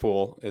a life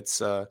pool. It's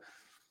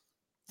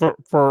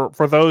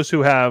for those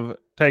who have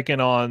taken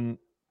on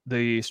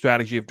the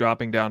strategy of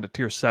dropping down to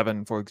tier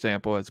 7, for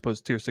example, as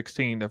opposed to tier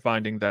 16, they're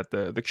finding that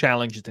the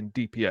challenge is in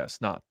DPS,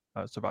 not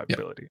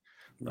survivability.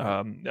 Yep.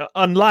 Right.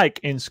 Unlike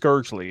in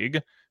Scourge League.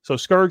 So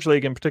Scourge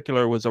League in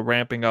particular was a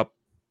ramping up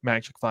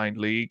Magic Find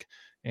League,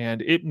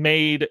 and it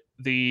made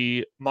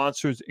the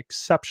monsters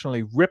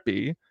exceptionally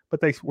rippy,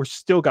 but they were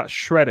still got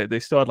shredded. They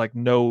still had like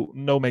no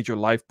major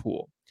life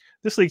pool.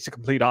 This league's the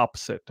complete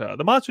opposite.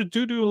 The monsters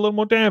do a little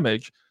more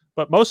damage,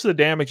 but most of the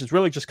damage is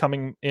really just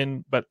coming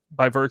in, but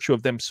by virtue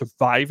of them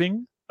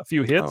surviving a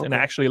few hits and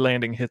actually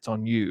landing hits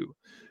on you.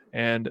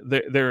 And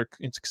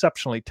it's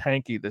exceptionally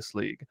tanky, this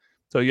league.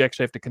 So you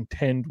actually have to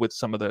contend with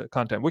some of the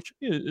content, which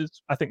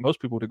is, I think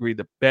most people would agree,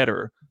 the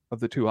better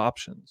of the two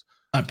options.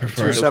 I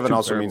prefer tier 7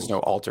 also means no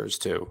altars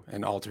too,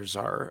 and altars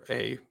are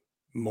a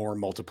more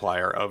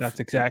multiplier of. That's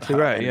exactly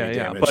right. Yeah.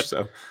 Damage,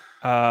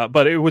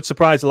 but it would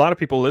surprise a lot of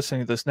people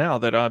listening to this now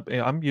that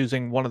I'm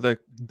using one of the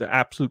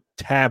absolute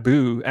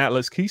taboo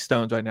Atlas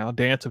keystones right now,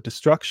 Dance of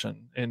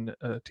Destruction in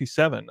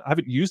T7. I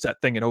haven't used that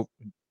thing in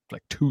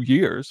like 2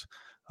 years.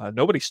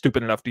 Nobody's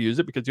stupid enough to use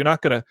it because you're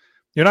not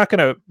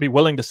gonna be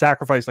willing to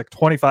sacrifice like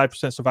 25%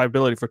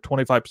 survivability for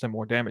 25%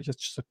 more damage.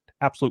 It's just an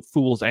absolute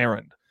fool's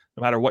errand,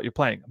 no matter what you're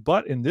playing.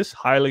 But in this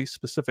highly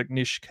specific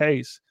niche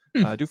case,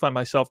 I do find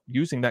myself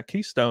using that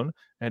keystone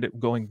and it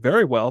going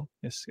very well,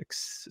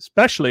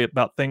 especially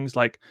about things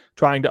like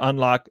trying to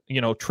unlock,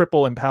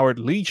 triple empowered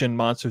Legion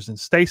monsters in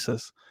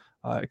stasis.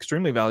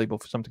 Extremely valuable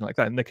for something like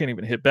that. And they can't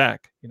even hit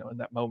back, in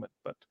that moment.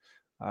 But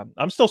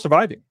I'm still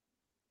surviving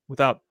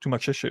without too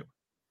much issue.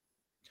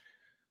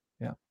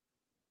 Yeah.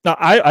 Now,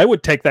 I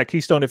would take that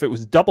keystone if it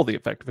was double the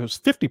effect. If it was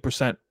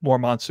 50% more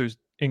monsters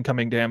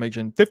incoming damage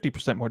and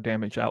 50% more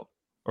damage out,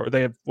 or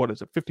they have,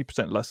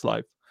 50% less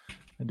life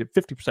and did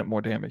 50%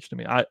 more damage to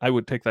me. I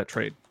would take that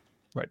trade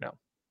right now.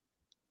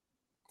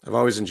 I've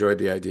always enjoyed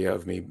the idea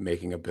of me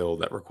making a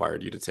build that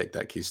required you to take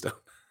that keystone.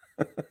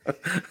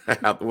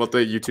 What the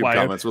YouTube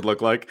comments would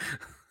look like.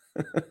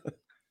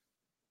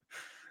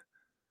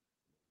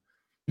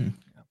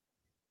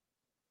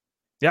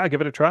 Yeah,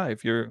 give it a try.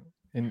 If you're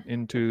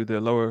into the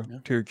lower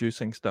tier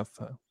juicing stuff,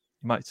 you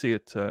might see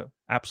it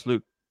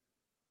absolute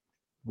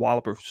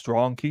walloper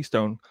strong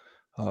keystone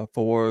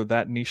for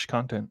that niche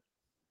content.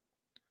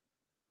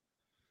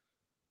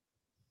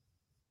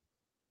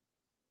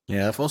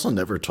 Yeah, I've also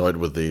never toyed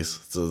with these.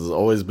 So there's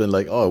always been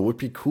like, it would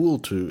be cool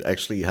to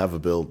actually have a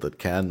build that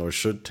can or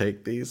should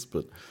take these,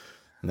 but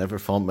never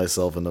found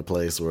myself in a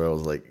place where I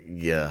was like,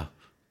 yeah,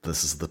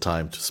 this is the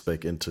time to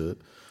spec into it.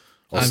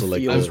 Also,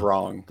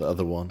 wrong. The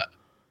other one.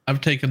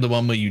 I've taken the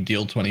one where you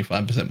deal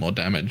 25% more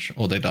damage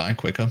or they die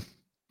quicker.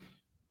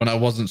 When I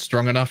wasn't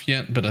strong enough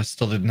yet, but I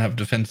still didn't have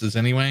defenses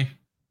anyway.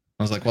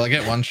 I was like, well, I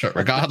get one shot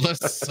regardless,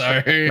 so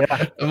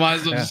I might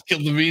as well just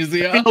kill them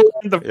easier.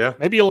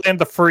 Maybe you'll land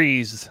the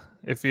freeze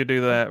if you do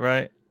that,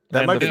 right?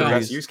 That might be the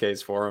best use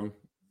case for him.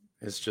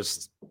 It's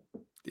just,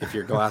 if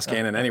you're glass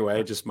cannon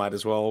anyway, just might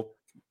as well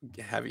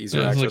have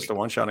easier access to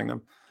one-shotting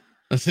them.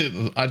 That's it.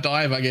 I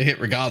die if I get hit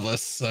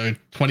regardless, so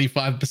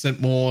 25%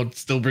 more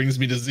still brings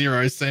me to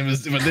 0, same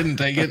as if I didn't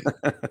take it.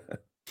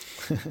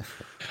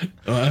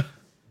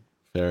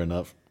 Fair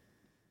enough.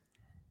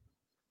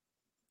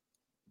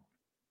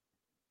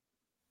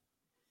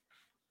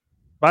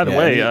 By the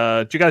way,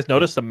 did you guys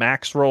notice the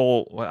max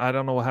roll? I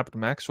don't know what happened to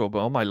max roll, but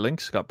all my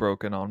links got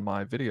broken on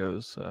my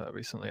videos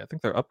recently. I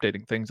think they're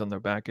updating things on their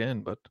back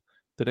end, but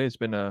today's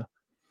been a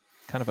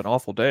kind of an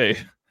awful day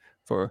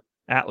for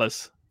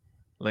Atlas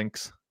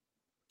links.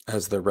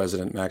 As the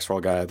resident max roll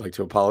guy, I'd like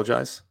to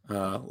apologize.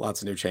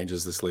 Lots of new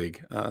changes this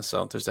league,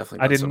 so there's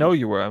definitely. I didn't know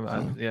you were.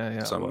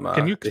 Some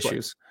Can you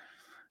issues.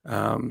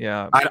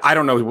 I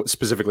don't know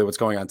specifically what's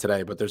going on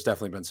today, but there's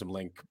definitely been some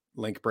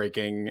link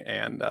breaking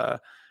and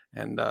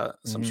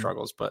some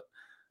struggles, but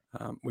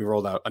we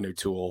rolled out a new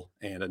tool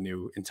and a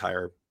new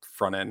entire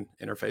front end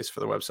interface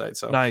for the website.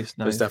 So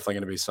there's definitely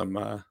going to be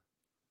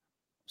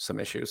some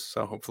issues.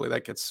 So hopefully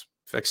that gets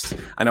fixed.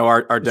 I know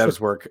our devs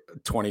work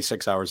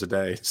 26 hours a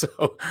day,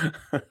 so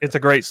it's a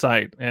great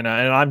site, and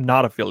I'm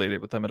not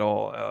affiliated with them at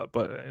all.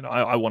 But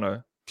I want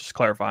to just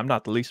clarify, I'm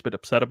not the least bit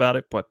upset about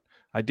it, but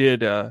I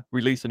did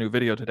release a new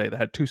video today that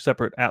had 2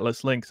 separate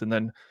Atlas links, and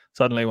then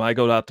suddenly when I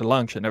go out to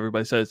lunch and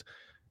everybody says,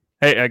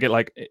 hey, I get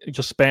like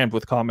just spammed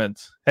with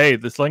comments. Hey,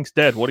 this link's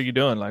dead. What are you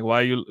doing? Like,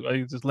 why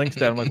are this link's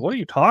dead? I'm like, what are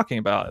you talking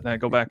about? And I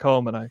go back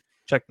home and I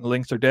check the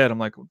links are dead. I'm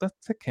like, well, that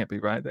can't be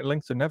right. The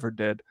links are never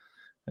dead.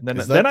 And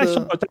then I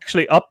saw it's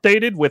actually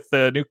updated with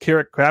the new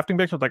Keurig crafting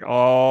bench. I was like,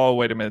 oh,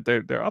 wait a minute.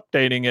 They're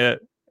updating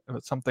it.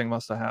 But something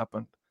must have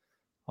happened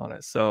on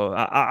it. So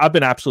I've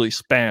been absolutely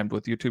spammed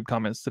with YouTube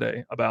comments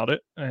today about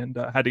it, and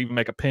had to even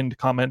make a pinned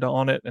comment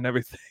on it and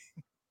everything.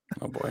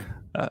 Oh boy.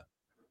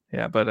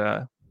 Yeah,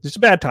 but just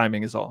bad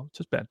timing is all.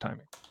 Just bad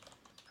timing.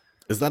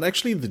 Is that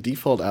actually the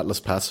default Atlas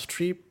passive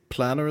tree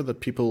planner that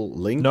people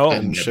link No,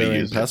 and share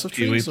in passive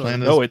trees?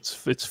 No,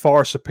 it's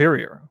far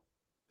superior.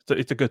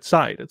 It's a good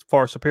site. It's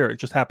far superior. It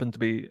just happened to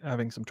be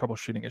having some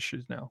troubleshooting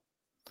issues now.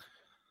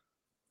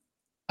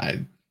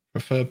 I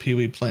prefer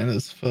PoE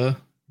planners for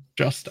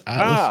just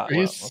Atlas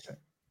trees. Well, okay.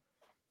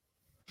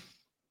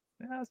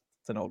 Yeah,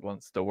 it's an old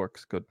one. Still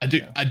works good. I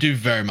do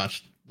very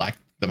much like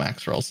the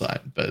max roll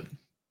site, but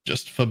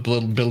just for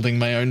building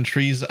my own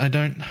trees, I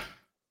don't.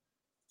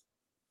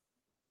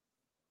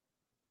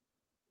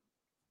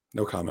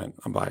 No comment.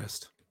 I'm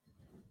biased.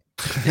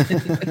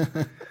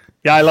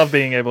 Yeah, I love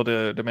being able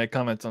to make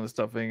comments on the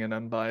stuff, being an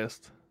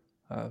unbiased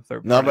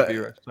third-party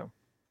viewer. So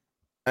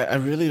I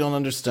really don't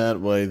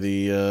understand why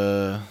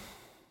the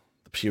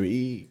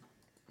PoE,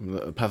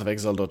 the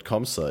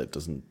pathofexile.com site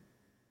doesn't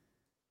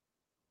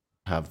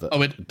have that.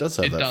 Oh, it does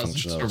have that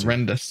functionality. It's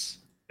horrendous.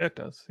 It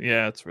does.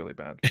 Yeah, it's really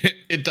bad.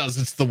 It does.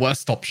 It's the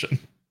worst option.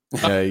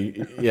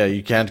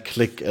 You can't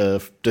click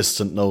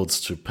distant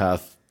nodes to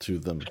path to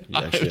them. You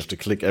actually have to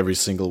click every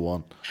single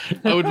one.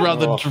 I would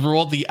rather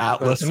draw the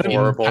Atlas in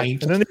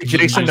paint. And then the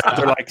adjacent nodes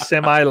are like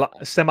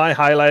semi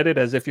highlighted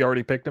as if you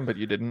already picked them, but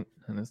you didn't,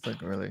 and it's like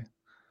really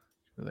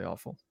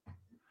awful.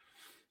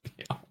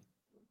 Yeah.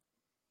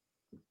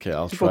 Okay,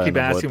 I'll people try. Keep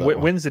asking,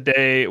 when is the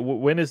day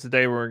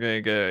we're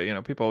gonna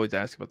get? People always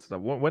ask about stuff.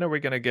 When are we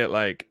gonna get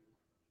like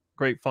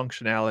great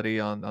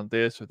functionality on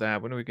this or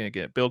that? When are we gonna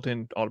get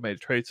built-in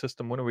automated trade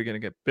system? When are we gonna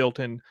get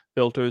built-in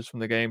filters from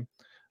the game?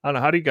 I don't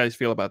know. How do you guys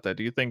feel about that?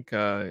 Do you think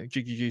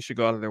GGG should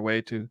go out of their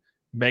way to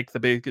make the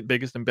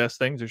biggest and best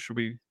things, or should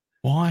we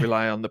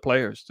rely on the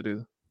players to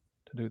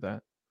do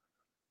that?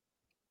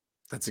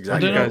 That's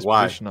exactly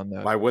why.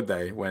 Why would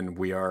they, when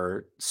we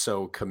are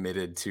so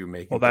committed to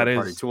making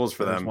third-party tools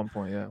for them? One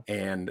point, yeah.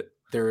 And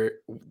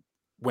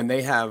when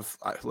they have,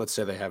 let's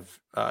say they have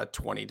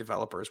 20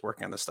 developers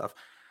working on this stuff,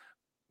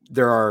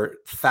 there are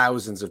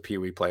thousands of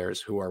PoE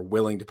players who are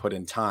willing to put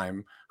in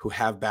time, who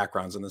have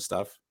backgrounds in this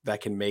stuff that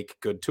can make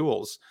good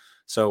tools.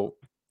 So,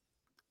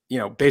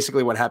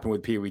 basically what happened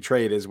with PoE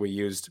Trade is we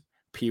used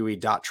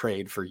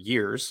PoE.trade for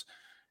years.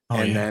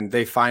 Then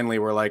they finally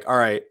were like, all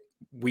right,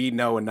 we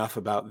know enough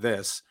about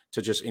this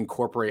to just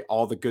incorporate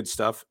all the good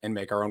stuff and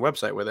make our own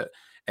website with it.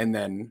 And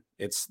then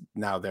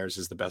now theirs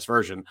is the best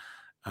version.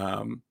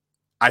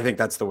 I think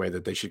that's the way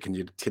that they should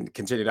continue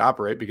to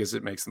operate, because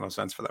it makes the most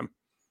sense for them.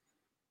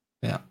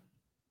 Yeah.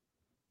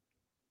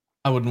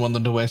 I wouldn't want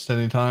them to waste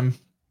any time.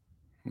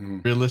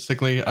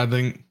 Realistically, I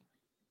think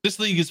this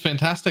league is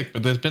fantastic,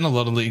 but there's been a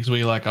lot of leagues where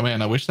you're like, oh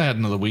man, I wish they had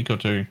another week or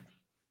two.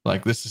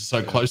 Like, this is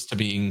so close to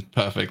being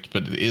perfect,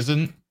 but it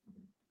isn't.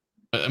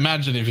 But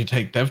imagine if you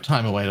take dev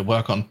time away to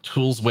work on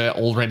tools we're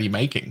already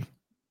making.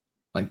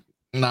 Like,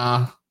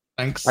 nah,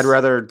 thanks. I'd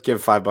rather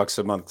give $5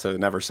 a month to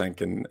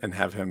Neversink and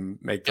have him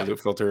make the loop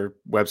filter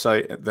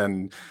website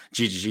than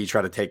GGG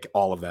try to take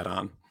all of that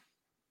on.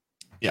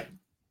 Yeah.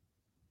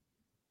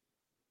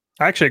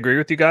 I actually agree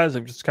with you guys.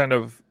 I'm just kind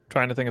of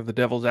trying to think of the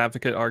devil's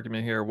advocate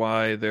argument here,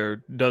 why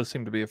there does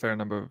seem to be a fair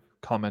number of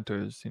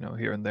commenters,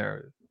 here and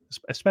there,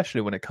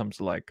 especially when it comes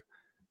to like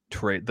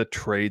the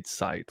trade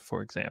site,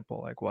 for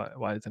example. Like,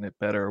 why isn't it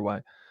better?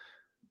 Why,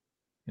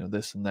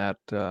 this and that.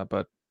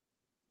 But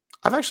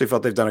I've actually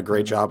felt they've done a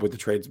great job with the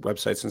trades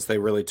website since they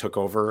really took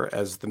over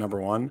as the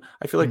number one.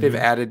 I feel like they've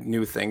added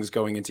new things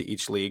going into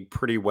each league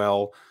pretty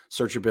well.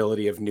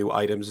 Searchability of new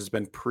items has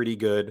been pretty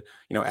good.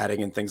 Adding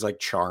in things like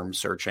charm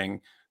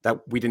searching,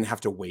 that we didn't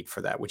have to wait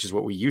for that, which is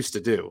what we used to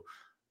do.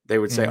 They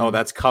would say, oh,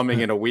 that's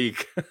coming in a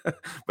week.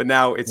 But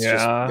now it's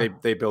just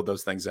they build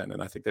those things in.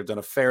 And I think they've done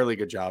a fairly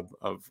good job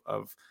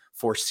of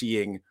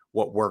foreseeing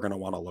what we're going to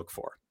want to look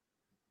for.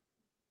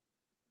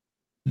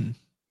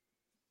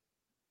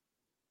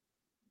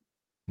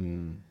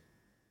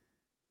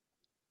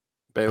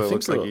 Baylor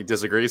looks like he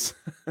disagrees.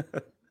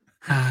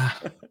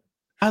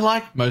 I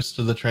like most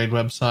of the trade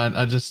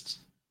website.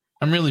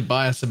 I'm really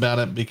biased about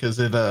it because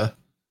it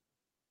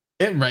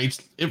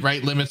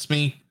rate limits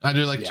me. I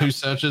do like 2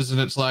 searches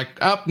and it's like,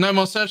 oh, no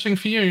more searching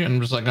for you. And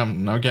I'm just like,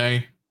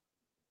 okay.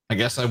 I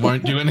guess I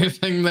won't do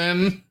anything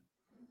then.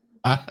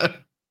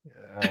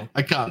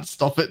 I can't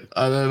stop it.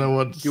 I don't know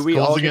what's causing it. Do we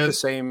all get the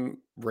same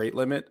rate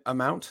limit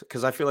amount?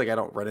 Because I feel like I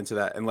don't run into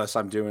that unless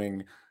I'm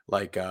doing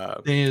like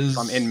if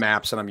I'm in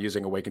maps and I'm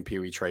using Awakened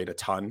PoE Trade a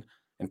ton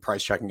and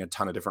price checking a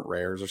ton of different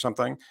rares or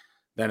something,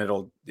 then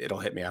it'll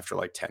hit me after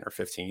like 10 or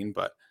 15.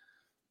 But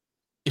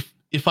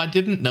if I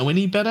didn't know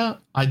any better,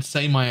 I'd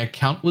say my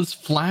account was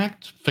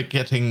flagged for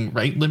getting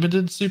rate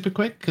limited super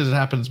quick, because it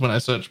happens when I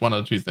search 1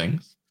 or 2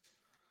 things.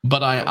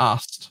 But I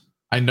asked.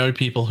 I know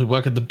people who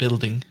work at the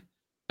building,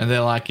 and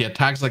they're like, yeah,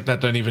 tags like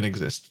that don't even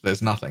exist.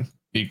 There's nothing.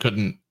 You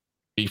couldn't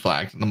be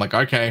flagged. And I'm like,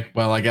 okay,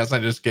 well, I guess I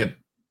just get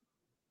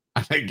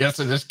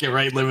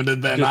rate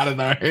limited then. I don't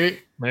know.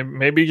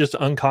 Maybe you just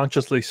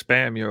unconsciously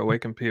spam your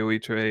Awakened PoE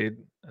Trade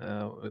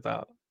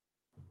without.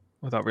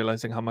 without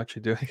realizing how much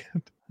you're doing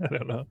it. I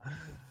don't know.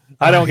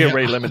 I don't get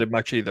rate limited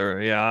much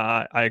either.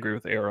 Yeah, I agree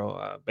with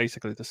aer0.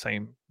 Basically the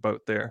same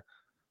boat there.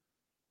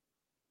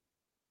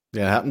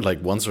 Yeah, it happened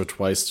like once or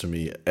twice to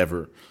me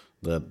ever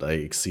that I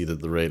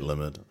exceeded the rate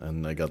limit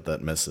and I got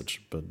that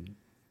message, but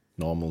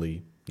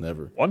normally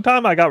never. One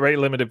time I got rate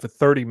limited for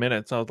 30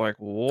 minutes. I was like,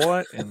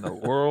 what in the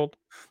world?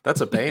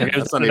 That's a ban.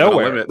 That's not even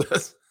nowhere. a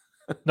limit.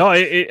 No,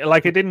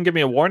 it didn't give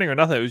me a warning or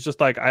nothing. It was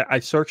just like I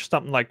searched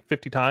something like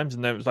 50 times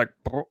and then it was like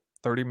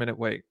 30-minute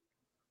wait.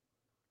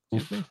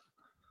 Excuse me?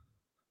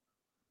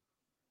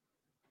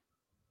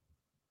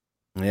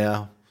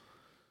 Yeah.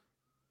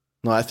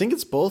 No, I think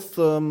it's both.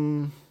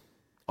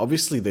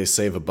 Obviously, they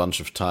save a bunch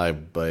of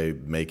time by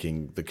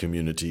making the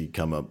community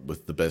come up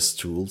with the best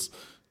tools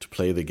to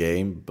play the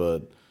game,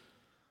 but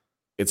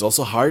it's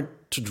also hard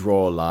to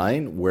draw a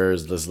line.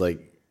 Whereas there's like,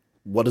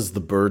 what is the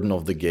burden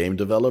of the game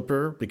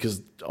developer?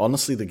 Because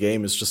honestly, the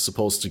game is just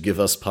supposed to give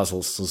us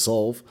puzzles to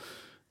solve.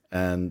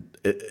 And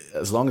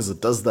as long as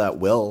it does that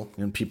well,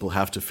 and people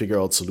have to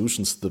figure out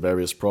solutions to the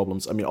various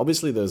problems. I mean,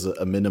 obviously, there's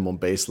a minimum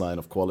baseline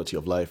of quality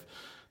of life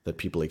that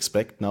people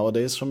expect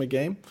nowadays from a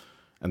game.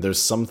 And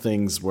there's some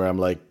things where I'm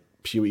like,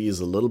 PoE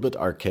is a little bit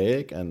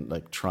archaic and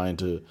like trying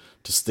to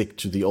stick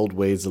to the old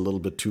ways a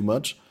little bit too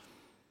much.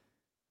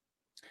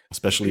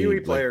 Especially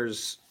PoE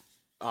players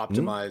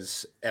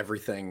optimize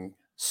everything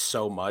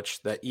so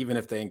much that even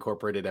if they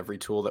incorporated every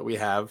tool that we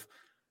have,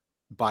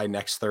 by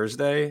next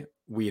Thursday,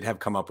 we'd have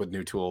come up with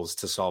new tools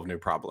to solve new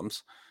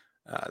problems.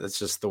 That's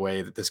just the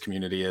way that this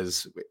community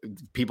is.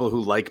 People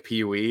who like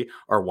PoE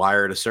are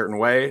wired a certain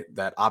way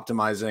that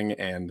optimizing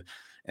and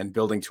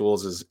building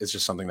tools is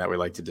just something that we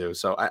like to do.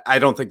 So I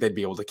don't think they'd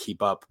be able to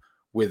keep up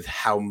with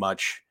how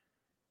much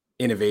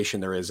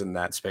innovation there is in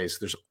that space.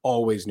 There's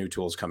always new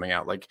tools coming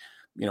out. Like,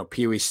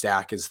 PoE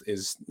Stack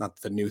is not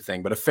the new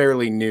thing, but a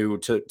fairly new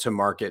to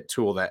market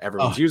tool that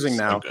everyone's using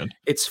now. Good.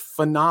 It's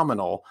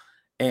phenomenal.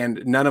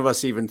 And none of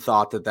us even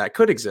thought that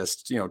could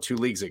exist, 2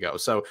 leagues ago.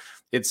 So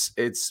it's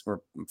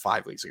or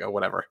 5 leagues ago,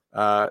 whatever.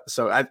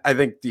 So I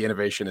think the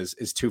innovation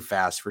is too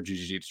fast for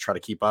GGG to try to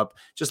keep up.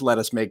 Just let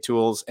us make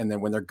tools. And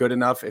then when they're good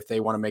enough, if they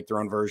want to make their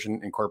own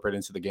version, incorporate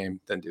into the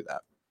game, then do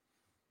that.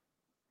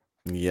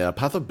 Yeah,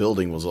 Path of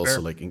Building was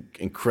also like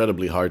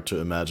incredibly hard to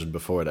imagine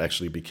before it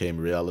actually became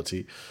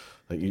reality.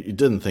 Like you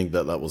didn't think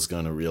that was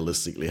going to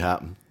realistically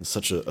happen.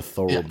 Such a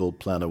thorough build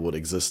planner would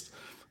exist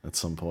at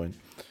some point.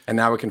 And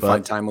now we can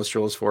find timeless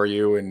tools for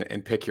you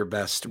and pick your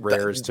best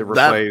rares to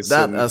replace.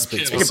 That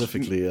aspect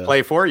specifically.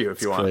 Play for you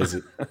if you want.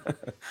 Crazy.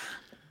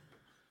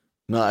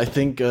 No, I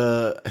think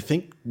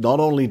not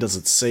only does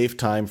it save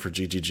time for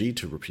GGG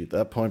to repeat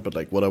that point, but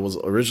like what I was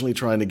originally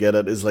trying to get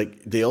at is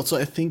like they also,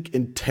 I think,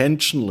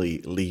 intentionally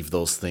leave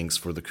those things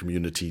for the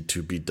community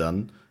to be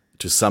done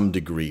to some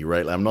degree,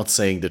 right? I'm not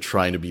saying they're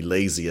trying to be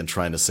lazy and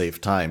trying to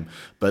save time,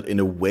 but in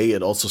a way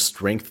it also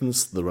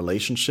strengthens the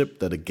relationship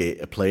that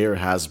a player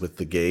has with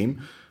the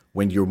game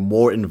when you're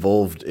more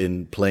involved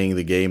in playing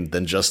the game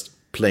than just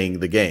playing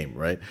the game,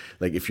 right?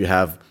 Like if you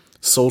have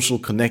social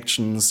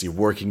connections, you're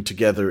working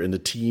together in a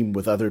team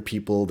with other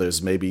people,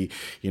 there's maybe,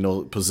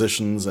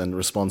 positions and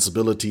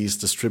responsibilities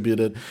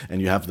distributed,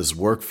 and you have this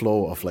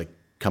workflow of like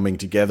coming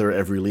together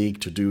every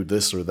league to do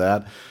this or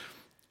that.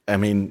 I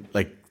mean,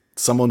 like,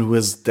 someone who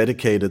has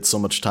dedicated so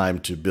much time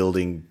to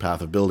building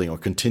Path of Building or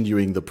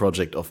continuing the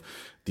project of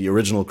the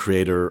original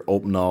creator,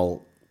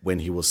 OpenAll, when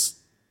he was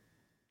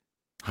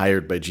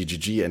hired by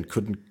GGG and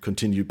couldn't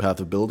continue Path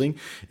of Building.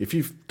 If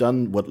you've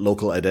done what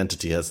Local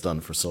Identity has done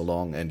for so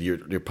long and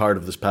you're part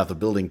of this Path of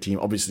Building team,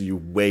 obviously you're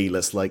way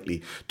less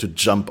likely to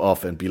jump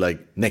off and be like,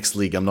 next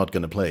league I'm not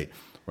going to play,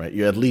 right?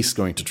 You're at least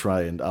going to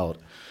try it out.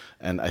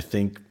 And I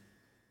think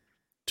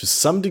to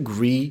some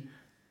degree,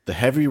 the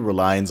heavy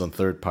reliance on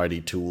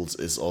third-party tools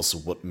is also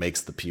what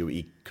makes the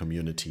PoE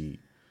community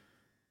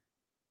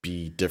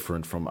be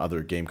different from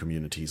other game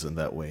communities in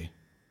that way,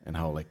 and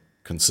how like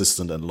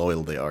consistent and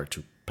loyal they are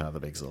to Path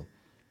of Exile.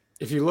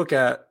 If you look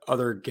at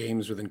other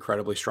games with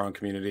incredibly strong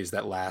communities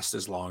that last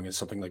as long as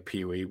something like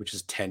PoE, which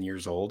is 10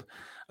 years old,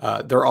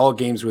 they're all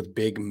games with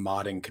big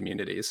modding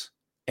communities.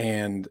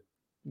 And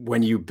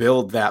when you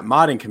build that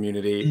modding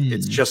community,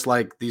 it's just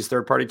like these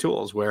third-party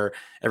tools where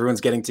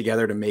everyone's getting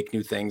together to make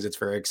new things. It's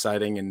very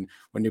exciting. And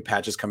when new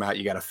patches come out,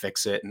 you got to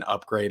fix it and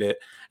upgrade it.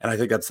 And I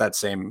think that's that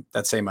same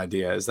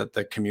idea, is that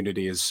the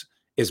community is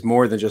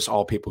more than just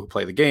all people who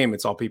play the game.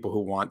 It's all people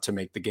who want to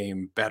make the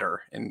game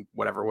better in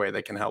whatever way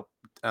they can help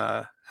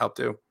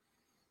do.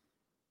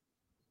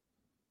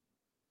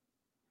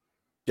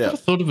 Yeah. I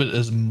thought of it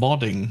as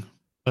modding,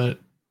 but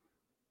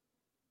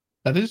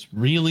that is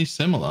really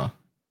similar.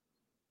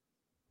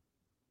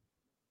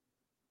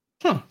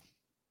 Huh.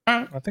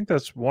 I think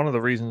that's one of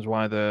the reasons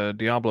why the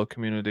Diablo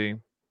community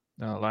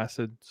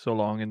lasted so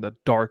long in the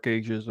dark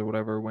ages or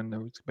whatever, when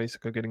there was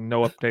basically getting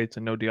no updates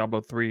and no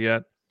Diablo 3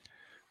 yet.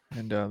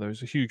 And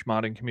there's a huge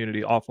modding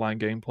community, offline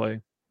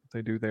gameplay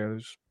they do there.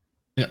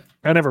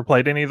 I never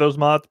played any of those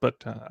mods, but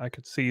I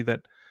could see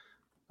that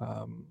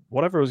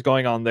whatever was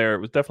going on there, it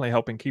was definitely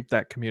helping keep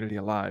that community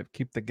alive,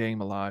 keep the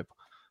game alive.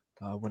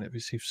 when it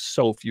receives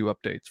so few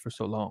updates for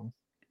so long.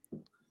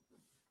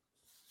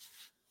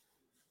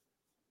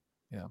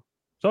 Yeah,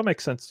 so it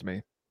makes sense to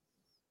me.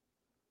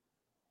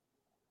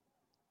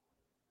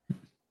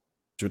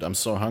 Dude, I'm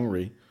so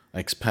hungry. I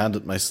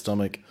expanded my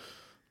stomach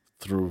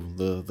through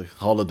the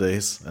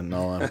holidays, and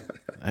now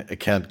I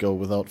can't go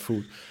without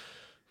food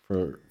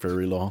for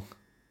very long.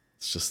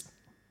 It's just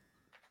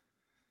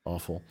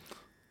awful.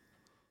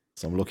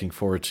 So I'm looking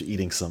forward to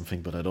eating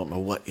something, but I don't know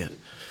what yet.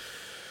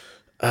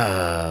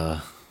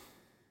 I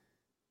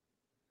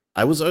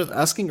was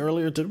asking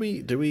earlier, did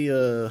we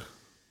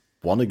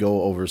want to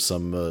go over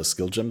some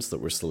skill gems that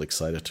we're still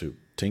excited to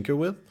tinker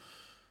with?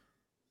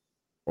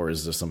 Or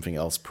is there something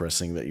else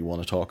pressing that you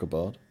want to talk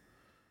about?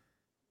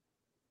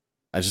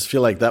 I just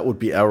feel like that would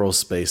be arrow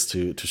space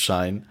to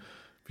shine,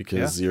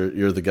 because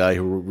you're the guy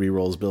who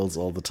rerolls builds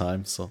all the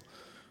time. So,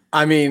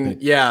 I mean,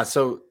 yeah.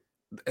 So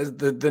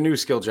the new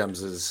skill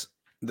gems is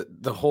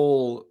the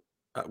whole,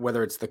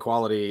 whether it's the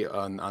quality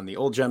on the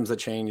old gems that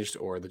changed,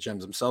 or the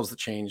gems themselves that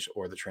changed,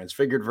 or the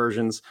transfigured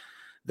versions.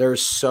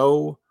 There's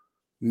so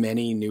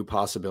many new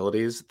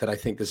possibilities that I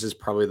think this is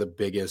probably the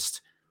biggest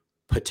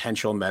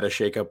potential meta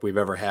shakeup we've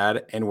ever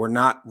had, and we're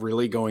not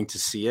really going to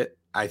see it,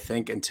 I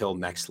think, until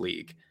next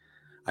league.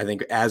 I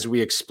think as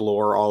we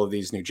explore all of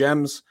these new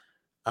gems,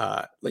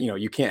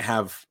 you can't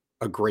have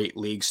a great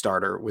league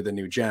starter with a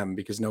new gem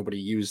because nobody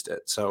used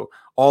it. So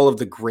all of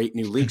the great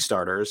new league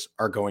starters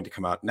are going to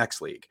come out next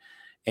league.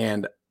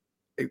 And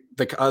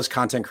us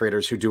content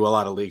creators who do a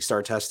lot of league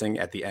star testing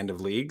at the end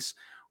of leagues,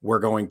 we're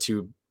going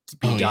to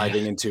be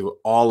diving into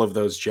all of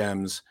those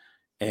gems.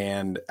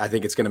 And I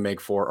think it's going to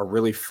make for a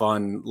really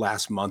fun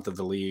last month of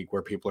the league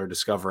where people are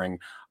discovering,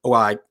 oh,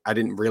 I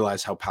didn't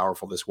realize how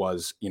powerful this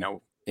was,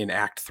 in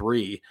Act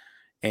 3.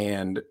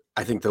 And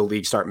I think the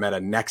league start meta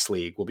next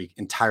league will be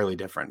entirely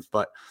different.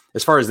 But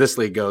as far as this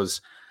league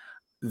goes,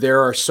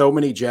 there are so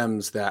many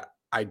gems that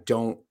I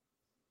don't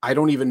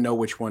even know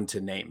which one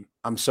to name.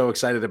 I'm so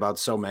excited about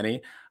so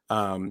many.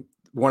 One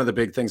of the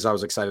big things I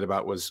was excited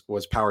about was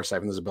Power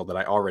Siphon. This is a build that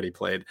I already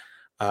played.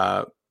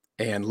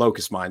 And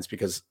Locust Mines,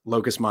 because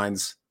Locust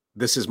Mines,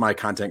 this is my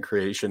content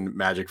creation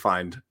magic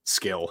find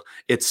skill.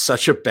 It's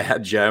such a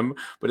bad gem,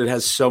 but it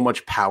has so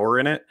much power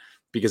in it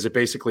because it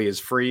basically is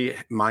free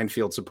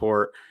minefield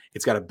support.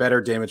 It's got a better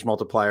damage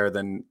multiplier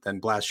than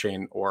Blast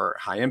Chain or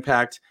High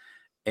Impact.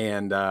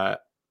 And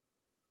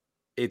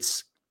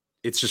it's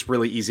just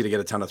really easy to get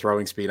a ton of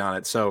throwing speed on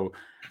it. So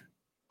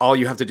all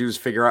you have to do is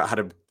figure out how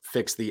to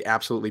fix the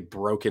absolutely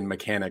broken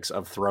mechanics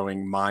of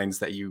throwing mines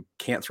that you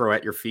can't throw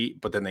at your feet,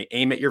 but then they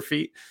aim at your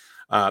feet.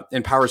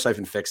 And Power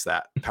Siphon fixed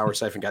that. Power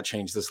Siphon got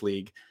changed this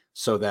league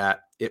so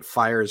that it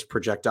fires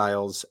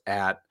projectiles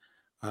at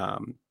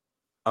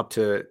up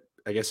to,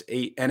 I guess,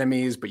 8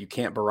 enemies, but you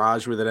can't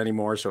barrage with it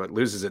anymore. So it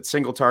loses its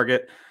single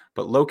target.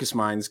 But Locust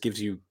Mines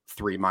gives you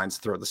 3 mines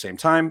to throw at the same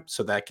time.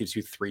 So that gives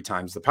you 3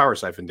 times the Power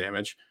Siphon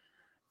damage.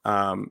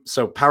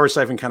 So Power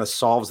Siphon kind of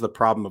solves the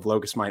problem of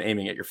Locust Mine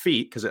aiming at your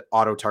feet because it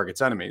auto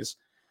targets enemies.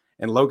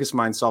 And Locust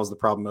Mine solves the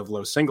problem of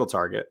low single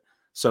target.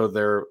 So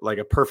they're like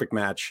a perfect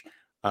match.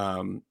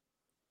 And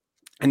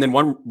then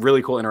one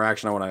really cool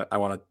interaction I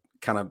want to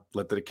kind of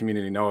let the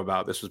community know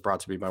about. This was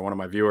brought to me by one of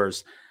my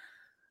viewers.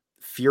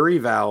 Fury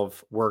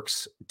Valve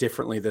works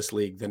differently this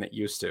league than it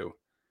used to.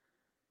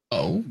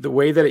 Oh, the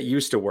way that it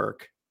used to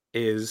work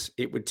is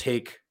it would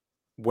take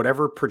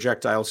whatever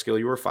projectile skill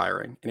you were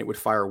firing, and it would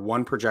fire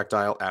 1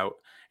 projectile out,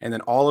 and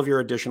then all of your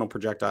additional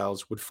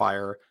projectiles would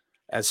fire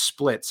as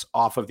splits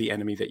off of the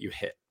enemy that you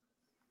hit.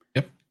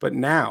 Yep. But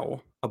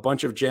now a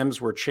bunch of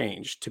gems were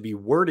changed to be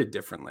worded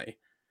differently,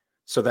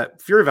 so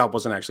that Fury Valve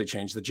wasn't actually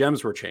changed. The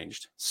gems were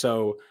changed.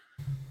 So,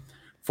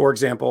 for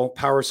example,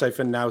 Power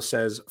Siphon now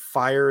says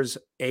fires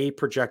a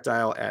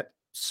projectile at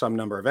some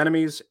number of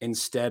enemies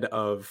instead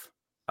of,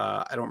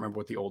 I don't remember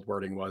what the old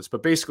wording was,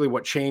 but basically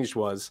what changed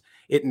was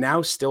it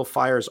now still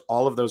fires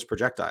all of those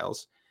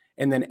projectiles,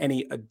 and then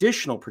any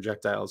additional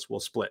projectiles will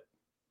split.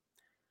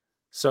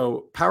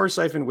 So Power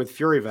Siphon with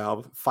Fury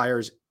Valve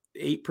fires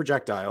 8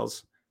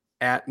 projectiles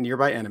at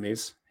nearby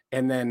enemies,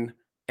 and then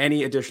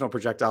any additional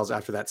projectiles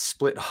after that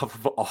split off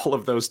of all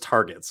of those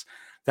targets.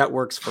 That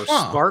works for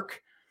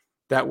Spark.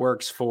 That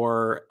works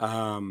for,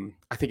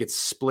 I think it's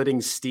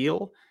Splitting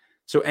Steel.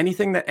 So any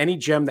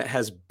gem that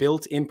has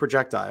built-in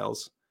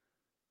projectiles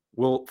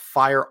will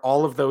fire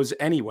all of those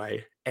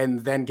anyway,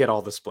 and then get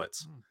all the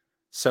splits.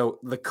 So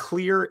the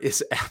clear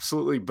is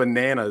absolutely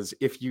bananas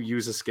if you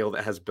use a skill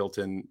that has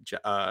built-in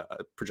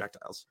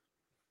projectiles.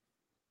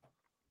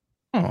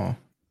 Oh.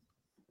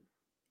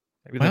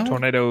 Maybe the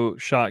Tornado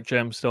Shock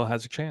gem still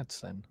has a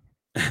chance then.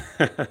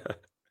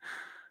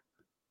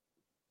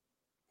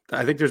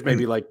 I think there's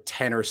maybe like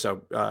 10 or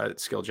so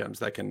skill gems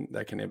that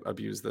can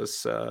abuse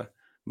this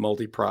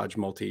multi-proj,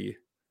 multi.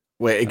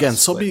 Wait, again,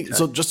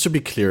 so just to be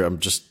clear,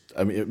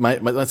 it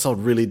might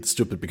sound really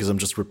stupid because I'm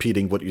just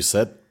repeating what you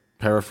said,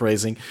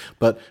 paraphrasing,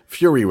 but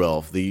Fury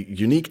Valve, the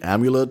unique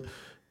amulet,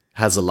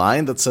 has a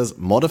line that says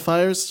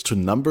modifiers to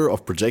number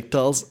of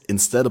projectiles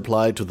instead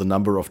apply to the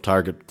number of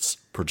targets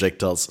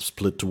projectiles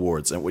split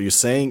towards. And what you're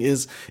saying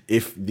is,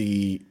 if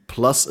the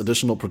plus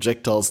additional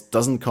projectiles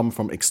doesn't come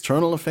from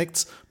external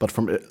effects, but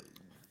from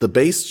the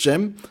base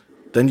gem,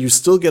 then you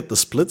still get the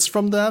splits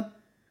from that,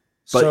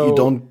 but you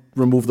don't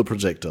remove the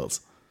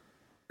projectiles.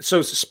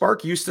 So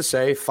Spark used to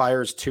say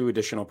fires 2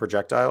 additional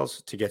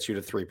projectiles to get you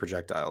to 3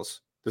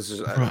 projectiles. This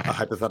is a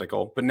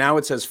hypothetical, but now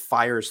it says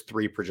fires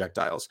 3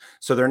 projectiles.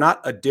 So they're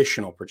not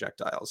additional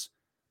projectiles.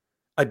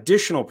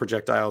 Additional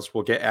projectiles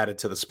will get added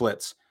to the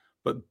splits,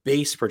 but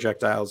base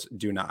projectiles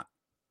do not.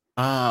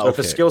 So if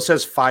a skill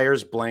says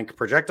fires blank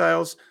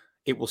projectiles,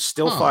 it will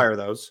still fire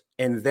those.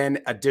 And then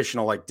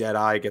additional, like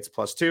Deadeye gets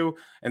 +2.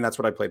 And that's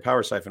what I played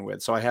Power Siphon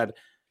with. So I had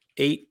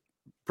 8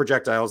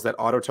 projectiles that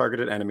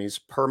auto-targeted enemies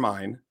per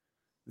mine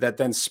that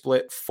then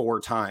split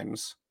 4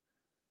 times.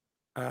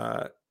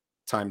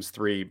 Times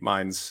 3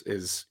 mines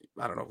is,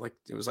 I don't know, like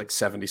it was like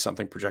 70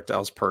 something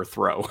projectiles per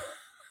throw.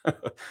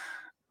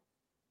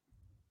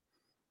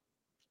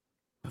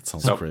 That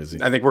sounds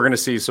crazy. I think we're going to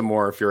see some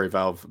more Fury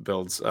Valve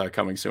builds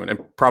coming soon, and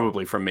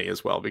probably from me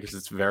as well, because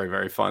it's very,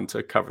 very fun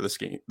to cover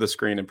the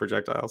screen in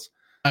projectiles.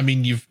 I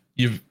mean,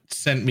 you've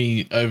sent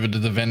me over to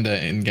the vendor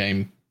in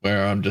game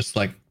where I'm just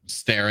like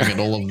staring at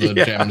all of the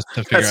gems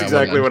to figure out. That's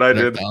exactly what I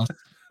did.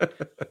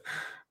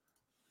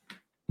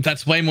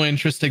 That's way more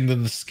interesting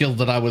than the skill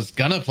that I was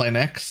gonna play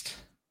next.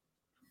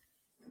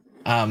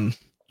 I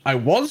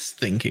was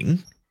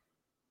thinking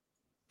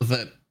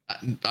that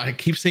I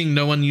keep seeing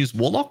no one use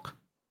Warlock.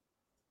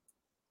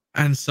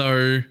 And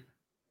so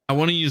I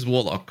want to use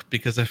Warlock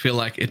because I feel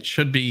like it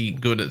should be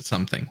good at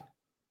something.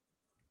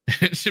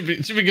 It should be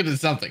good at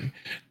something.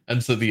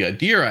 And so the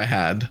idea I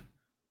had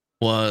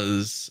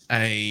was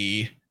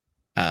I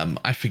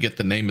forget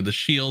the name of the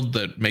shield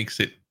that makes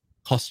it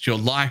cost your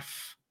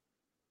life,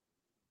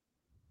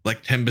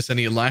 like 10% of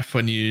your life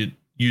when you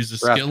use a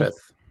skill.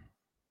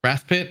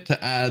 Wrath Pit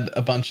to add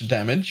a bunch of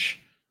damage.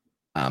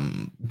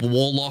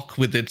 Warlock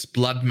with its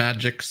blood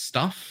magic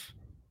stuff.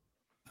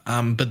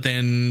 But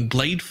then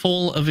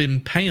Bladefall of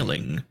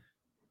Impaling,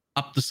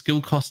 up the skill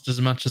cost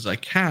as much as I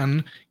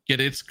can, get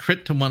its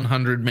crit to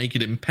 100, make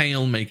it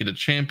impale, make it a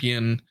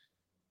champion,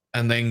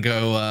 and then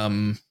go.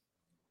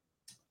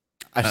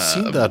 I've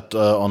seen that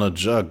on a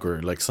jug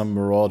or like some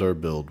Marauder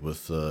build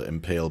with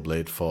Impale,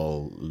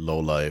 Bladefall, low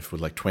life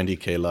with like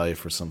 20k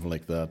life or something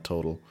like that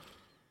total.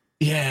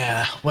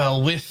 Yeah,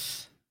 well,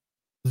 with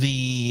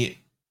the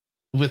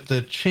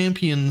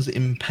champion's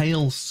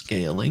Impale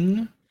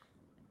scaling,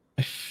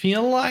 I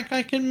feel like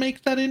I can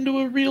make that into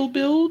a real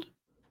build.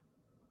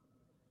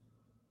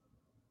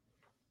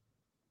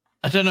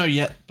 I don't know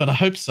yet, but I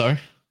hope so.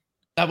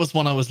 That was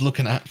one I was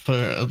looking at for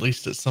at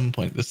least at some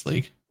point this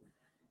league.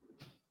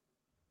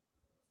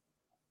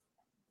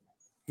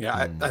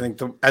 Yeah, I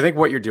think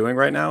what you're doing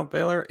right now,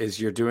 Baylor,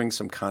 is you're doing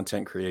some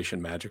content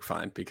creation magic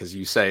find, because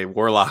you say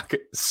Warlock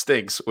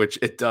stinks, which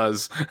it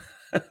does.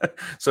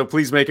 So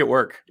please make it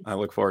work. I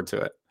look forward to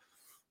it.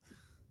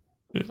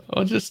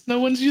 Or just no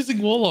one's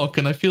using Warlock,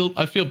 and I feel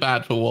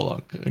bad for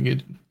Warlock. I mean,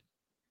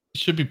 it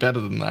should be better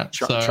than that.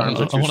 So I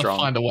want to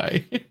find a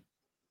way.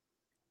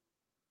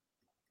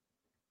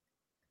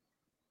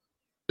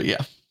 But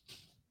yeah,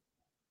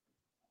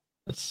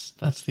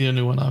 that's the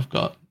only one I've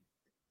got.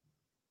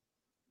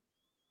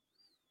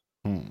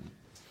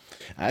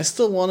 I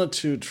still wanted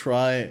to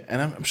try,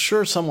 and I'm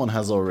sure someone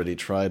has already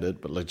tried it,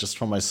 but like just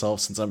for myself,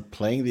 since I'm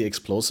playing the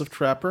Explosive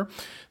Trapper,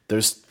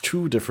 there's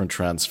 2 different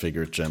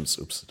transfigured gems.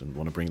 Oops, I didn't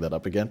want to bring that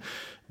up again.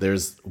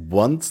 There's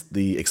one,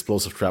 the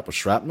Explosive Trapper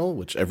Shrapnel,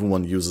 which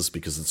everyone uses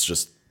because it's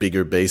just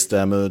bigger base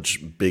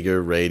damage,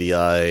 bigger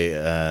radii,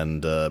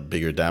 and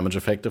bigger damage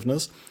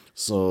effectiveness.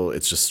 So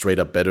it's just straight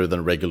up better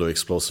than regular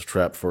Explosive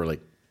Trap for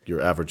like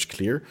your average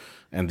clear.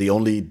 And the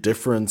only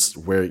difference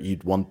where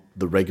you'd want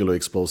the regular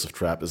Explosive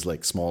Trap is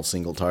like small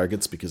single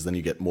targets, because then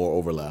you get more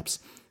overlaps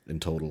in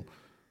total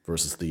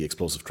versus the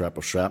Explosive Trap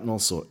of Shrapnel.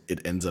 So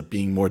it ends up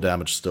being more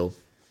damage still.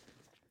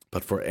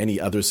 But for any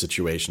other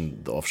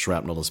situation, the of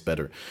Shrapnel is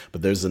better.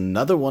 But there's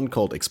another one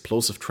called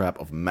Explosive Trap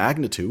of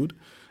Magnitude,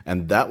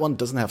 and that one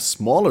doesn't have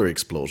smaller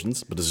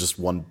explosions, but it's just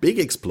one big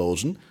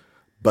explosion,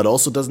 but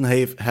also doesn't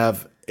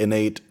have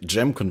innate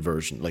gem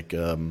conversion, like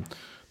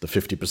the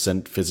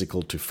 50%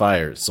 physical to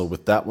fire. So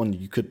with that one,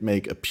 you could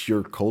make a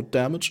pure cold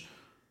damage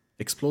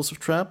Explosive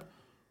Trap,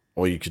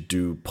 or you could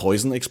do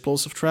Poison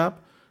Explosive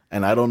Trap,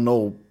 and I don't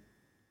know,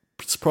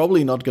 it's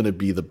probably not going to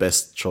be the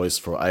best choice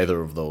for either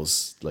of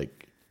those,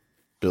 like,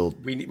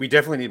 build. We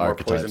definitely need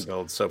archetypes. More poison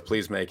builds, so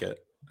please make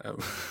it.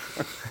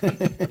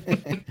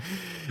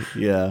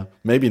 Yeah,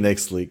 maybe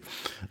next league.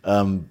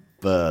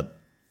 But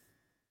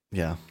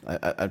yeah,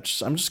 I'm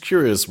just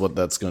curious what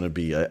that's going to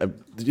be.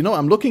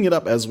 I'm looking it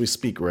up as we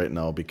speak right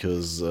now,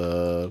 because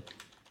I'm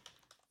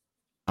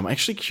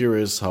actually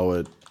curious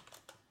how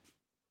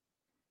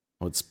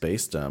its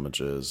base damage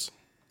is.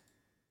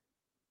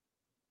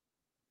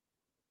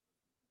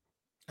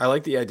 I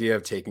like the idea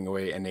of taking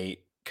away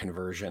innate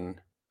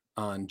conversion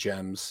on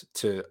gems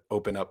to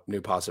open up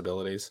new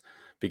possibilities,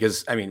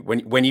 because I mean,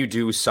 when you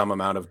do some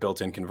amount of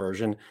built-in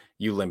conversion,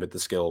 you limit the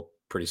skill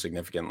pretty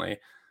significantly.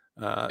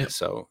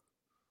 So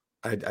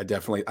I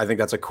definitely, I think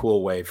that's a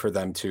cool way for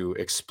them to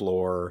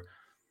explore.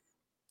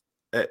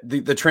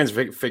 The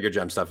transfigure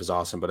gem stuff is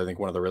awesome, but I think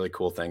one of the really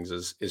cool things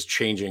is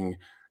changing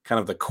kind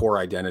of the core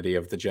identity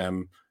of the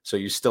gem. So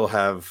you still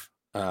have,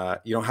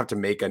 you don't have to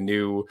make a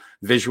new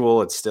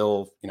visual. It's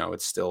still,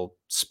 it's still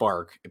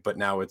spark, but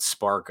now it's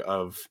spark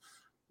of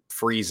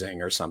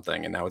freezing or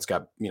something, and now it's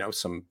got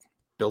some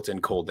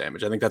built-in cold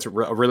damage. I think that's a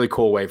really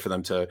cool way for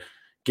them to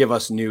give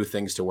us new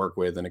things to work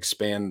with and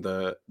expand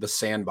the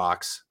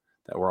sandbox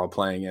that we're all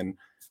playing in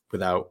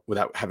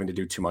without having to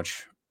do too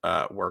much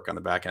work on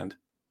the back end.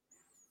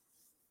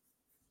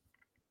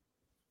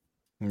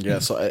 Yeah,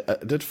 so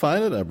I did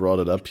find it. I brought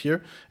it up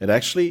here. It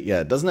actually,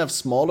 it doesn't have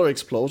smaller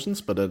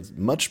explosions, but it's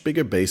much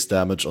bigger base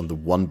damage on the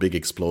one big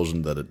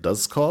explosion that it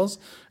does cause,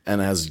 and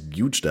it has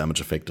huge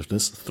damage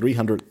effectiveness,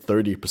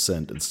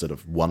 330% instead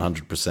of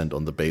 100%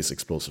 on the base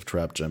explosive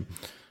trap gem,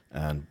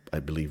 and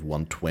I believe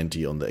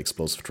 120 on the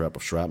explosive trap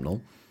of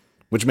shrapnel,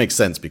 which makes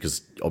sense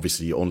because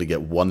obviously you only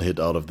get one hit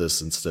out of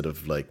this instead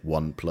of like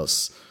 1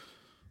 plus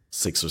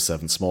 6 or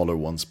 7 smaller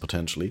ones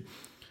potentially.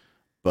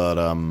 But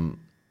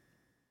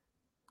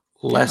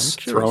less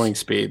throwing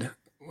speed.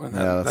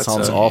 That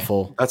sounds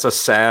awful. That's a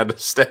sad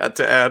stat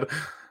to add.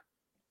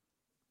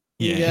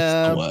 Yeah,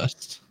 it's the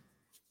worst.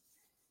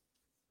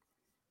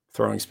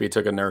 Throwing speed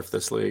took a nerf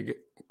this league.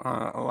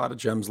 A lot of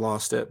gems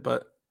lost it,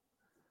 but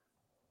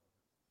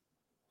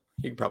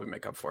you can probably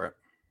make up for it.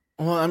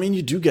 Well, I mean,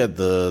 you do get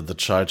the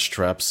charge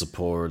trap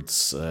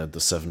supports, the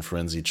 7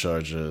 frenzy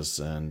charges,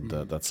 and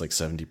that's like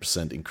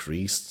 70%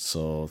 increased.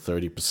 So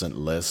 30%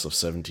 less of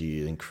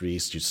 70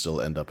 increased, you still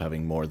end up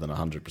having more than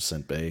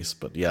 100% base.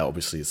 But yeah,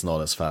 obviously it's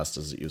not as fast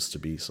as it used to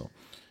be. So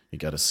you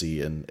got to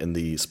see in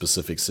the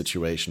specific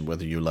situation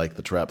whether you like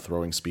the trap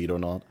throwing speed or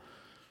not.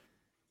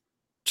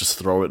 Just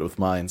throw it with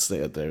mines.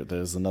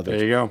 There's another.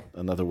 There you go.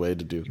 Another way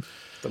to do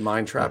the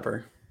mine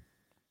trapper.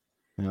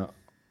 Yeah.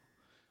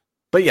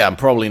 But yeah, I'm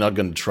probably not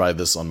going to try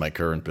this on my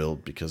current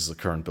build because the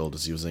current build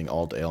is using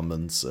alt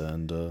ailments,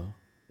 and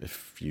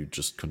if you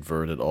just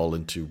convert it all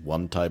into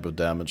one type of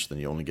damage, then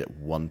you only get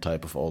one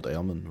type of alt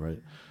ailment, right?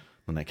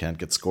 And I can't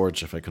get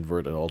Scorch if I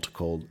convert it all to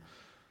cold.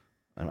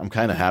 I'm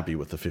kind of happy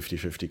with the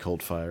 50-50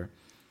 cold fire.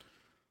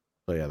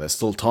 But yeah, there's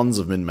still tons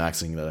of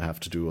min-maxing that I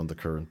have to do on the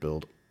current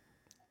build.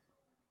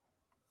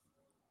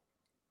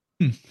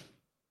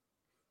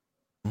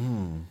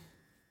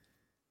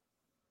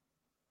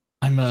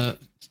 I'm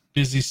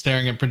busy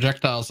staring at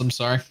projectiles. I'm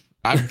sorry.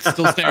 I'm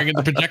still staring at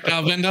the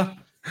projectile vendor.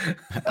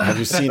 Have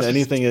you seen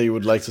anything that you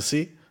would like to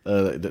see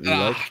that you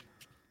like?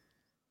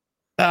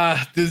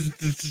 I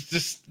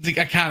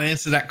can't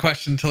answer that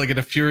question until I get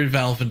a Fury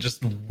Valve and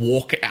just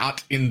walk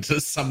out into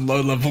some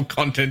low-level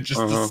content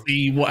just to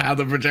see how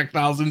the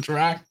projectiles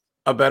interact.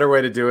 A better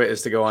way to do it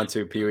is to go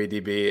onto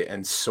PoEDB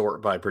and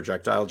sort by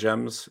projectile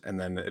gems, and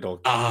then it'll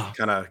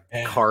kind of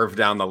carve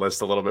down the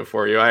list a little bit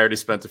for you. I already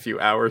spent a few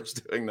hours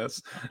doing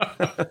this.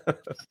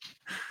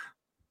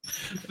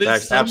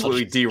 That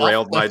absolutely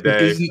derailed my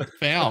day. Isn't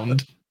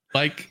found.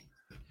 Like,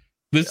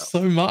 there's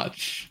so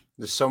much.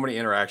 There's so many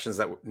interactions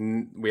that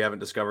we haven't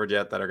discovered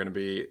yet that are going to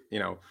be,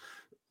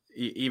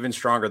 even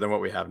stronger than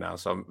what we have now.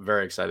 So I'm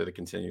very excited to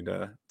continue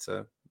to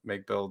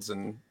make builds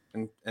and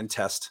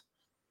test.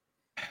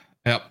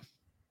 Yep.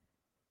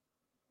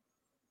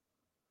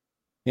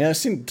 Yeah, I've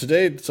seen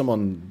today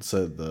someone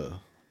said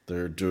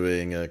they're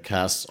doing a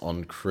cast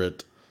on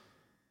crit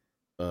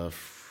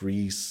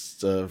frozen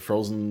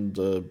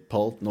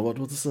pulp. No, what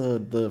was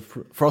the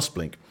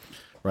Frostblink?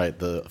 Right,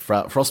 the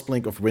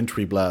Frostblink of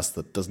Wintry Blast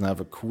that doesn't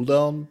have a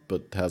cooldown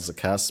but has a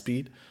cast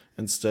speed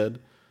instead.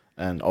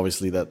 And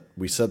obviously that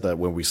we said that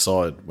when we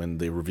saw it, when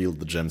they revealed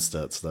the gem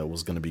stats, that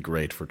was going to be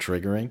great for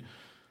triggering.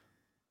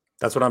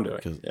 That's what I'm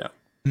doing. Yeah.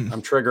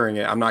 I'm triggering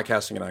it. I'm not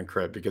casting it on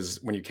crit because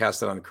when you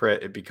cast it on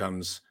crit, it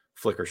becomes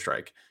Flicker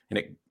Strike and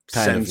it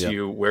sends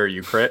you where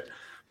you crit.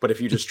 But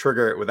if you just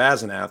trigger it with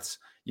Asenaths,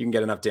 you can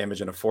get enough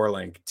damage in a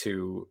 4-link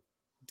to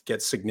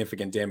get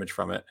significant damage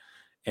from it.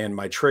 And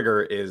my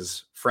trigger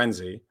is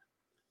Frenzy.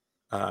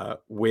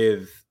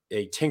 With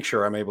a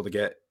Tincture, I'm able to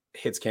get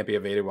hits can't be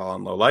evaded while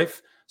on low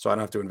life. So I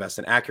don't have to invest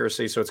in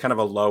accuracy. So it's kind of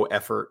a low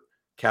effort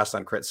cast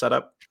on crit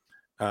setup.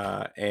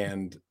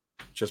 And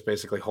just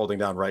basically holding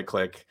down right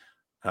click,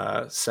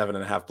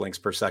 7.5 blinks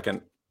per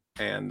second.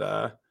 And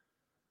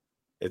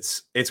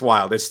it's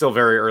wild. It's still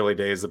very early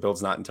days. The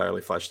build's not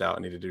entirely fleshed out.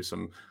 I need to do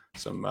some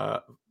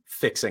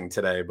fixing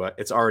today, but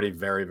it's already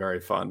very, very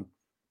fun.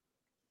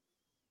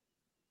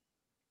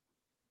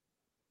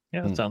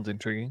 Yeah, that sounds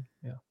intriguing.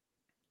 Yeah.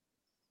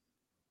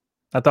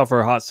 I thought for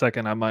a hot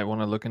second I might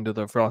want to look into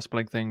the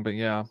Frostblink thing, but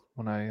yeah,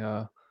 when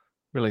I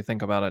really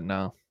think about it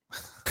now,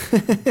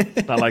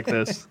 not like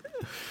this.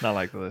 Not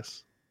like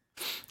this.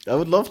 I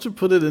would love to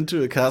put it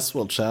into a cast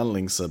while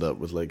channeling setup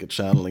with like a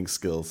channeling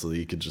skill so that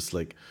you could just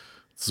like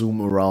zoom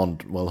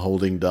around while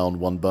holding down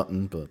one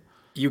button, but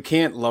you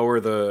can't lower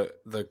the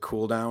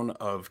cooldown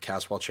of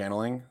cast while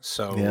channeling,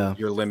 so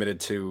you're limited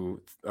to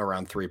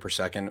around 3 per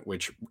second,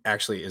 which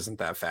actually isn't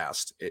that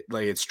fast.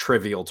 It's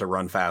trivial to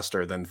run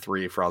faster than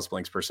 3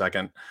 Frostblinks per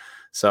second.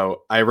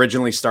 So I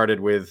originally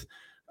started with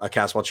a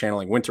cast while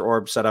channeling Winter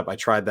Orb setup. I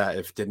tried that.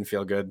 It didn't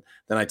feel good.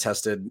 Then I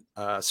tested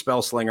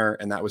Spell Slinger,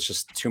 and that was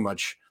just too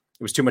much.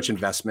 It was too much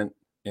investment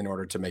in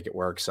order to make it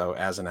work. So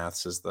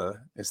Asenath's is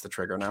the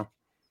trigger now.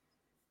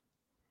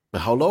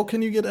 How low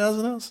can you get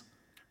Asenath's?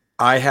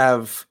 I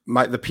have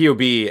the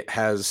PoB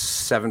has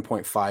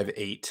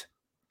 7.58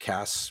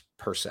 casts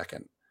per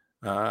second.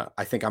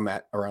 I think I'm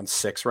at around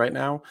 6 right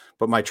now,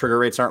 but my trigger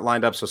rates aren't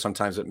lined up, so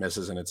sometimes it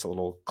misses and it's a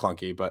little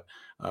clunky. But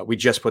we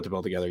just put the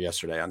build together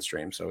yesterday on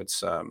stream, so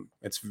it's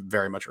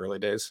very much early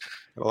days.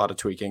 Got a lot of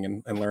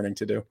tweaking and learning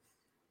to do.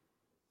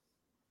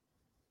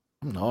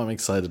 No, I'm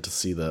excited to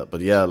see that.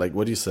 But yeah, like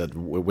what you said,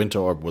 Winter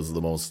Orb was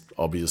the most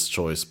obvious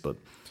choice, but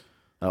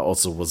I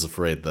also was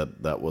afraid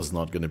that that was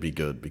not going to be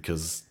good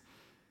because,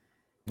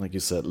 like you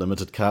said,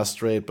 limited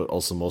cast rate, but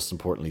also most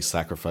importantly,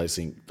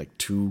 sacrificing like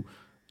 2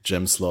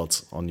 gem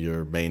slots on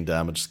your main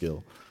damage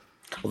skill.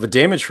 Well, the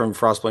damage from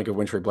Frostblink of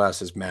Wintry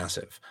Blast is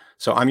massive.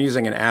 So I'm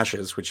using an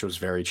Ashes, which was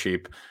very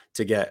cheap,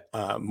 to get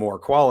more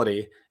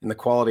quality, and the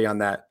quality on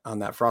that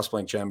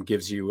Frostblink gem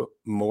gives you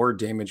more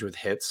damage with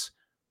hits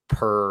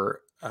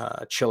per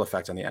chill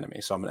effect on the enemy.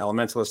 So I'm an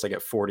Elementalist. I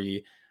get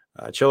 40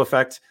 chill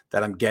effect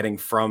that I'm getting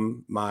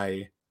from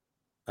my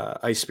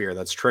Ice Spear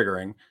that's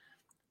triggering,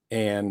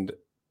 and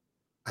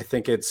I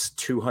think it's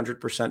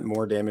 200%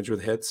 more damage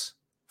with hits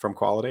from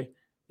quality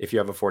if you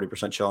have a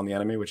 40% chill on the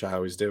enemy, which I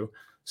always do.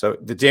 So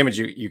the damage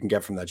you can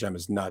get from that gem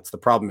is nuts. The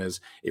problem is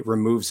it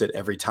removes it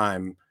every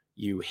time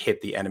you hit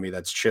the enemy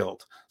that's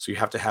chilled. So you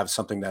have to have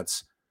something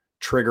that's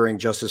triggering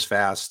just as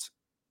fast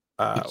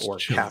or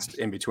chilled. Cast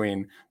in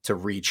between to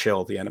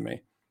re-chill the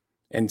enemy.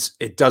 And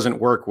it doesn't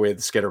work with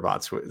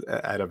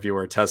Skitterbots. I had a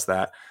viewer test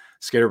that.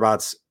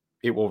 Skitterbots,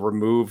 it will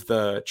remove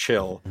the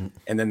chill,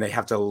 and then they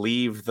have to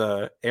leave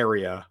the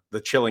area, the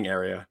chilling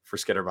area for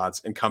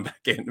Skitterbots, and come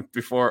back in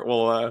before it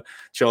will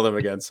chill them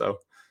again. So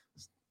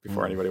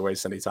before anybody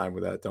wastes any time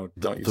with that,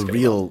 don't use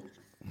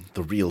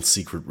the real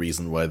secret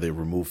reason why they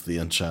removed the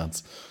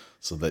enchants,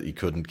 so that you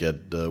couldn't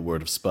get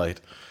Word of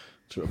Spite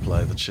to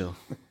apply the chill.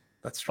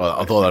 That's true.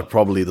 I thought that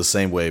probably the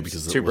same way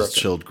because it was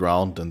chilled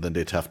ground, and then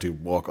they'd have to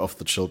walk off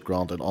the chilled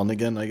ground and on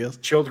again, I guess.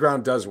 Chilled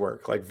ground does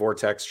work. Like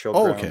Vortex chilled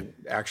ground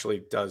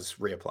actually does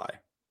reapply.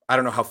 I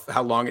don't know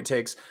how long it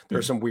takes. There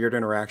are some weird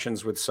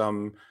interactions with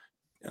some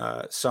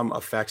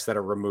effects that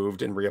are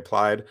removed and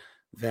reapplied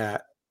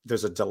that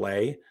there's a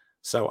delay.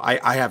 So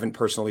I haven't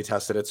personally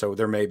tested it, so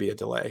there may be a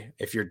delay.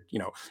 If you're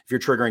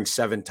triggering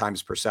 7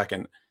 times per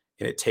second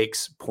and it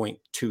takes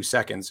 0.2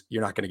 seconds,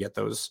 you're not going to get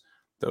those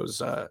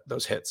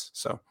hits.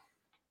 So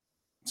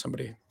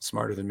somebody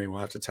smarter than me will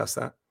have to test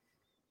that.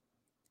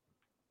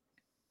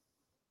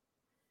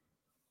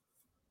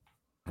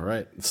 All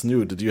right.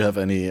 Snoo, did you have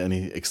any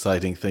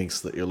exciting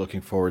things that you're looking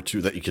forward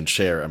to that you can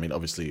share? I mean,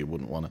 obviously you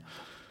wouldn't want to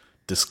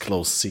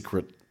disclose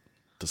secret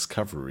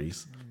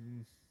discoveries.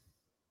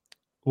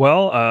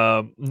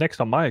 Well,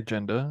 next on my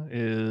agenda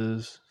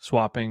is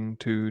swapping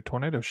to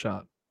Tornado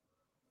Shot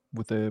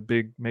with a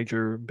big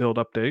major build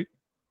upgrade.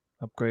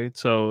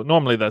 So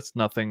normally that's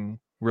nothing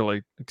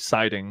really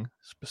exciting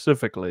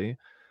specifically.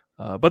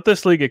 But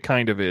this league it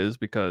kind of is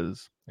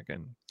because,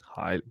 again,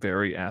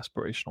 very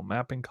aspirational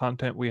mapping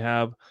content we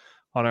have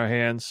on our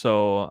hands.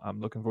 So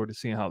I'm looking forward to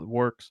seeing how it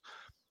works.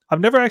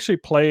 I've never actually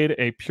played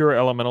a pure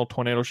elemental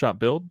Tornado Shot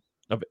build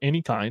of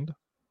any kind.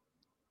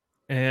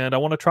 And I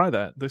want to try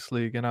that this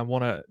league. And I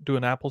want to do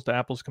an apples to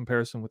apples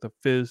comparison with a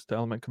Fizz to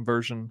element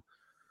conversion,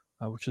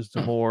 which is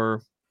the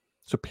more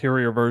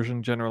superior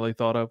version generally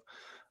thought of.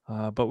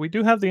 But we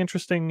do have the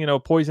interesting,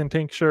 Poison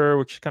Tincture,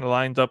 which kind of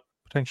lines up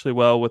potentially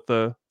well with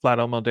the flat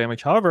elemental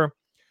damage. However,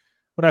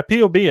 when I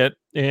PoB it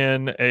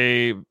in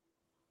a,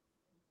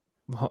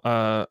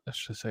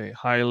 let's just say,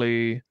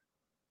 highly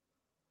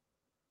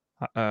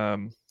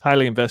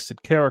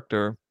invested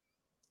character,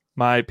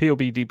 my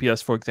PoB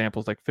DPS, for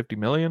example, is like 50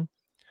 million,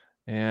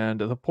 and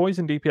the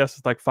poison DPS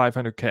is like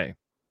 500k.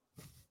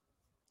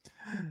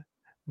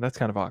 That's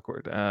kind of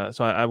awkward.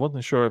 So I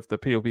wasn't sure if the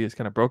PoB is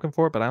kind of broken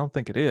for it, but I don't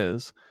think it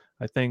is.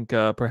 I think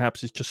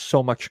perhaps it's just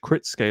so much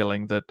crit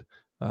scaling that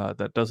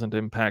that doesn't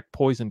impact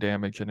poison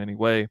damage in any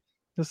way.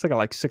 It's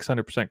like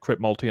 600% crit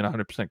multi and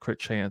 100% crit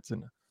chance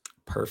and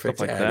perfect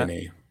like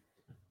agony.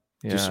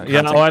 That.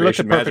 Yeah. I looked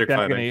at perfect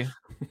agony.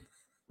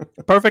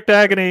 Perfect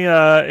agony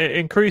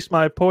increased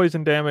my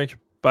poison damage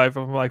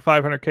from like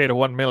 500k to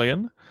 1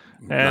 million.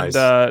 And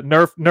nice.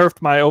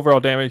 Nerfed my overall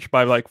damage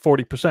by like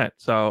 40%.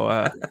 So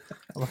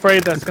I'm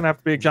afraid that's going to have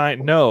to be a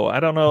giant no. I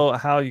don't know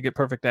how you get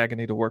perfect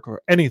agony to work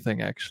or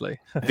anything, actually.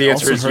 The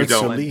answer is you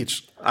don't.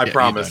 I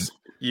promise.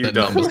 You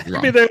don't.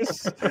 Maybe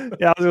there's, I was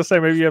going to say,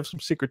 maybe you have some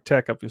secret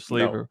tech up your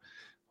sleeve or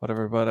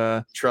whatever.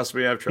 But trust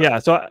me, I've tried. Yeah,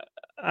 so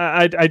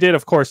I did,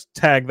 of course,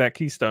 tag that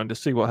keystone to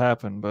see what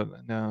happened.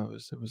 But no,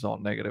 it was all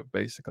negative,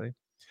 basically.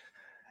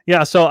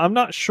 Yeah, so I'm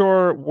not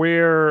sure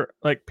where,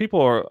 like,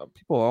 people are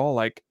all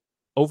like,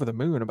 over the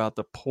moon about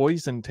the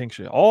poison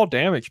tincture, all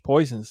damage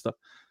poison stuff.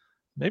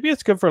 Maybe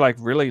it's good for like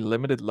really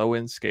limited low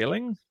end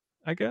scaling,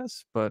 I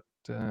guess. But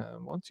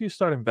once you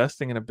start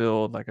investing in a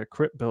build, like a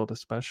crit build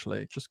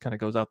especially, it just kind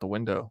of goes out the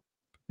window.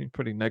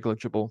 Pretty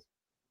negligible.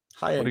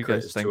 High What do end you crit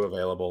guys is think? too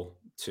available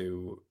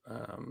to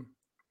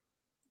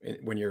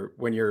when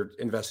you're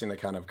investing the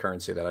kind of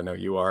currency that I know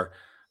you are.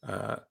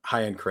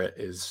 High end crit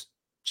is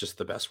just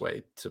the best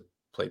way to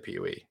play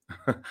PoE.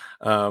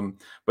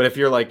 But if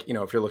you're like,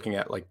 if you're looking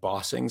at like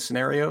bossing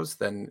scenarios,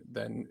 then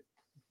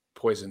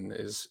poison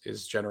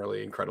is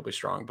generally incredibly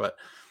strong. But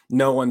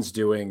no one's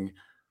doing,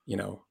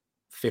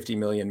 50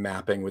 million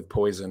mapping with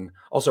poison.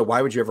 Also,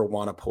 why would you ever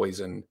want a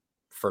poison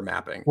for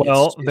mapping?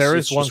 Well, there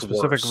It's is one just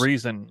specific worse.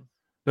 reason.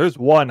 There's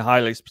one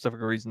highly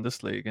specific reason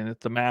this league, and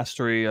it's the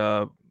mastery.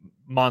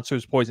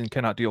 Monsters poison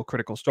cannot deal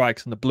critical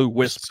strikes, and the blue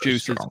wisp so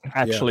juice strong. is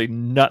actually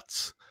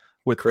nuts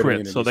with Crit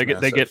crits. So immunity is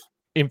they get massive.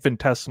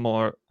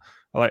 infinitesimal,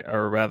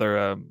 or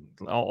rather,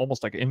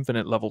 almost like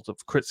infinite levels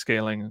of crit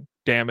scaling,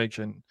 damage,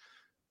 and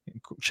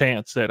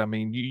chance. That, I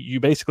mean,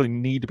 you basically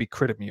need to be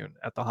crit immune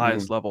at the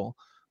highest level.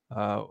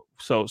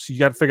 So you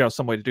got to figure out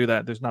some way to do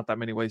that. There's not that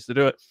many ways to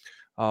do it.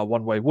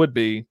 One way would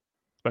be,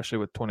 especially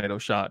with tornado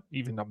shot,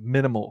 even a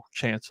minimal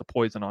chance of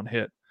poison on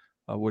hit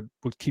would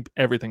keep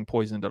everything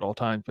poisoned at all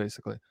times,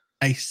 basically.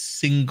 A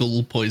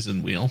single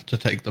poison wheel to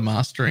take the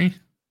mastery.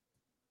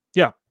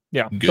 Yeah.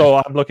 Good. So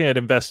I'm looking at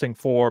investing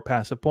 4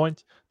 passive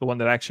points, the one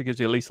that actually gives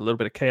you at least a little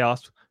bit of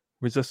chaos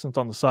resistance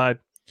on the side.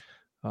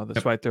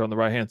 That's right there on the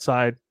right hand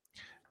side,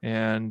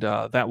 and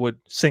that would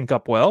sync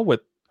up well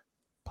with,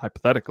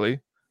 hypothetically,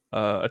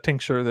 a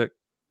tincture that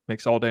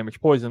makes all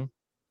damage poison,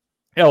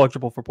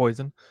 eligible for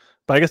poison.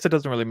 But I guess it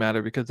doesn't really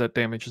matter because that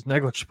damage is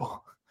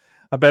negligible.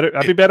 I'd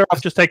be better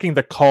off just taking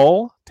the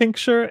call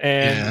tincture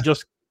and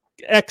just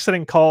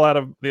exiting call out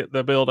of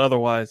the build.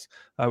 Otherwise,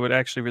 I would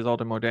actually result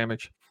in more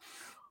damage.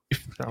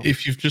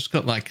 If you've just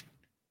got like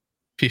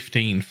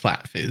 15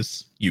 flat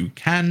fizz, you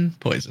can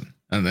poison,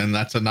 and then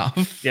that's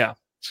enough. Yeah.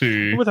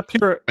 To with a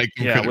pure make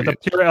them with a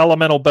pure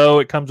elemental bow,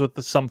 it comes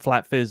with some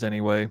flat fizz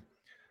anyway.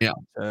 Yeah.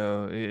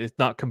 So it's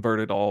not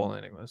converted all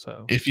anyway.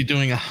 So if you're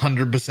doing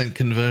 100%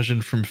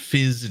 conversion from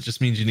fizz, it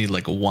just means you need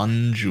like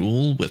 1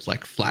 jewel with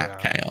like flat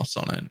chaos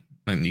on it,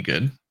 and you're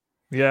good.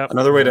 Yeah.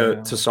 Another way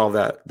to solve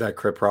that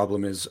crit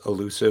problem is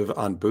elusive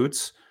on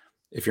boots.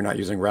 If you're not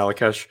using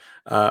Ralakesh,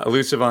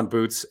 elusive on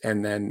boots,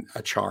 and then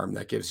a charm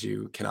that gives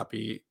you cannot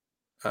be.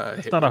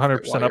 It's not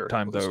 100%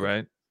 uptime though,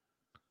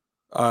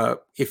 right?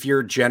 If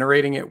you're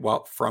generating it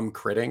from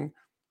critting,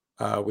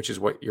 which is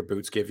what your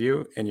boots give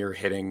you, and you're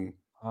hitting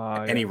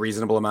any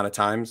reasonable amount of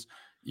times,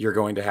 you're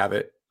going to have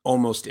it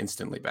almost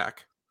instantly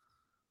back.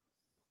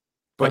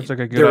 But like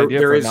a good idea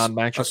there for is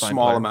a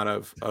small amount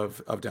of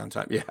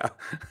downtime. Yeah.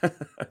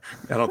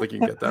 I don't think you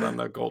can get that on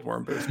the gold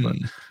worm boots, but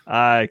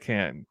I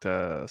can't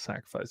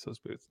sacrifice those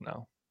boots.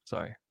 No,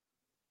 sorry.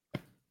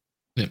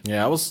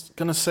 Yeah, I was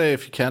gonna say,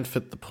 if you can't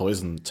fit the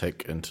poison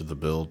tech into the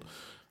build,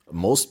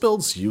 most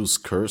builds use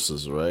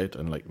curses, right?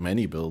 And like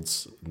many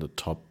builds in the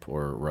top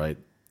or right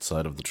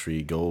side of the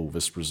tree go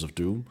Whispers of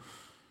Doom.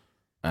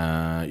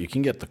 You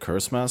can get the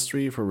Curse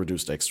Mastery for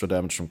reduced extra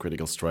damage from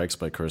critical strikes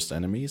by cursed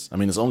enemies. I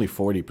mean, it's only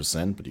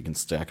 40%, but you can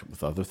stack it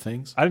with other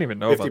things. I didn't even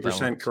know 50% about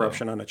that one,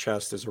 corruption on a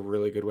chest is a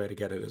really good way to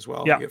get it as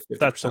well. Yeah,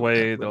 that's the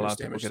way that a lot of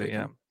people get it,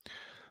 yeah.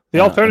 The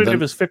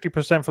alternative is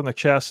 50% from the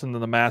chest, and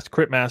then the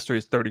crit mastery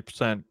is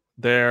 30%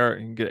 there.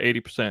 You can get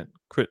 80%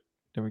 crit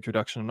damage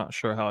reduction. I'm not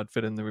sure how I'd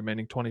fit in the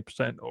remaining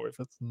 20%, or if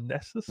it's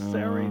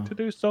necessary to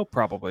do so.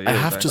 Probably. I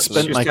have to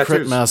spend my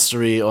crit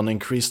mastery on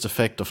increased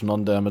effect of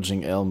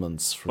non-damaging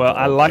ailments. Well,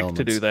 I like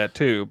to do that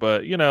too,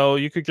 but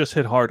you could just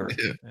hit harder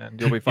and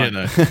you'll be fine.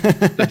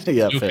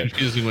 Yeah, you're fair.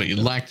 confusing what you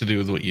like to do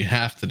with what you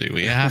have to do.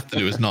 What you have to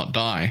do is not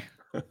die.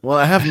 Well,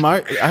 I have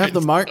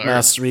the mark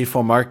mastery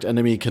for marked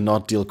enemy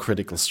cannot deal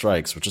critical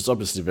strikes, which is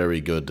obviously very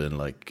good in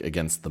like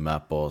against the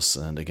map boss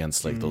and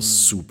against like those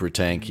super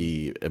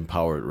tanky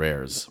empowered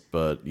rares.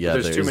 But yeah,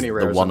 there's too many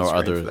rares the one on or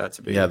screen other. for that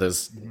to be. Yeah,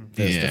 there's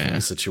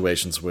definitely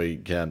situations where you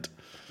can't.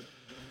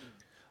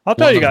 I'll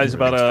tell you guys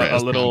about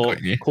a little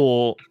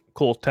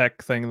cool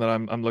tech thing that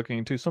I'm looking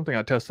into. Something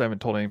I tested, I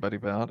haven't told anybody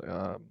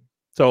about.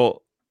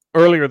 So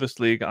earlier this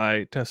league,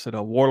 I tested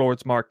a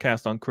Warlord's Mark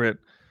cast on crit,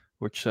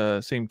 which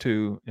seemed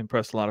to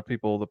impress a lot of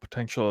people. The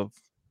potential of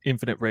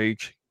infinite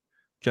rage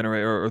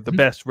generator, or the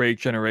best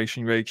rage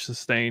generation, rage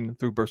sustain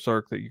through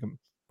Berserk that you can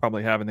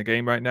probably have in the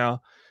game right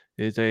now,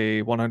 is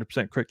a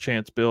 100% crit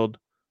chance build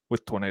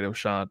with Tornado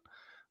Shot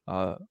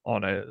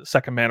on a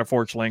second Mana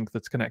Forge link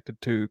that's connected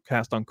to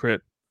cast on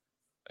crit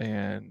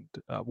and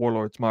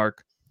Warlord's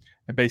Mark.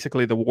 And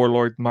basically the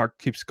Warlord Mark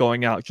keeps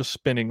going out, just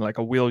spinning like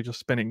a wheel, just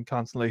spinning,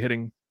 constantly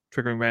hitting,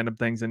 triggering random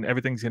things, and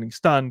everything's getting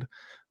stunned.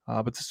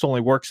 But this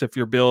only works if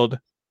your build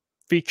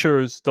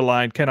features the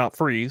line cannot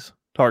freeze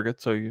target,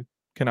 so you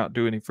cannot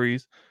do any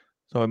freeze.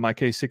 So in my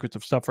case, Secrets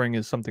of Suffering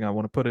is something I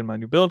want to put in my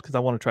new build because I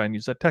want to try and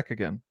use that tech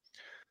again.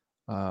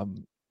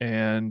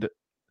 And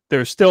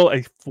there's still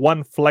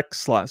one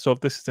flex slot. So if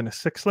this is in a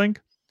 6-link,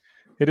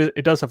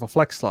 it does have a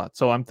flex slot.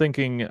 So I'm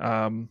thinking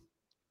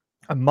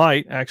I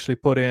might actually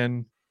put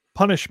in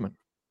Punishment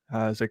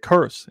as a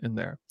curse in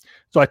there.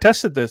 So I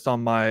tested this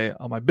on my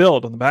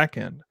build on the back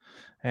end,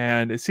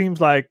 and it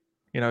seems like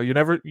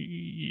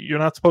you're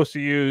not supposed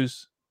to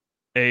use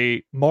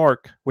a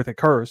mark with a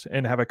curse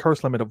and have a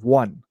curse limit of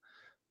 1.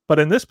 But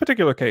in this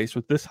particular case,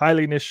 with this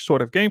highly niche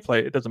sort of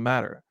gameplay, it doesn't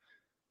matter.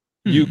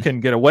 You can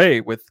get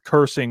away with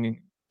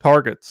cursing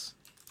targets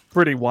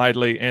pretty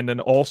widely, and then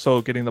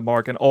also getting the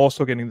mark and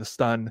also getting the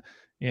stun.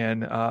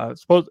 And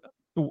suppose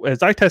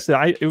as I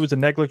tested, it was a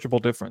negligible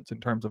difference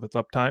in terms of its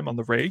uptime on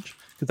the rage,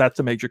 because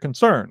that's a major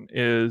concern.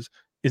 Is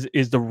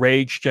the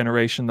rage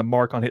generation, the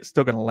mark on it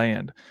still going to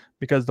land?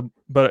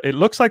 But it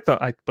looks like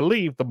I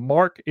believe the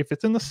mark, if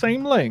it's in the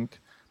same link,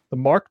 the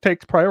mark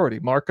takes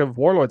priority. Mark of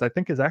Warlords, I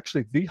think, is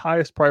actually the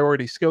highest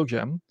priority skill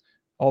gem,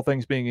 all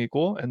things being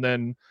equal, and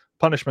then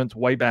punishment's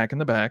way back in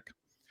the back.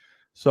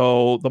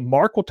 So the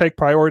mark will take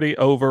priority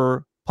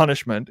over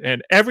punishment,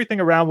 and everything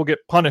around will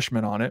get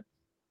punishment on it.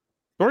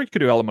 Or you could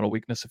do elemental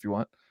weakness if you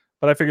want.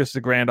 But I figure it's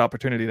a grand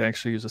opportunity to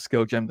actually use a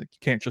skill gem that you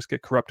can't just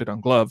get corrupted on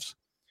gloves.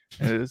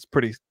 And it's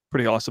pretty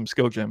awesome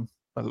skill gem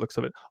by the looks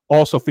of it.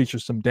 Also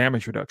features some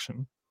damage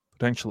reduction,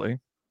 potentially.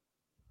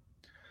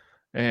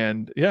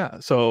 And yeah,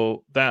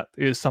 so that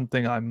is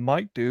something I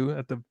might do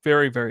at the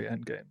very, very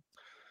end game.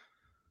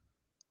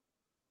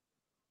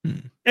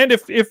 And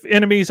if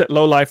enemies at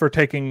low life are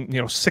taking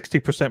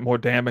 60% more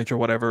damage or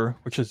whatever,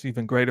 which is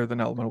even greater than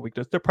elemental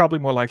weakness, they're probably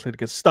more likely to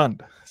get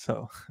stunned.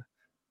 So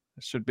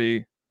it should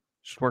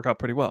work out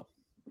pretty well.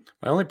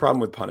 My only problem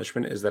with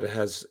punishment is that it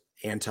has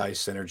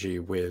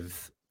anti-synergy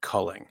with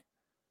culling.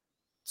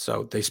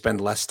 So they spend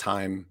less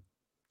time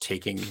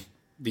taking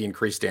the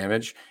increased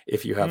damage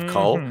if you have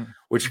cull,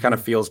 which kind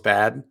of feels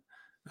bad.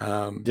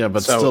 Yeah,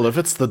 but still, if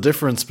it's the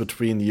difference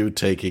between you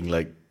taking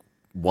like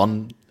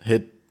 1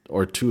 hit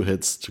or 2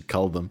 hits to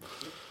cull them.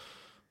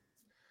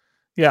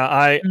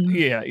 Yeah,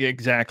 yeah,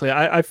 exactly.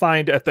 I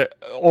find at the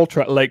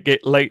ultra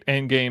late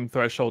end game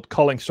threshold,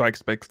 culling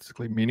strikes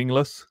basically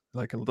meaningless.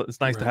 Like,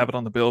 it's nice to have it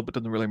on the build, but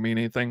doesn't really mean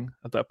anything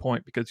at that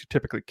point, because you're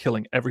typically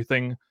killing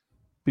everything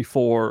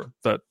before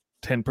the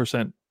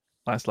 10%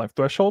 last life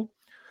threshold.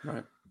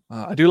 Right.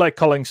 I do like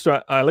culling.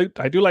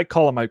 I do like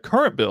cull on my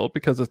current build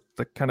because it's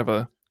the kind of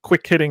a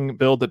quick hitting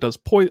build that does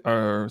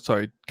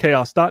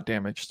chaos dot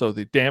damage. So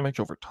the damage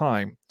over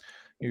time,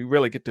 you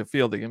really get to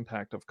feel the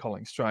impact of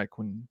culling strike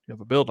when you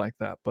have a build like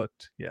that. But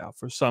yeah,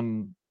 for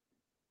some,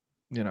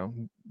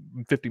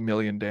 50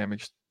 million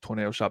damage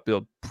tornado shot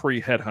build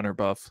pre-headhunter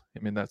buff, I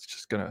mean, that's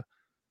just gonna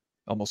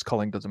almost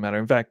culling doesn't matter.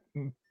 In fact,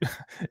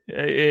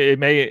 it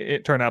may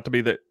turn out to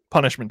be that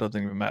punishment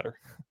doesn't even matter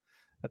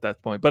at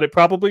that point, but it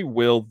probably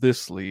will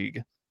this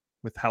league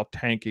with how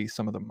tanky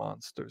some of the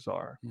monsters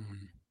are.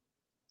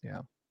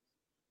 Yeah.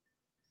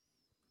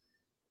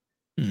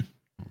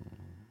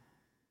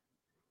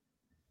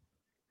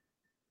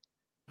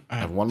 I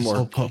have one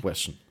more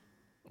question.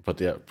 But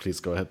yeah, please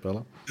go ahead,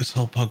 Bella. This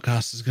whole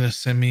podcast is going to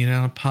send me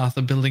down a path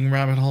of building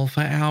rabbit hole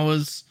for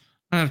hours.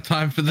 I don't have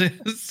time for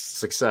this.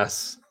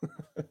 Success.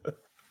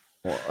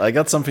 Well, I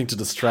got something to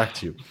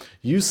distract you.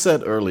 You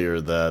said earlier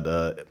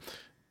that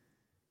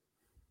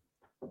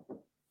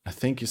I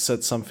think you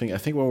said something. I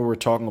think when we were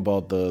talking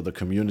about the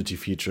community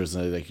features,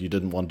 like you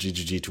didn't want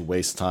GGG to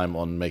waste time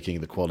on making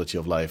the quality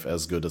of life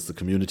as good as the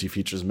community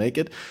features make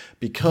it,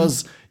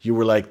 because you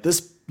were like,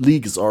 this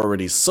league is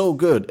already so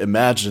good.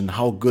 Imagine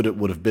how good it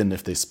would have been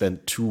if they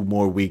spent 2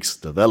 more weeks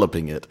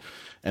developing it.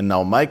 And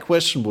now my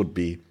question would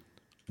be,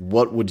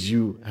 what would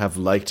you have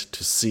liked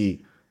to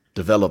see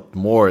developed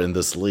more in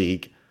this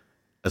league,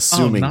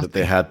 assuming that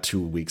they had 2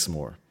 weeks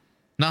more?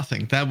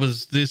 Nothing. That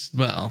was this.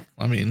 Well,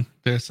 I mean,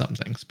 there's some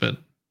things, but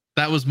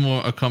that was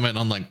more a comment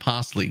on like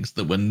past leagues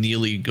that were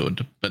nearly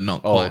good, but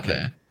not quite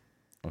there.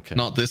 Okay.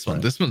 Not this one.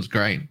 Right. This one's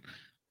great.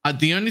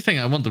 The only thing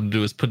I want them to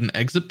do is put an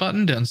exit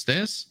button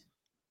downstairs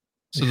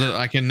so that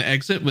I can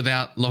exit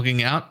without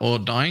logging out or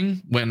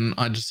dying when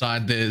I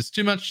decide there's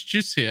too much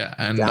juice here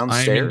and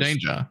Downstairs? I'm in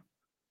danger.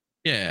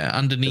 Yeah,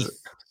 underneath.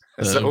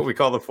 Is that what we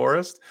call the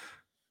forest?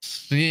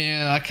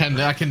 Yeah, I can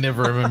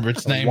never remember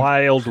its name.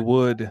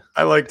 Wildwood.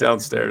 I like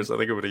downstairs. I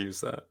think I'm going to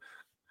use that.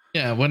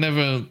 Yeah,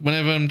 whenever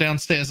I'm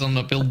downstairs on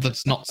a build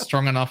that's not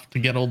strong enough to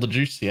get all the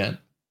juice yet,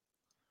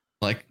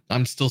 like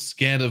I'm still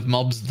scared of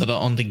mobs that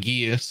are on the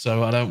gear,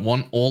 so I don't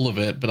want all of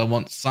it, but I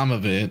want some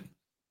of it.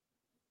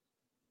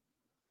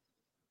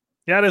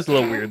 Yeah, it is a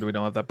little weird that we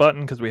don't have that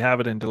button, because we have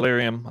it in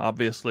Delirium.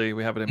 Obviously,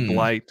 we have it in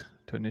Blight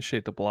to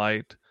initiate the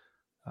Blight.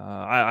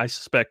 I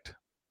suspect.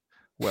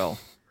 Well,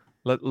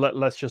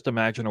 let's just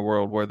imagine a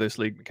world where this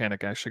league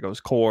mechanic actually goes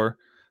core.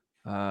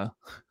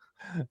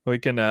 We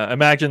can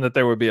imagine that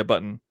there would be a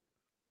button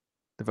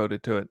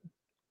devoted to it,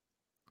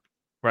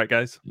 right,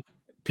 guys?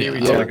 Yeah,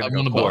 I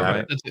want a core,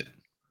 right? That's it.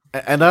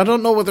 And I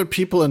don't know whether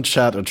people in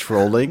chat are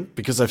trolling,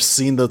 because I've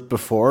seen that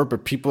before,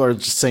 but people are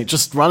just saying,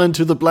 just run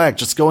into the black,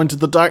 just go into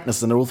the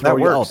darkness and it will throw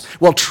you out.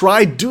 Well,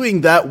 try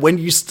doing that when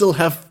you still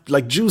have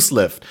like juice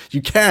left.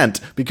 You can't,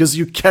 because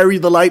you carry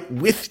the light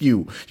with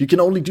you. You can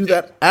only do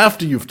that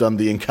after you've done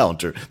the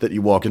encounter, that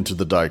you walk into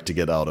the dark to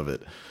get out of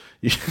it.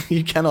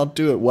 You cannot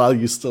do it while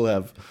you still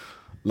have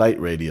light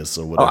radius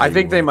or whatever. I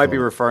think they might be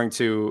referring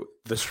to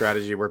the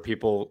strategy where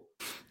people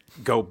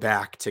go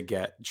back to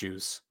get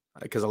juice,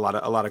 because a lot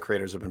of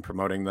creators have been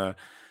promoting the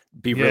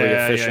be really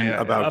efficient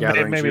yeah. about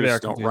gathering maybe juice.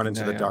 Don't run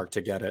into the dark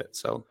to get it.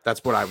 So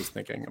that's what I was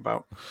thinking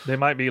about. They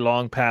might be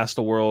long past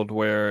the world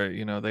where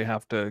they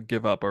have to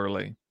give up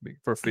early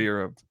for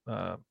fear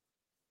of.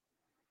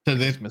 So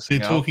they're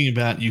talking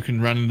about you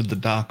can run into the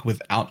dark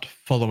without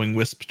following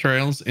wisp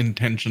trails,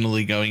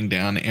 intentionally going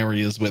down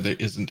areas where there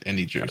isn't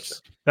any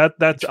juice.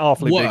 That's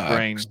awfully big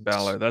brain,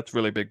 Balor. That's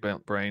really big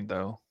brain,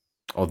 though.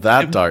 Oh,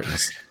 that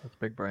darkness. That's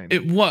big brain.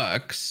 It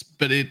works,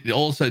 but it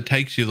also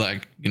takes you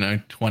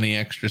 20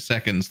 extra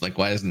seconds. Like,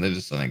 why isn't there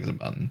just an exit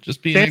button?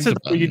 Just be an exit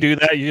button. You do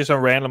that, you just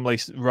randomly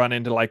run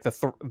into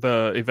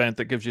the event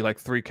that gives you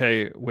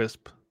 3K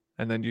wisp,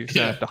 and then you just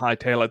have to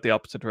hightail it the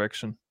opposite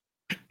direction.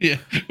 Yeah,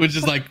 which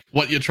is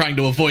what you're trying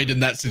to avoid in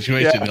that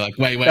situation. Yeah. You're like,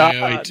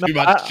 wait, too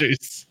much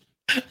juice.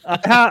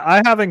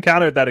 I have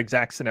encountered that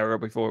exact scenario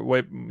before,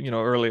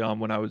 early on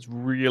when I was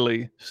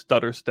really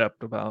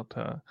stutter-stepped about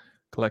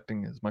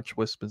collecting as much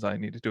wisp as I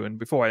needed to, and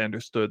before I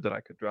understood that I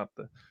could drop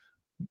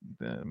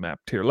the map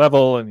tier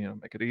level and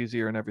make it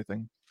easier and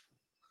everything.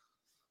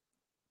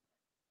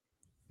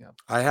 Yeah,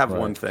 I have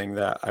one thing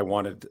that I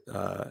wanted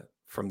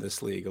from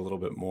this league a little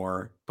bit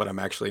more, but I'm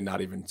actually not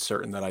even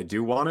certain that I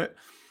do want it.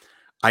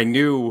 I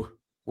knew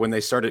when they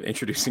started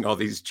introducing all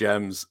these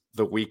gems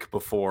the week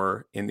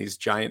before in these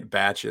giant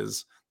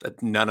batches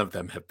that none of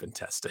them have been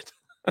tested.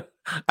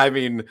 I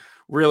mean,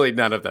 really,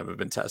 none of them have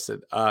been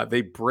tested.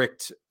 They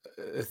bricked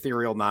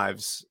ethereal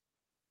knives.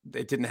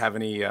 It didn't have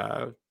any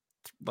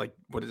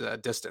what is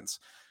that distance?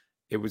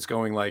 It was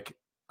going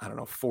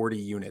 40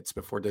 units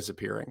before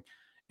disappearing,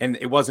 and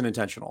it wasn't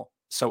intentional.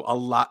 So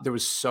there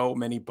was so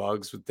many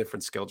bugs with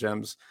different skill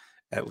gems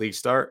at League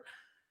Start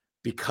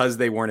because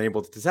they weren't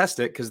able to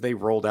test it, because they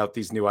rolled out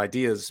these new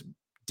ideas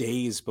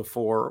days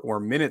before or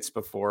minutes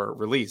before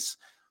release.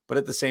 But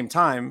at the same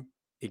time,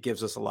 it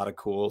gives us a lot of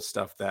cool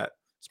stuff that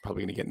is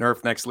probably going to get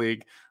nerfed next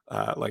league,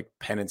 like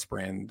Penance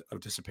Brand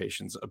of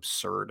Dissipation's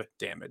absurd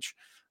damage.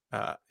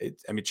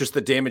 Just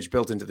the damage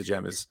built into the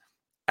gem is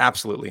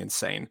absolutely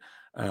insane.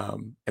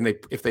 And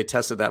if they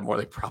tested that more,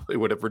 they probably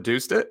would have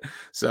reduced it.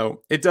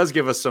 So it does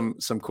give us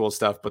some cool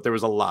stuff, but there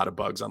was a lot of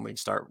bugs on League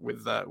Start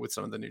with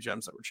some of the new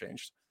gems that were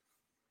changed.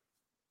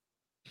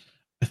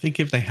 I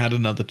think if they had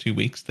another 2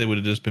 weeks, there would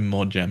have just been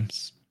more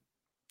gems.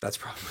 That's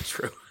probably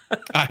true.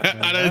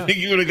 I don't think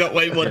you would have got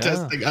way more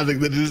testing. I think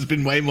that there's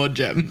been way more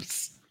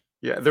gems.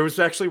 Yeah, there was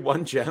actually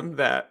one gem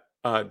that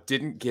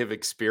didn't give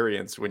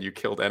experience when you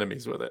killed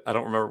enemies with it. I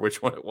don't remember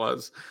which one it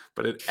was,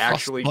 but it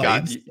actually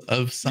got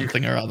of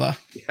something or other.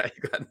 Yeah,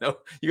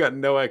 you got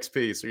no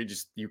XP, so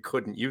you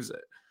couldn't use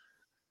it.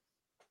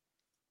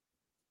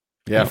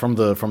 Yeah, from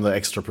the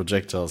extra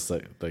projectiles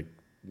that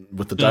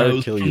with the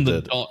direct kill you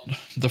did.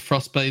 The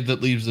frostblade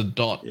that leaves a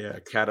dot. Yeah,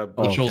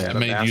 which also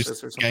made you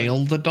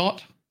scale the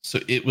dot. So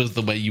it was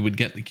the way you would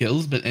get the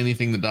kills, but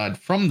anything that died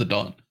from the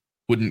dot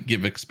wouldn't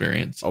give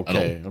experience.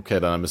 Okay,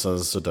 then I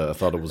misunderstood that. I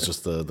thought it was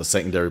just the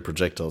secondary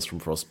projectiles from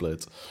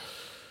Frostblades.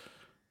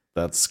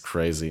 That's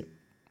crazy.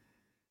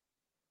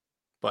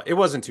 But it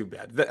wasn't too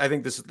bad. I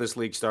think this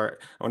League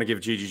Start, I want to give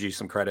GGG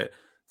some credit.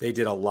 They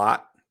did a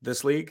lot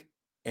this league,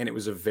 and it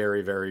was a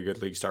very, very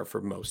good League Start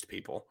for most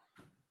people.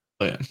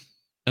 Oh, yeah.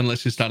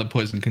 Unless you start a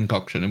poison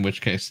concoction, in which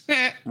case.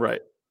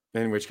 Right.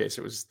 In which case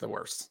it was the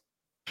worst.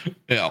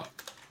 Yeah.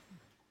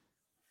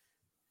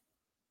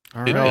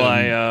 All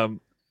right.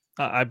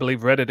 I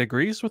believe Reddit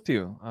agrees with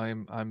you.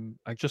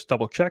 I just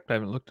double checked. I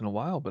haven't looked in a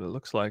while, but it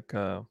looks like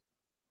that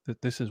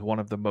this is one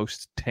of the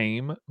most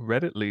tame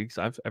Reddit leagues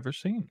I've ever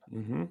seen.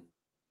 Mm-hmm.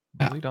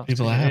 And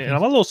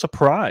I'm a little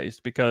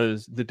surprised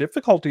because the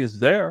difficulty is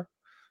there.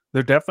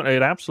 It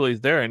absolutely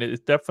is there, and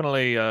it's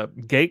definitely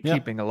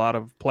gatekeeping a lot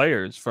of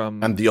players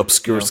from. And the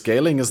obscure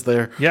scaling is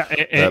there. Yeah,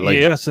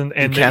 yes, and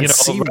you can't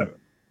see.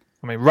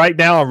 I mean, right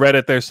now on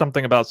Reddit, there's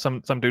something about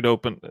some dude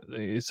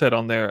he said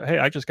on there, "Hey,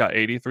 I just got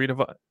 83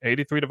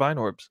 divine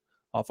orbs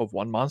off of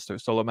one monster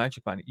solo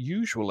magic bind."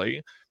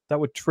 Usually, that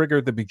would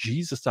trigger the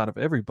bejesus out of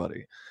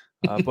everybody,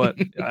 but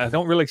I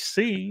don't really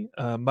see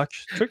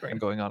much triggering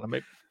going on.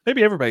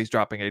 Maybe everybody's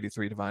dropping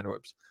 83 divine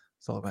orbs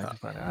solo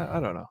magic bind. I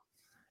don't know.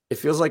 It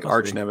feels like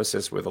Arch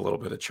Nemesis with a little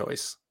bit of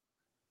choice.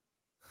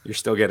 You're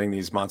still getting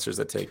these monsters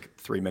that take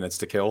 3 minutes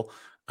to kill,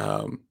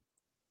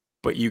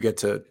 but you get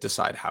to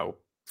decide how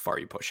far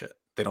you push it.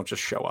 They don't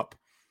just show up.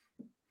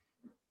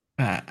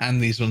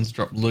 And these ones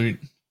drop loot.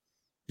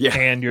 Yeah.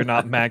 And you're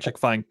not magic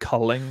find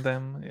culling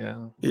them.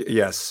 Yeah.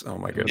 Yes. Oh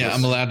my goodness. Yeah,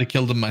 I'm allowed to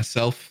kill them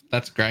myself.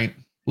 That's great.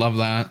 Love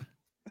that.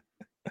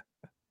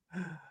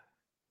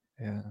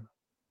 Yeah.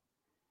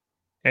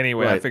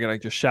 Anyway, I figured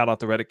I'd just shout out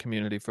the Reddit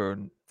community for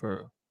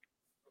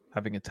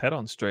having its head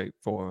on straight,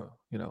 for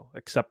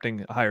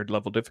accepting a higher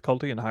level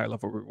difficulty and higher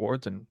level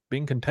rewards and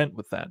being content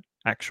with that.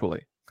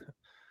 Actually,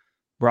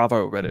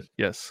 bravo Reddit.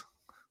 Yes,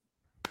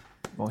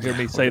 won't hear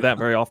me say that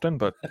very often,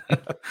 but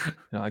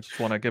I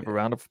just want to give a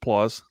round of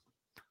applause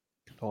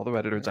to all the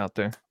Redditors out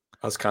there.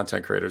 Us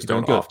content creators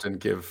don't often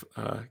give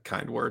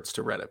kind words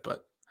to Reddit,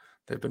 but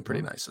they've been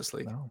pretty nice this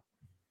league.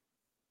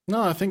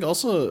 No, I think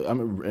also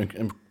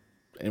I'm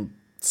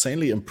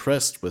insanely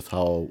impressed with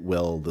how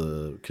well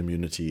the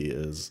community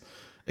is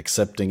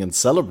accepting and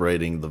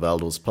celebrating the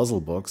Valdo's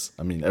puzzle box.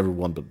 I mean,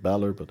 everyone but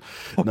Balor, but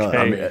no,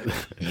 I Okay.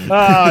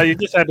 mean, You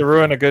just had to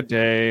ruin a good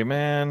day,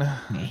 man.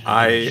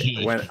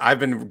 I've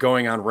been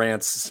going on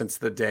rants since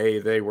the day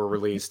they were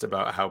released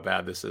about how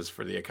bad this is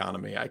for the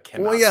economy. I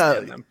cannot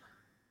stand them.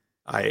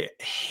 I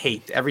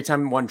hate every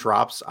time one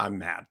drops, I'm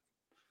mad.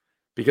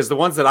 Because the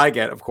ones that I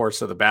get, of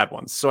course, are the bad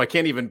ones. So I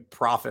can't even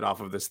profit off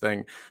of this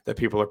thing that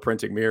people are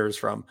printing mirrors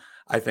from.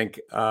 I think,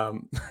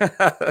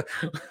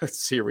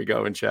 here we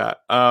go in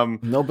chat.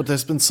 No, but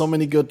there's been so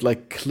many good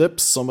like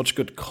clips, so much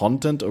good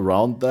content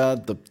around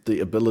that. The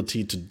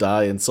ability to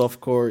die in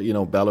softcore, you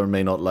know, Balor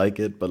may not like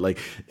it, but like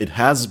it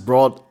has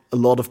brought a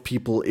lot of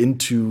people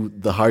into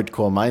the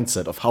hardcore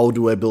mindset of how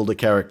do I build a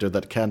character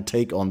that can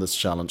take on this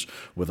challenge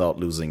without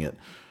losing it.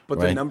 But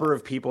the number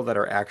of people that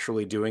are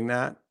actually doing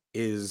that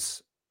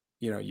is,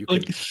 you know, you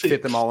could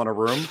fit them all in a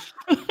room,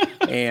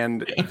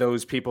 and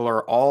those people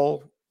are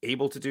all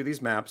able to do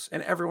these maps,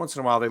 and every once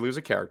in a while they lose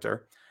a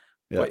character,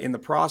 but in the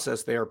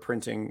process they are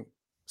printing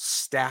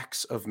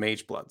stacks of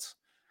Mage Bloods,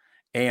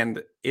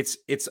 and it's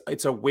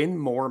a win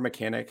more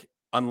mechanic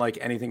unlike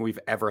anything we've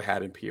ever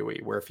had in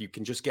PoE, where if you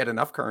can just get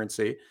enough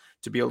currency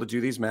to be able to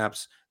do these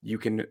maps, you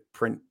can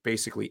print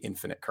basically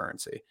infinite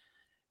currency.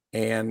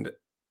 And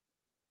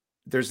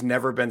there's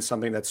never been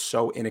something that's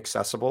so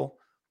inaccessible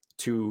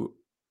to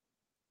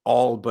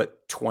all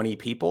but 20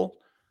 people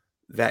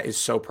that is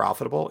so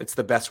profitable. It's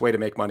the best way to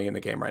make money in the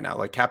game right now.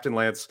 Like Captain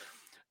Lance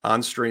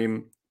on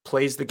stream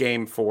plays the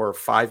game for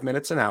 5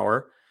 minutes an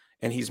hour,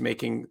 and he's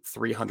making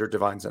 300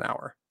 divines an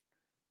hour.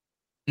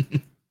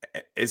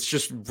 It's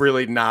just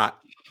really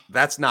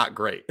that's not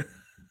great.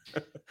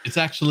 It's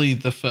actually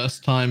the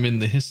first time in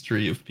the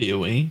history of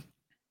PoE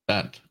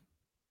that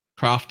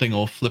crafting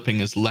or flipping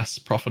is less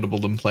profitable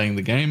than playing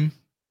the game,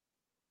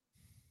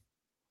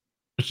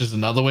 which is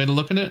another way to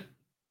look at it.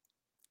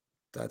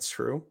 That's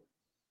true.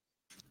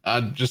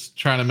 I'm just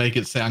trying to make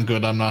it sound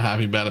good. I'm not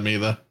happy about him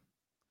either.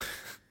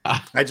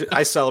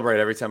 I celebrate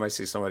every time I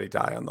see somebody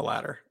die on the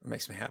ladder. It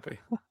makes me happy.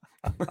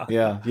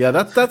 Yeah,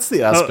 that's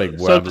the aspect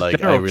where I'm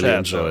like, I really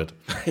enjoy it.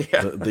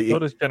 So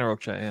does General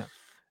Chat,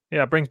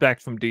 yeah, it brings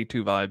back some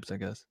D2 vibes, I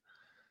guess.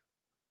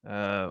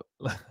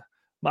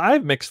 I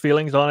have mixed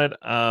feelings on it.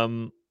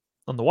 On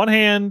the one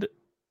hand,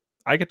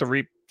 I get to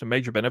reap some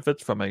major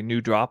benefits from a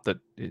new drop that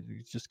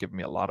is just giving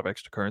me a lot of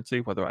extra currency,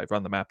 whether I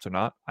run the maps or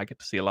not. I get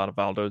to see a lot of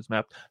Valdo's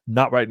maps,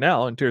 not right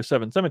now in Tier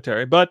 7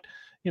 Cemetery, but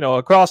you know,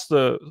 across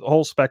the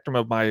whole spectrum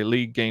of my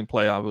league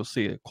gameplay, I will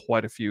see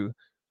quite a few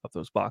of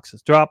those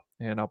boxes drop,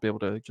 and I'll be able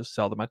to just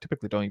sell them. I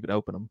typically don't even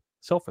open them.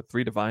 Sell for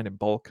 3 divine in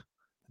bulk.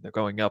 They're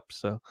going up,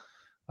 so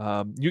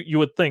you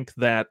would think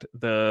that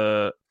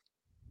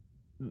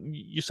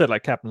you said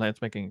like Captain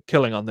Lance making a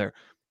killing on there.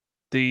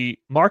 The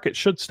market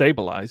should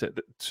stabilize it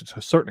to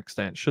a certain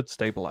extent. Should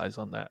stabilize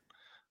on that.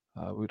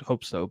 We would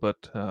hope so, but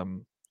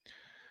again,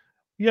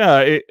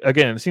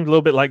 it seems a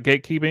little bit like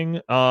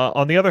gatekeeping.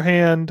 On the other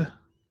hand,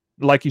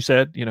 like you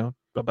said, you know,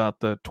 about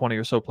the 20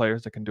 or so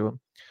players that can do them.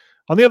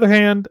 On the other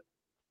hand,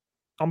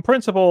 on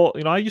principle,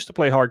 you know, I used to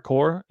play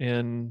hardcore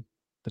in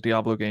the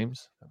Diablo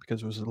games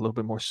because it was a little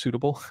bit more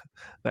suitable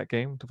that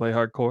game to play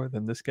hardcore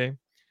than this game.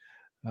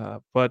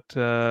 But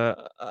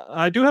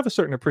I do have a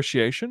certain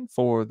appreciation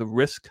for the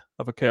risk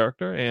of a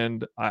character,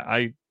 and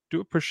I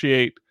do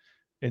appreciate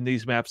in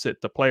these maps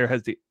that the player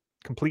has the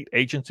complete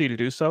agency to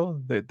do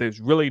so. There's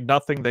really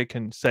nothing they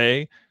can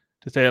say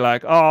to say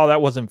like, oh,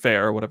 that wasn't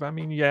fair or whatever. I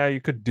mean, yeah, you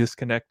could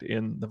disconnect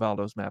in the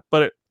Valdo's map,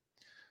 but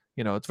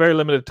it's very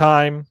limited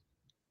time.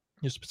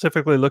 You're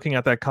specifically looking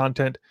at that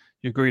content.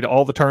 You agree to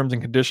all the terms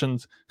and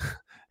conditions.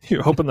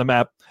 You open the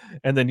map,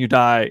 and then you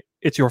die.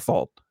 It's your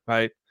fault,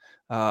 right?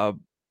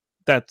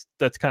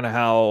 That's kind of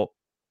how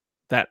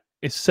that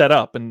is set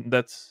up, and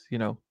that's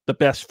the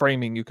best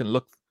framing you can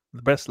look,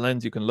 the best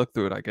lens you can look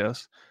through it, I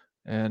guess.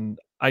 And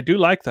I do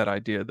like that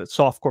idea that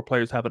softcore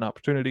players have an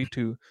opportunity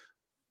to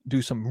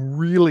do some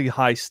really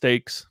high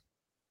stakes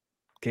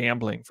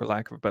gambling, for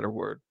lack of a better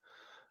word,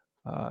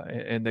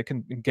 and they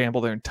can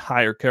gamble their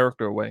entire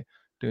character away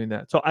doing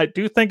that. So I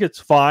do think it's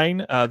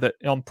fine that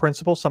on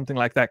principle something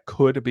like that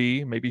could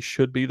be, maybe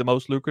should be, the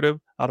most lucrative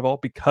out of all,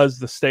 because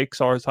the stakes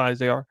are as high as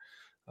they are.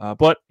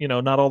 But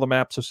not all the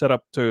maps are set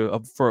up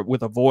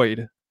with a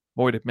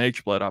voided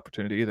Mage Blood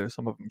opportunity either.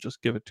 Some of them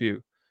just give it to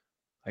you,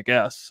 I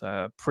guess,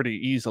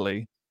 pretty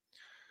easily.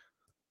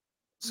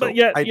 So, but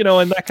yet,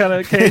 in that kind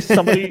of case,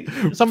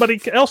 somebody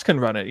else can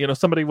run it.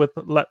 Somebody with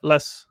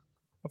less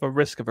of a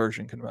risk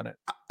aversion can run it.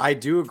 I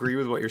do agree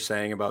with what you're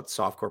saying about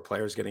softcore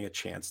players getting a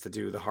chance to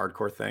do the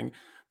hardcore thing.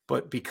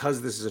 But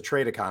because this is a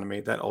trade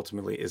economy, that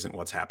ultimately isn't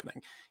what's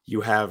happening. You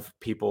have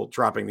people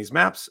dropping these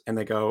maps and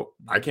they go,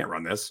 I can't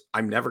run this.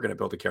 I'm never going to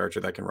build a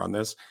character that can run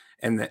this.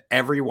 And that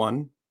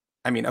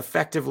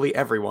effectively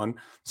everyone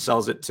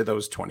sells it to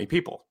those 20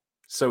 people.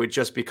 So it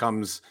just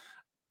becomes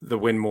the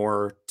win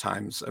more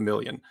times a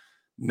million.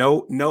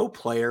 No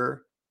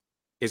player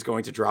is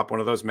going to drop one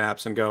of those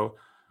maps and go,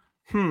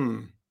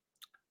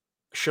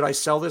 should I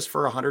sell this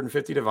for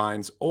 150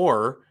 divines,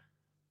 or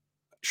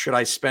should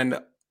I spend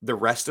the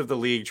rest of the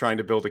league trying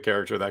to build a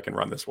character that can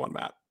run this one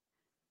map.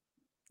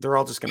 They're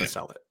all just going to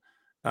sell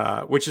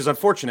it, which is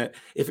unfortunate.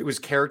 If it was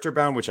character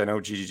bound, which I know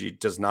GGG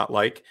does not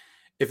like,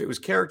 if it was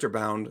character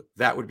bound,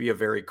 that would be a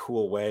very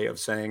cool way of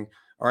saying,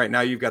 all right,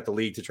 now you've got the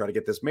league to try to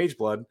get this Mage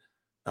Blood,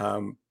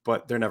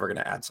 but they're never going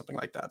to add something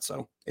like that.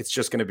 So it's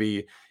just going to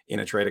be in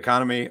a trade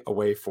economy, a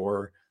way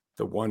for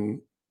the 1%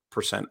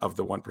 of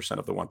the 1%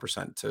 of the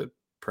 1% to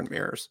print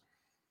mirrors.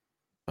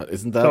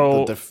 Isn't that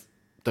the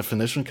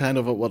definition kind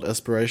of what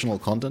aspirational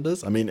content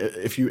is? I mean,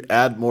 if you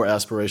add more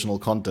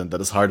aspirational content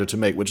that is harder to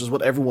make, which is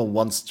what everyone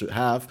wants to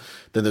have,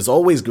 then there's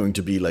always going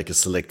to be like a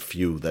select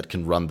few that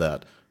can run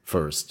that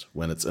first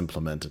when it's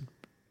implemented.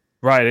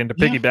 Right, and to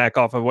piggyback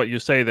off of what you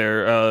say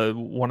there,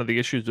 one of the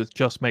issues with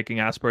just making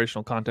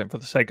aspirational content for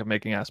the sake of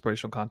making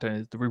aspirational content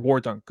is the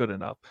rewards aren't good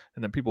enough.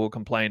 And then people will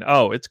complain,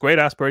 oh, it's great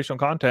aspirational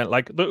content,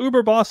 like the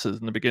Uber bosses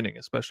in the beginning,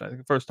 especially I think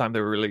the first time they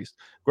were released.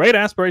 Great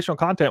aspirational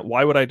content,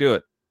 why would I do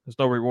it? There's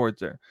no rewards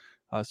there.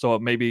 So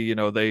maybe,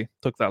 they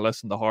took that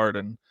lesson to heart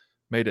and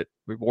made it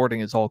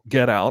rewarding as all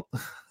get out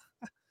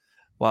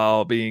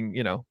while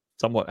being,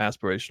 somewhat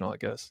aspirational, I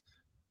guess.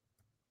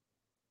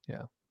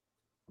 Yeah.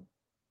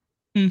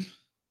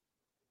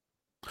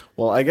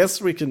 Well, I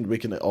guess we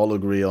can all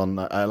agree on,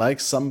 I like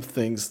some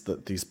things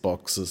that these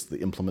boxes,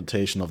 the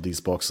implementation of these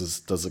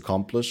boxes does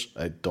accomplish.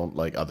 I don't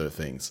like other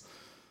things.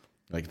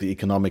 Like the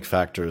economic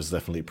factor is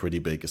definitely pretty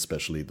big,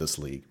 especially this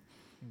league.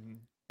 Mm-hmm.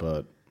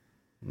 But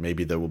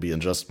maybe there will be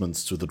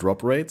adjustments to the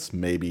drop rates.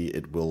 Maybe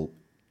it will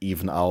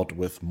even out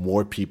with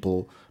more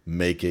people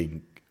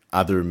making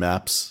other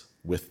maps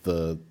with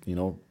the,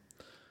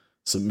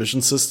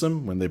 submission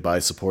system when they buy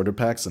supporter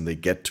packs and they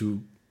get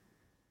to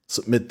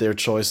submit their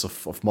choice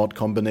of mod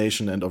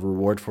combination and of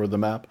reward for the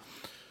map.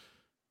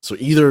 So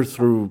either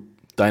through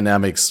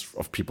dynamics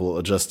of people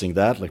adjusting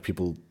that, like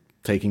people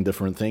taking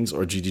different things,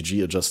 or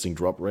GGG adjusting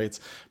drop rates,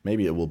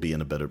 maybe it will be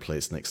in a better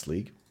place next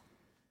league.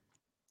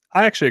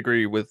 I actually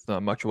agree with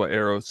much of what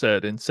aer0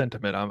 said in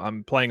sentiment.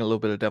 I'm playing a little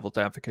bit of devil's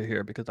advocate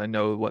here because I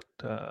know what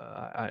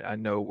I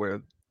know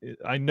where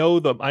I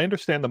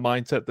understand the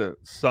mindset that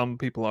some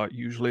people are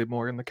usually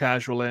more in the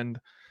casual end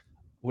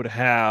would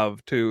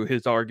have to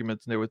his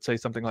arguments, and they would say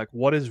something like,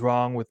 what is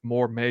wrong with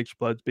more Mage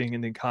Bloods being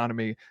in the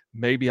economy?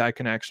 Maybe I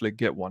can actually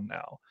get one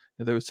now.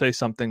 And they would say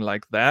something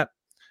like that.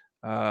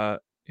 And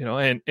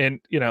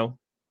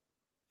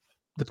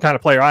the kind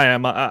of player I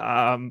am,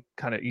 I'm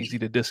kind of easy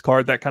to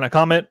discard that kind of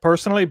comment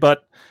personally,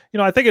 but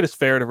I think it is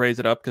fair to raise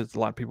it up because a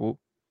lot of people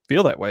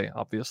feel that way.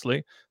 Obviously,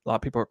 a lot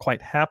of people are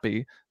quite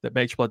happy that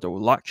Mage Bloods are a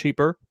lot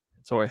cheaper,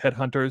 so are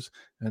Headhunters,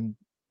 and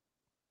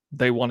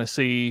they want to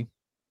see.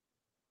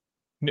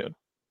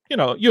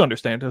 You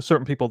understand, to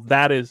certain people,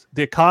 that is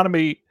the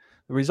economy,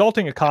 the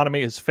resulting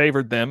economy has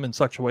favored them in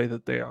such a way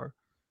that they are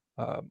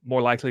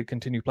more likely to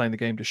continue playing the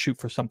game to shoot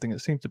for something that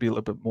seems to be a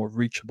little bit more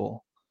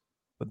reachable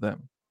with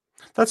them.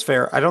 That's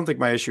fair. I don't think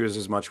my issue is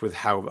as much with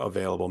how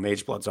available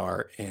Mage Bloods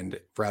are and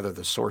rather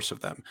the source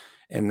of them.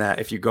 And that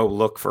if you go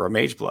look for a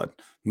Mage Blood,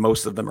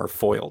 most of them are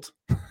foiled.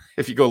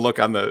 If you go look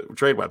on the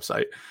trade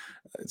website,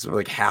 it's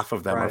like half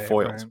of them are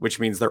foiled, which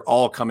means they're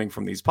all coming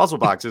from these puzzle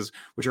boxes,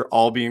 which are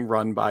all being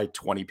run by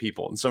 20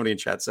 people. And somebody in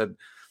chat said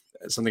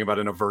something about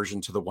an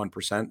aversion to the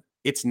 1%.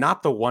 It's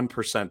not the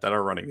 1% that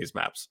are running these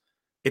maps.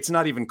 It's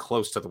not even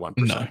close to the 1%.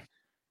 No.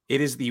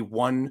 It is the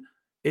one.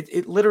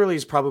 It literally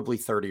is probably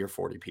 30 or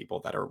 40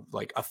 people that are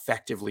like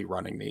effectively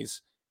running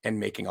these and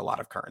making a lot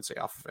of currency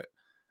off of it.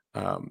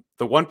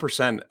 The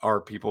 1%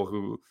 are people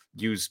who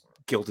use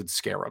gilded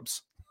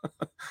scarabs.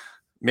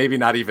 Maybe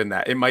not even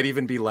that. It might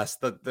even be less.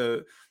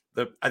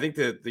 I think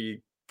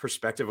the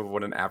perspective of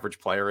what an average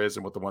player is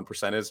and what the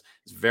 1% is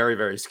very,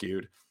 very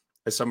skewed.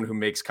 As someone who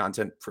makes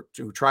content,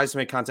 who tries to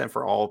make content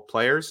for all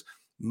players,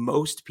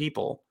 most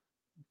people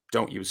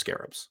don't use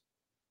scarabs.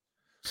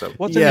 So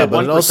what's in the 1%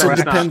 but it also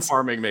depends.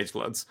 Farming Mage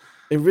Bloods.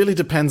 It really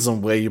depends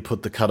on where you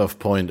put the cutoff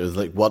point. Is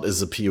like what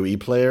is a PoE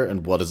player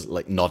and what is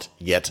like not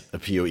yet a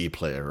PoE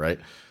player, right?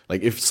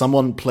 Like if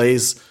someone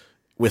plays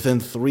within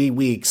 3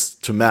 weeks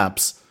to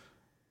maps,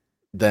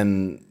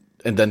 then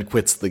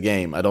quits the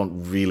game, I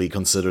don't really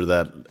consider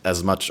that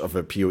as much of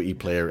a PoE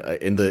player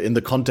in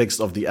the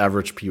context of the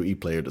average PoE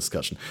player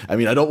discussion. I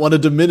mean, I don't want to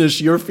diminish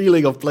your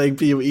feeling of playing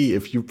PoE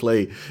if you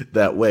play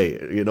that way.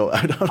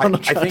 I'm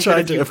not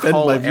trying to offend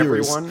my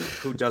viewers. Everyone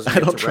who doesn't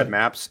get to red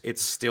maps,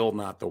 it's still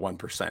not the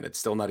 1%. It's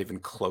still not even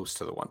close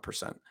to the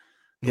 1%.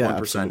 The 1%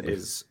 absolutely.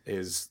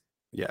 is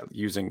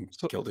using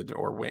gilded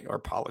or wing or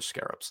polished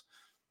scarabs.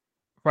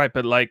 Right,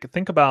 but like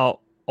think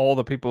about all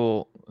the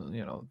people,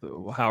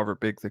 however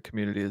big the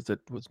community is, that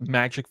was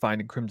magic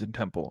finding Crimson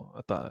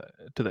Temple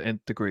to the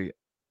nth degree.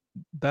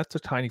 That's a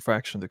tiny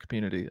fraction of the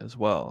community as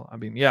well. I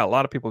mean, a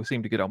lot of people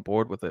seem to get on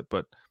board with it,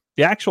 but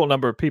the actual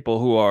number of people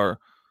who are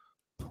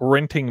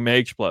printing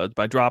Mage Bloods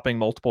by dropping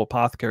multiple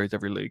apothecaries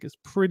every league is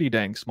pretty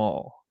dang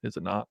small, is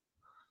it not?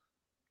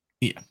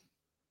 Yeah.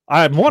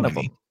 I'm one of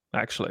them,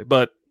 actually.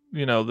 But,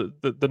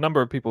 the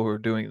number of people who are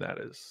doing that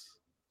is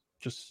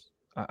just,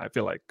 I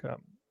feel like...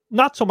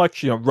 not so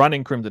much,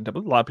 running Crimson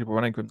Temple. A lot of people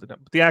running Crimson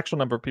Temple. But the actual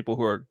number of people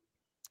who are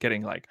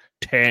getting like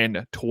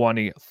 10,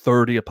 20,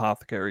 30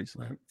 apothecaries,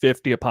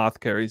 50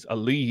 apothecaries a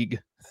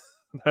league.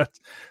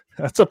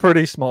 That's a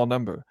pretty small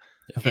number.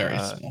 Very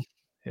small.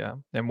 Yeah.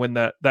 And when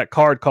that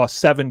card costs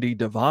 70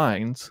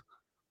 divines,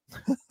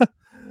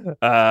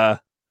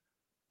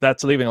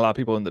 that's leaving a lot of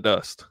people in the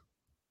dust.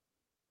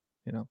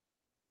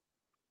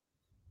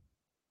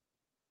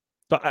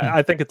 So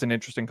I think it's an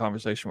interesting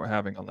conversation we're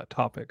having on that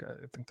topic.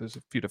 I think there's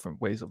a few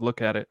different ways of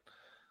look at it.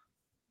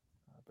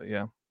 But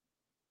yeah,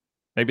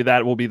 maybe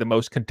that will be the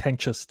most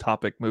contentious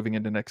topic moving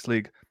into next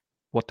league.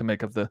 What to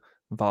make of the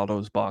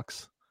Valdo's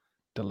box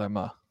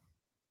dilemma.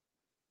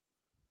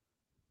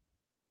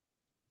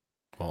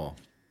 Oh,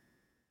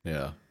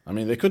 yeah. I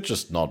mean, they could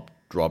just not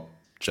drop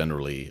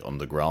generally on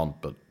the ground,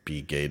 but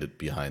be gated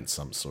behind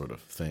some sort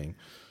of thing.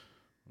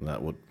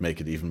 That would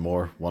make it even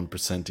more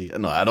 1%y.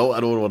 No, I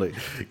don't want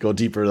to go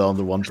deeper down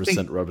the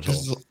 1% rabbit hole.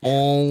 This is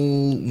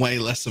all way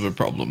less of a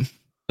problem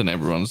than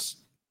everyone's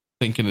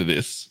thinking it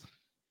is.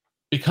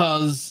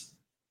 Because,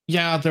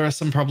 yeah, there are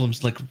some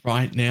problems like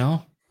right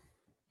now,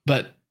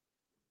 but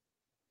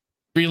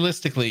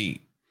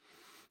realistically,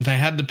 they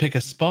had to pick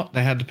a spot,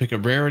 they had to pick a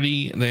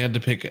rarity, they had to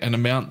pick an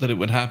amount that it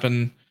would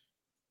happen,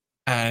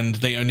 and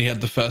they only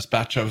had the first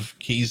batch of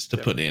keys to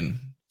put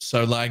in.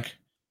 So, like,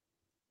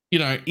 you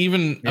know,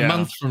 even a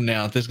month from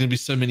now, there's going to be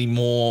so many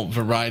more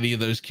variety of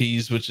those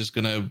keys, which is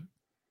going to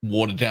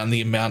water down the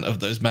amount of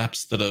those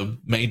maps that are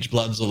Mage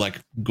Bloods or like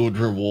good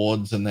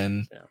rewards. And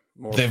then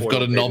they've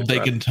got a knob they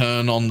can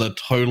turn on the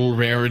total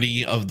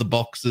rarity of the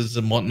boxes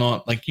and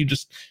whatnot. Like you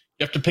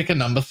have to pick a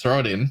number, throw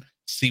it in,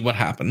 see what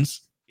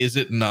happens. Is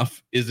it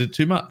enough? Is it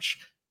too much?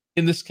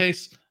 In this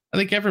case, I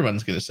think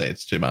everyone's going to say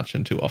it's too much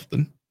and too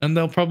often, and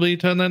they'll probably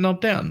turn that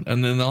knob down,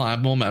 and then they'll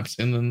add more maps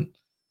in, and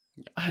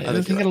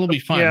I think it'll be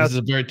fine. Yeah, this is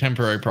a very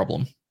temporary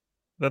problem.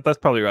 That's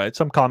probably right.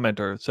 Some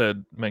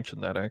commenter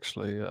mentioned that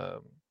actually a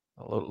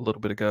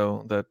little bit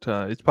ago, that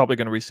it's probably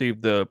going to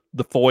receive the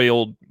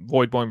foiled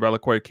Voidborn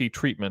Reliquary Key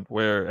treatment,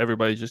 where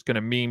everybody's just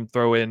going to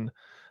throw in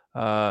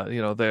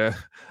their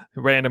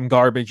random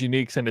garbage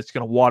uniques, and it's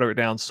going to water it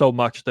down so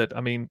much that,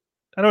 I mean,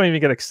 I don't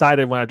even get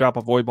excited when I drop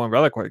a Voidborn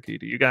Reliquary Key.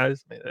 Do you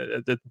guys?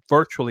 It's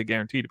virtually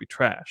guaranteed to be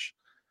trash.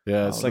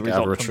 Yeah, it's like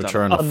average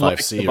return of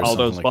 5C or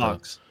something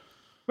like that.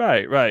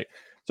 Right.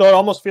 So it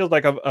almost feels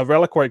like a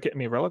reliquary key. I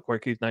mean, reliquary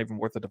key is not even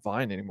worth a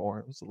divine anymore.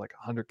 It was like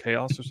 100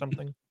 chaos or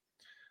something.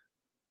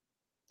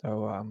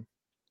 So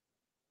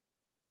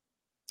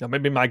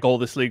maybe my goal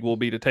this league will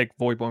be to take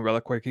Voidborn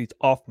Reliquary keys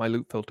off my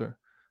loot filter,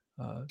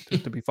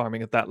 to be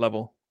farming at that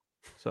level.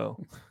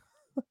 So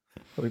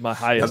that'll be my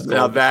highest.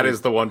 Now that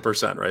is the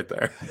 1% right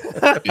there.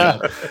 Yeah,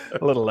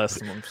 a little less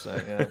than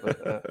 1%. Yeah,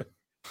 but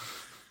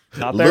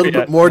not there. A little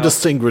bit more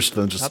distinguished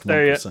than just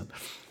 1%.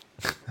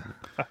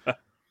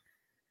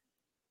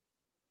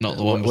 Not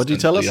the one. What do you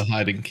tell us? You're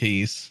hiding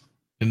keys.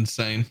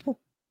 Insane.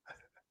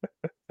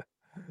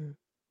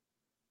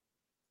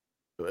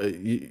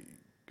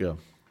 Yeah.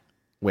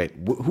 Wait,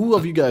 who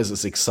of you guys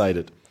is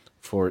excited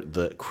for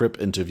the Crip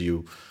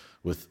interview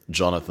with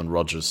Jonathan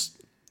Rogers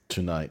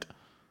tonight?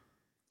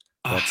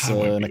 That's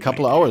in a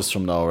couple of hours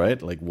from now,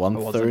 right? Like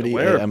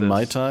 1:30 a.m.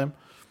 my time.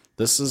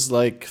 This is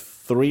like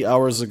 3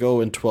 hours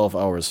ago and 12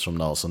 hours from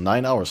now, so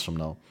 9 hours from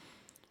now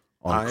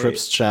on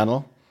Crip's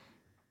channel.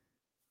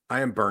 I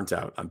am burnt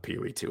out on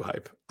PoE 2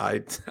 hype.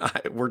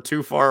 We're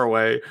too far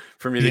away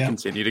for me to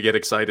continue to get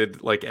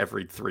excited like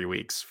every 3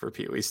 weeks for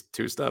PoE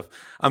 2 stuff.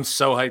 I'm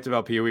so hyped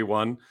about PoE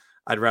 1.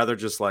 I'd rather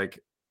just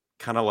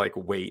kind of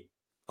wait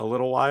a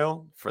little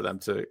while for them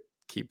to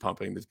keep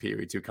pumping the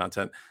PoE 2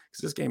 content,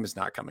 because this game is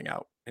not coming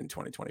out in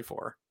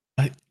 2024.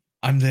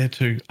 I'm there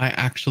too. I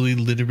actually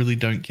literally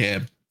don't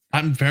care.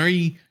 I'm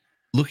very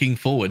looking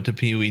forward to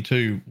PoE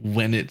 2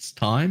 when it's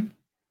time.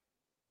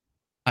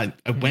 I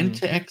went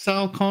to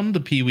ExileCon. The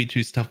PoE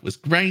 2 stuff was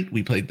great.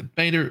 We played the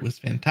beta. It was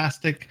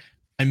fantastic.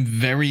 I'm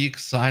very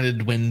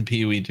excited when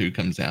PoE 2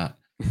 comes out.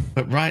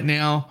 But right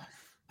now,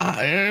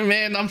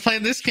 man, I'm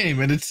playing this game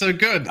and it's so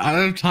good. I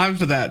don't have time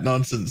for that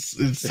nonsense.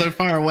 It's so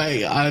far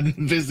away. I'm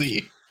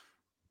busy.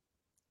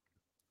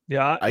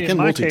 Yeah, I can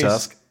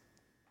multitask.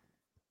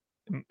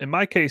 In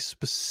my case,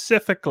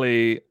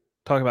 specifically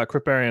talking about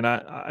Criparian,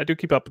 I do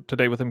keep up to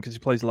date with him because he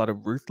plays a lot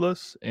of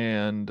Ruthless,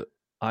 and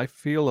I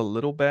feel a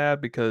little bad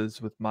because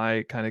with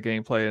my kind of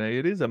gameplay, and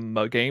it is a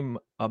mode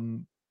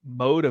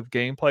of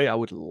gameplay I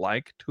would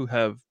like to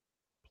have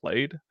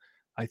played.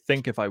 I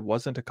think if I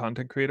wasn't a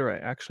content creator, I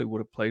actually would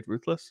have played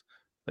Ruthless,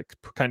 like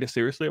kind of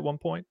seriously at one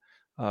point,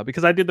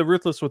 because I did the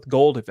Ruthless with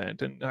Gold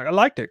event, and I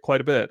liked it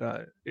quite a bit.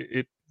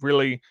 It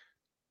really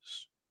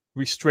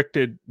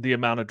restricted the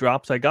amount of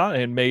drops I got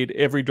and made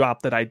every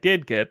drop that I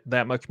did get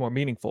that much more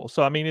meaningful.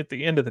 So, I mean, at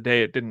the end of the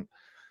day, it didn't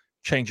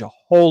change a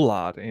whole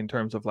lot in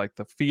terms of like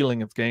the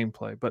feeling of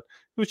gameplay, but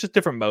it was just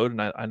different mode,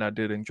 and I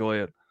did enjoy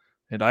it.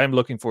 And I am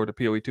looking forward to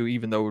PoE 2,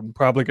 even though we're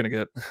probably going to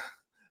get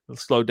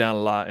slowed down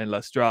a lot and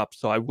less drops.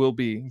 So I will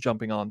be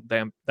jumping on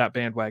that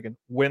bandwagon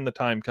when the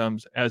time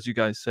comes. As you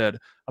guys said,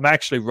 I'm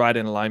actually right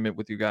in alignment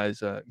with you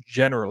guys.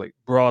 Generally,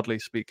 broadly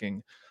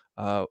speaking,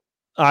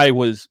 I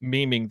was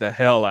memeing the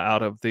hell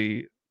out of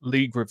the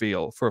League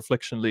reveal for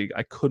Affliction League,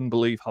 I couldn't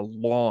believe how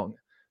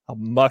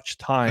much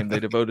time they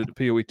devoted to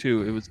PoE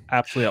 2. It was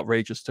absolutely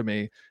outrageous to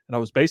me. And I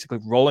was basically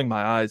rolling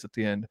my eyes at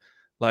the end.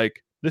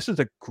 Like, this is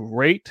a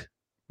great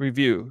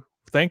review.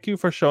 Thank you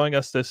for showing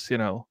us this,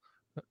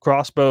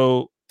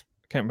 crossbow.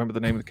 I can't remember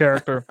the name of the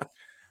character.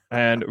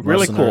 And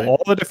really cool.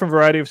 All the different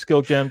variety of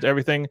skill gems,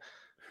 everything.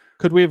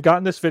 Could we have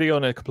gotten this video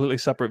in a completely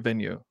separate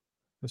venue?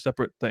 A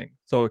separate thing.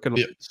 So it could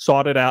have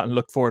sought it out and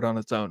look for it on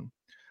its own.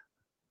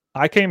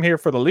 I came here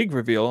for the League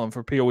reveal and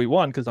for PoE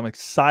 1 because I'm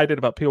excited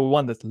about PoE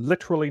 1 that's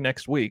literally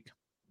next week.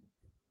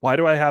 Why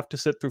do I have to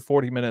sit through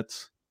 40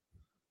 minutes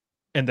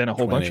and then a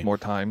whole bunch more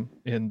time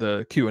in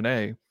the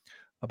Q&A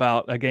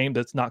about a game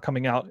that's not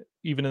coming out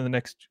even in the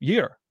next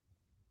year?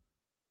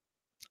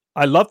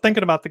 I love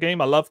thinking about the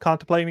game. I love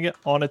contemplating it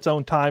on its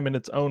own time in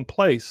its own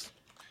place.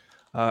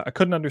 I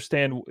couldn't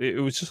understand. It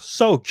was just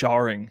so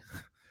jarring.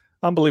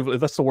 Unbelievable.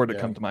 That's the word that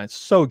comes to mind.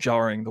 So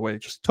jarring the way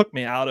it just took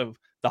me out of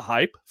the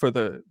hype for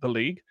the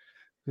league.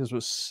 Because there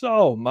was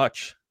so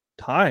much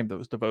time that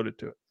was devoted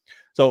to it.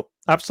 So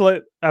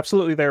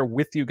absolutely there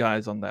with you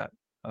guys on that.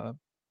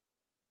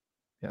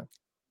 Yeah.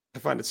 I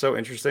find it so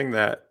interesting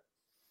that,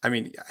 I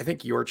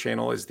think your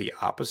channel is the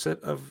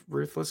opposite of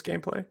Ruthless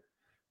gameplay.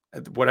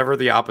 Whatever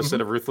the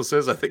opposite of Ruthless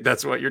is, I think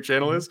that's what your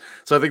channel is.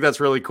 So I think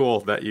that's really cool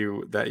that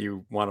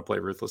you want to play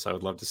Ruthless. I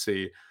would love to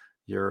see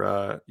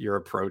your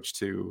approach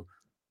to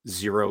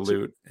zero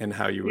loot and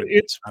how you would,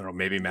 I don't know,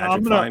 maybe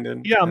magic find.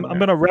 I'm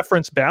going to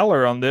reference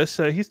Balor on this.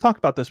 He's talked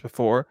about this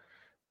before.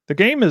 The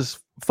game is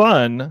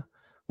fun.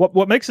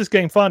 What makes this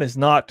game fun is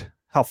not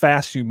how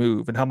fast you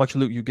move and how much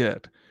loot you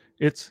get.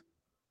 It's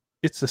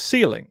the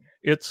ceiling.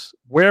 It's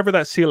wherever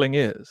that ceiling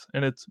is.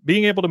 And it's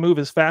being able to move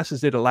as fast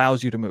as it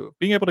allows you to move.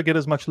 Being able to get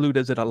as much loot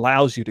as it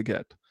allows you to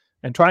get.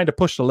 And trying to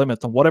push the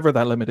limits on whatever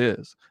that limit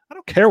is. I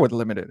don't care what the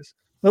limit is.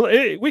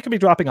 We could be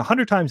dropping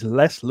 100 times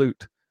less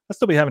loot. I'd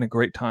still be having a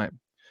great time.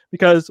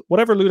 Because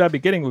whatever loot I'd be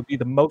getting would be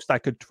the most I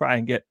could try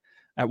and get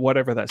at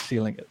whatever that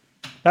ceiling is.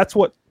 That's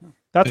what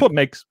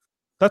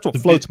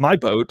floats my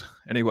boat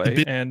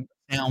anyway. And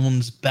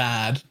sounds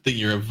bad that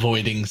you're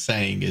avoiding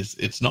saying is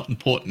it's not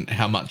important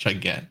how much I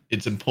get.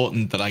 It's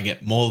important that I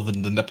get more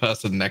than the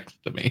person next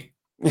to me.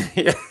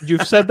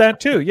 You've said that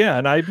too. Yeah,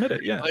 and I admit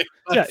it. Yeah.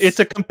 It's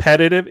a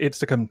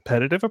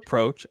competitive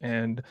approach,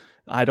 and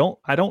I don't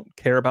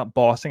care about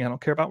bossing. I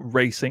don't care about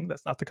racing.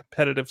 That's not the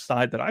competitive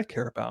side that I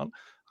care about.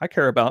 I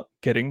care about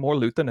getting more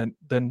loot than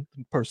the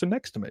person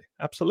next to me.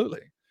 Absolutely.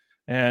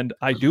 And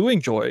I do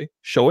enjoy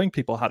showing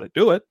people how to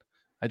do it.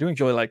 I do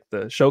enjoy like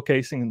the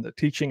showcasing and the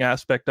teaching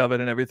aspect of it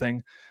and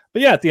everything.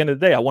 But yeah, at the end of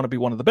the day, I want to be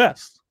one of the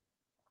best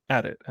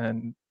at it.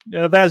 And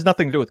that has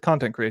nothing to do with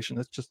content creation.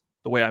 That's just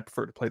the way I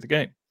prefer to play the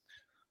game.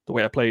 The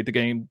way I played the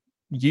game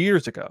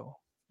years ago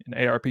in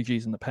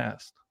ARPGs in the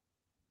past.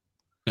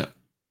 Yeah.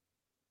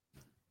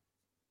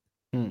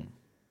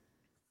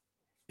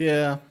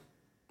 Yeah.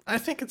 I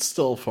think it's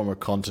still from a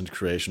content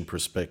creation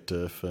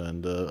perspective.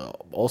 And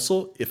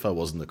also, if I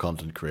wasn't a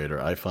content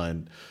creator, I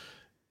find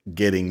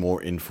getting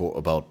more info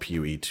about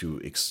PoE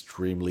 2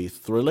 extremely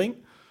thrilling.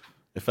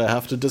 If I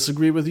have to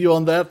disagree with you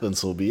on that, then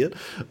so be it.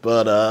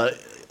 But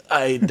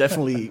I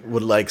definitely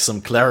would like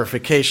some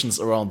clarifications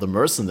around the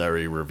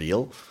mercenary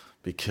reveal.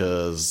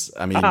 Because,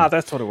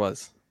 that's what it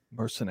was.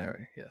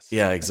 Mercenary, yes.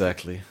 Yeah,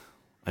 exactly.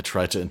 I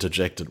tried to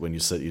interject it when you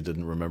said you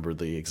didn't remember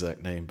the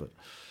exact name, but...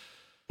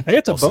 Hey,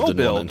 it's a bow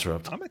build.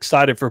 I'm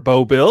excited for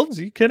bow builds.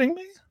 Are you kidding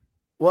me?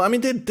 Well,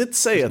 they did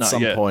say at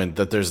some point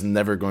that there's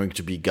never going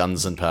to be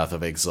guns in Path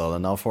of Exile,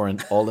 and now for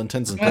all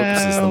intents and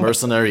purposes, the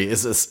mercenary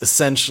is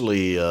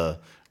essentially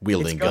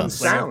wielding guns.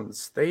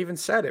 Sounds. They even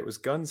said it was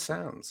gun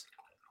sounds.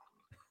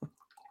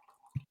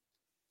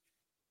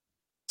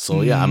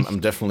 So yeah, I'm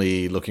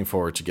definitely looking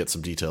forward to get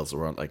some details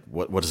around like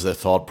what is their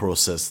thought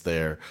process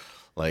there,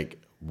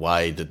 like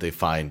why did they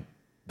find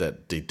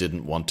that they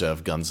didn't want to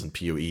have guns in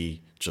PoE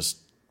just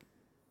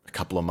a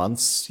couple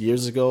of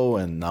years ago,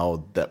 and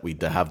now that we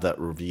have that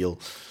reveal,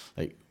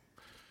 like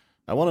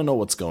I want to know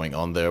what's going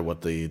on there,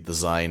 what the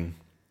design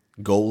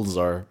goals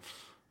are,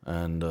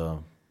 and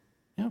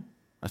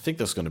I think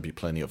there's going to be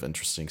plenty of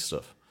interesting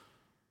stuff.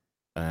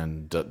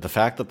 And the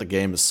fact that the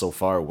game is so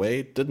far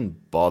away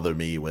didn't bother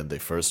me when they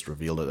first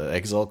revealed it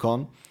at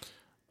ExileCon.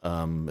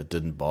 It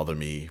didn't bother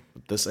me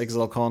with this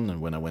ExileCon and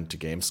when I went to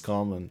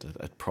Gamescom, and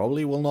it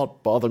probably will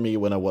not bother me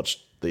when I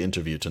watch the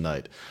interview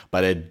tonight.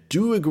 But I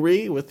do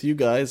agree with you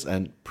guys,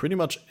 and pretty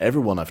much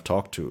everyone I've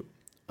talked to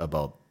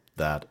about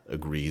that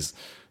agrees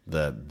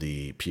that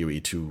the PoE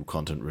 2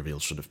 content reveal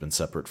should have been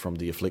separate from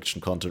the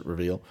Affliction content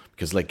reveal.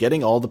 Because like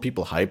getting all the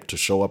people hyped to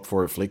show up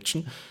for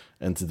Affliction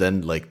and to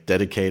then like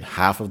dedicate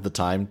half of the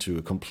time to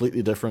a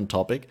completely different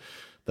topic.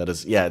 That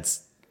is,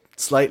 it's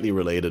slightly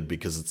related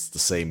because it's the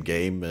same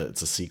game.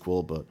 It's a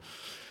sequel, but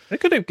they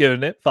could have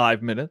given it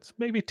 5 minutes,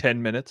 maybe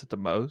 10 minutes at the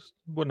most.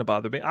 Wouldn't have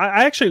bothered me.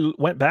 I actually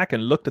went back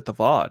and looked at the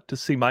VOD to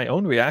see my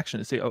own reaction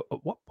to see at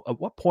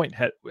what point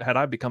had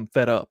I become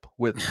fed up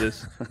with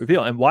this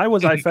reveal, and why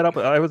was I fed up?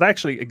 I was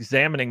actually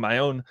examining my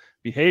own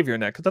behavior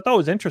in that because I thought it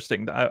was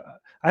interesting. I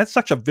I had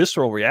such a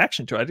visceral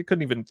reaction to it. I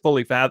couldn't even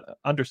fully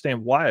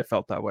understand why I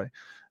felt that way.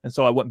 And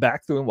so I went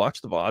back through and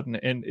watched the VOD,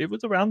 and it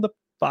was around the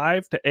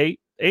 5 to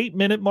 8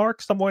 minute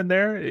mark, somewhere in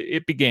there.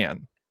 It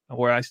began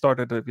where I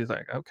started to be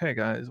like, okay,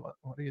 guys,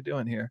 what are you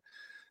doing here?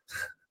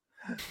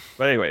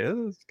 But anyway, it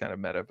was kind of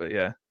meta, but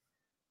yeah.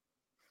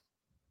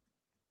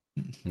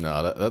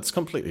 No, that's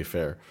completely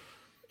fair.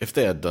 If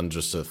they had done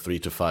just a 3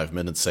 to 5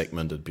 minute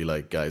segment, it'd be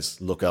like,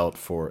 guys, look out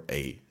for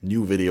a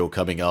new video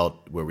coming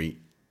out where we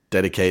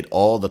dedicate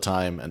all the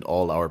time and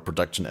all our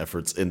production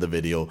efforts in the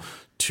video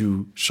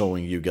to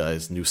showing you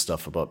guys new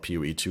stuff about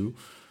PoE 2.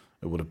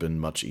 It would have been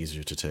much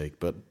easier to take.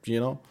 But, you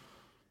know,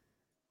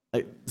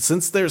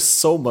 since there's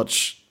so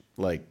much,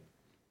 like,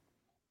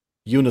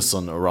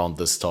 unison around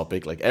this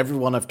topic, like,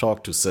 everyone I've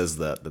talked to says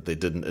that they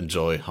didn't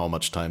enjoy how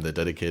much time they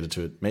dedicated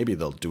to it. Maybe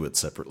they'll do it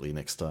separately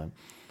next time.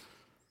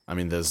 I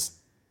mean, there's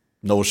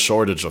no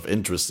shortage of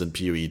interest in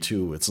PoE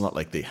 2. It's not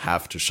like they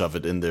have to shove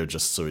it in there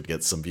just so it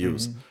gets some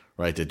views,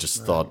 right? They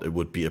just thought it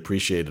would be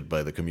appreciated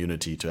by the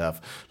community to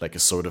have like a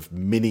sort of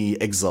mini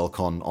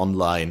ExileCon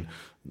online,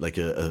 like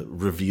a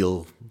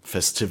reveal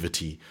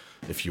festivity,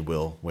 if you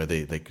will, where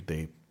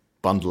they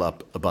bundle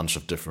up a bunch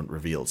of different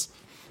reveals.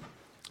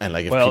 And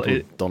like, if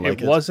people don't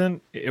like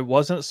it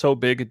wasn't so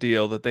big a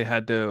deal that they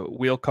had to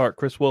wheel cart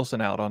Chris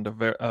Wilson out on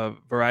a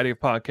variety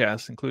of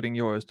podcasts, including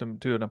yours, to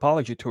do an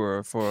apology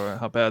tour for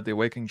how bad the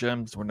Awakening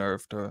Gems were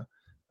nerfed, or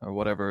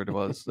whatever it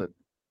was that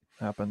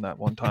happened that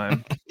one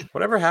time.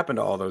 Whatever happened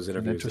to all those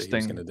interviews that he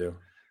was going to do?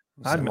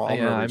 I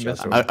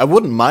missed them. I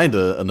wouldn't mind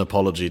an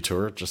apology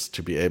tour just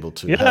to be able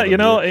to. Yeah, you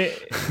know,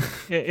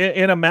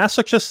 in a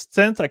masochist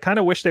sense, I kind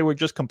of wish they would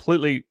just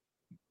completely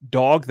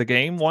dog the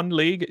game one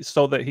league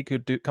so that he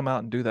could come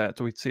out and do that,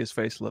 so we'd see his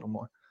face a little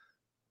more.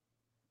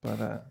 But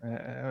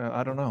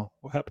I don't know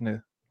what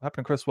happened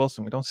to Chris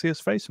Wilson. We don't see his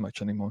face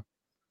much anymore.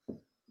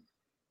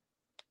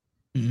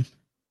 I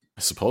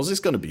suppose he's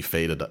going to be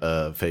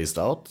phased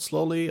out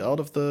slowly out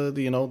of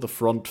the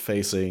front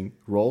facing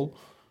role.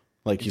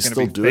 Like, he's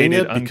still doing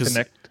it because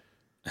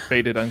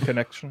faded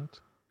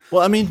unconnections.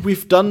 Well, I mean,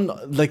 we've done,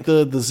 like,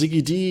 the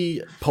Ziggy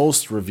D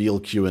post-reveal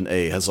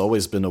Q&A has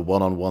always been a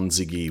one-on-one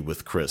Ziggy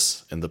with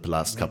Chris in the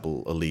last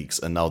couple of leagues.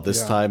 And now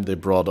this time they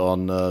brought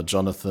on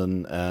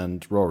Jonathan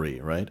and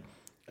Rory, right?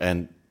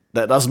 And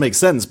that does make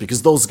sense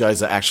because those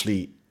guys are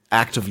actually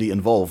actively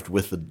involved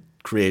with the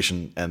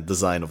creation and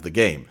design of the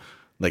game.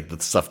 Like,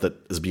 the stuff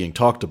that is being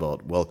talked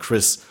about. Well,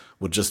 Chris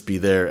would just be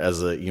there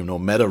as a,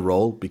 meta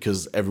role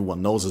because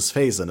everyone knows his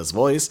face and his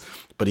voice,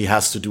 but he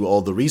has to do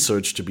all the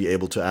research to be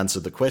able to answer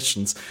the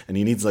questions, and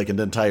he needs like an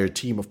entire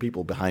team of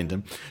people behind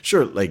him.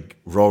 Sure, like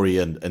Rory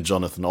and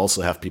Jonathan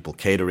also have people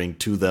catering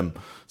to them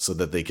so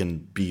that they can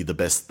be the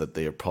best that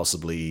they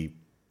possibly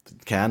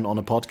can on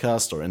a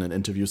podcast or in an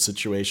interview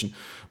situation,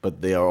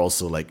 but they are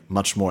also like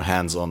much more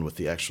hands-on with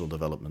the actual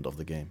development of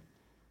the game.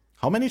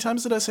 How many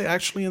times did I say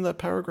actually in that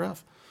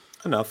paragraph?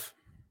 Enough.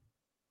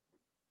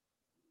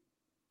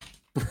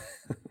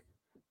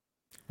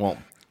 Well,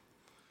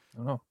 I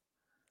don't know.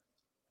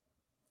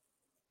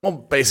 Well,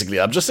 basically,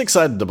 I'm just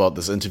excited about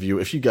this interview.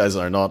 If you guys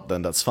are not,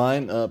 then that's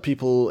fine.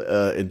 People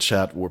in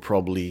chat were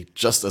probably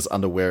just as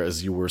unaware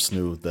as you were,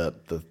 Snoo,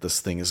 that this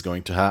thing is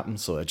going to happen.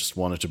 So I just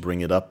wanted to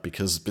bring it up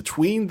because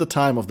between the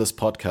time of this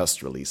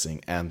podcast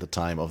releasing and the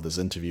time of this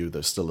interview,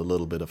 there's still a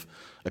little bit of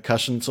a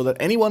cushion so that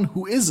anyone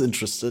who is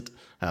interested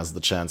has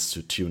the chance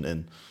to tune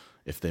in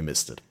if they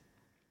missed it.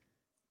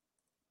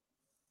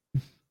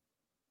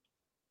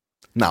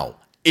 Now,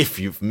 if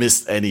you've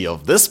missed any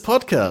of this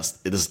podcast,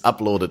 it is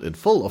uploaded in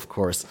full, of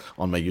course,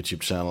 on my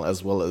YouTube channel,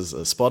 as well as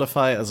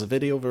Spotify as a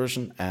video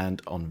version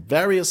and on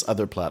various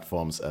other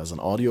platforms as an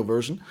audio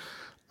version.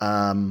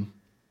 I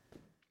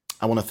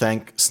want to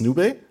thank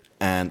snoobae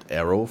and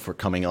aer0 for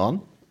coming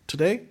on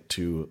today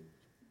to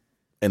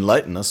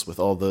enlighten us with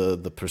all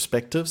the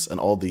perspectives and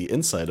all the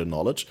insider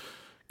knowledge,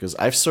 because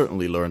I've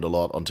certainly learned a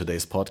lot on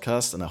today's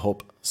podcast, and I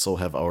hope so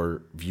have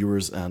our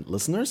viewers and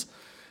listeners.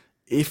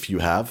 If you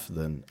have,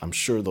 then I'm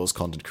sure those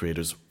content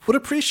creators would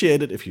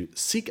appreciate it if you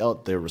seek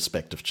out their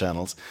respective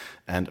channels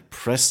and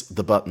press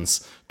the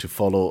buttons to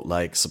follow,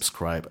 like,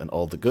 subscribe, and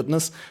all the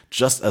goodness,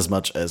 just as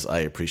much as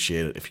I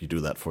appreciate it if you do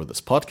that for this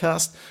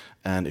podcast.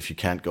 And if you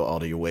can't go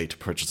out of your way to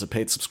purchase a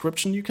paid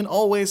subscription, you can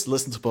always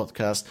listen to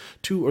podcasts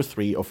 2 or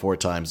 3 or 4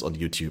 times on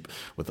YouTube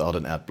without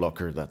an ad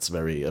blocker. That's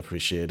very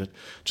appreciated.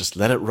 Just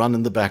let it run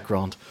in the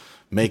background.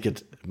 Make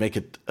it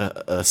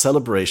a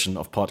celebration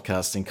of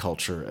podcasting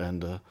culture,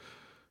 and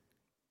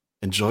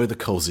enjoy the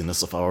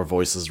coziness of our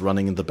voices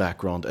running in the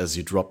background as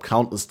you drop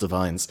countless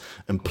divines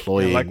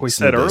employing like we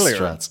said earlier,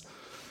 strats.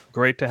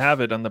 Great to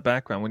have it on the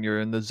background when you're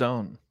in the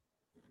zone.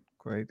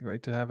 Great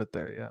to have it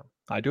there. Yeah,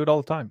 I do it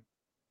all the time.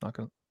 Not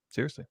gonna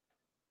seriously.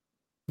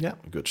 Yeah,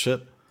 good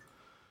shit.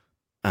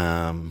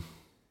 Yeah.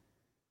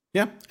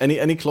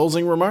 Any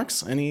closing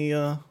remarks? Any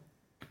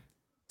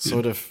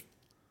sort of?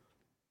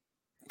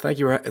 Thank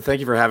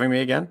you for having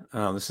me again.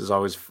 This is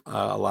always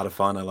a lot of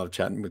fun. I love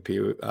chatting with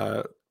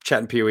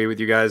chatting PoE with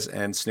you guys,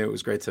 and Snoo, it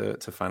was great to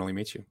finally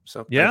meet you.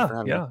 So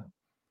yeah.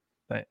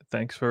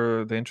 Thanks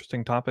for the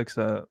interesting topics.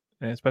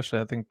 And especially,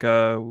 I think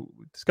we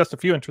discussed a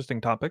few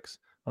interesting topics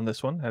on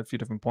this one, had a few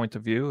different points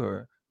of view,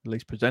 or at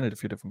least presented a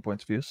few different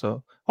points of view.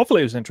 So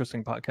hopefully it was an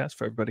interesting podcast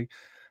for everybody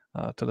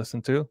to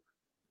listen to.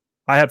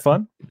 I had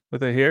fun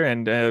with it here,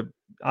 and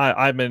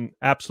I'm in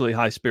absolutely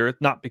high spirit,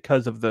 not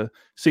because of the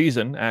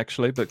season,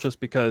 actually, but just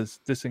because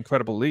this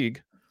incredible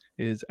league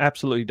is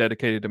absolutely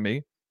dedicated to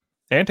me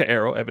and to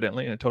aer0,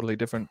 evidently, in a totally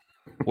different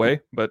way,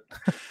 but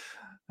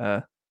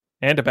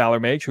and to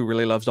Balormage, who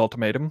really loves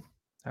Ultimatum.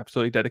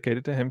 Absolutely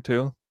dedicated to him,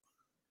 too.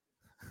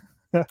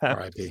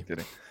 R.I.P.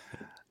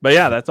 But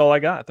yeah, that's all I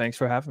got. Thanks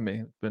for having me.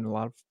 It's been a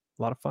lot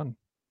of fun.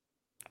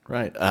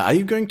 Right. Are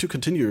you going to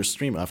continue your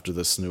stream after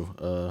this, Snoo?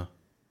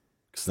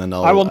 Because then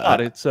I will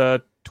not. It's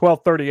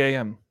 12:30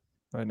 a.m.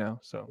 right now.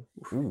 So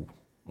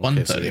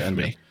 1:30 for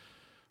me.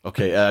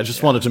 Okay, I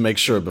just wanted to make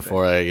sure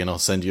before I,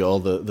 send you all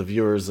the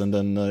viewers, and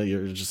then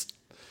you're just.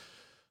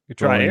 You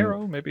try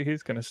aer0. Maybe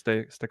he's gonna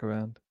stick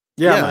around.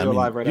 Yeah, I'm gonna go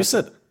live right you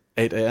after. said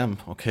 8 a.m.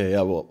 Okay,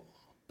 yeah, well,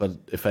 but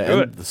if I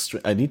end the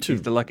stream, I need to.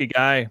 He's the lucky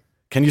guy.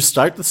 Can you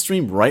start the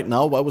stream right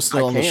now while we're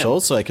still on the show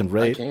so I can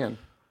rate? I can.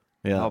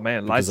 Yeah. Oh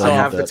man, I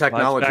have the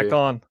technology. Lights back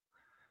on.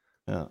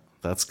 Yeah,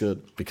 that's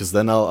good because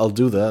then I'll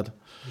do that.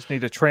 Just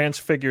need to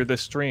transfigure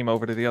this stream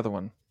over to the other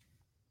one.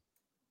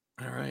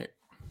 All right.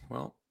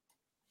 Well,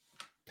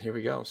 here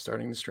we go.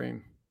 Starting the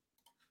stream.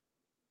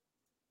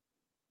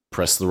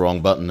 Pressed the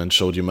wrong button and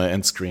showed you my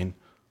end screen.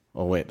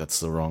 Oh wait, that's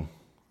the wrong.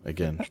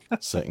 Again,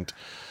 second.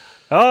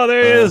 Oh,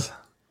 there he is.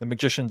 The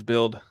magician's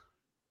build.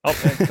 Oh,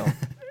 thanks, Tom.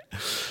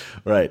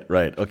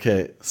 Right.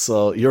 Okay,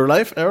 so you're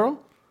live, aer0?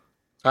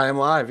 I am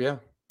live, yeah.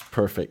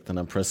 Perfect. Then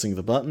I'm pressing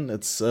the button.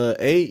 It's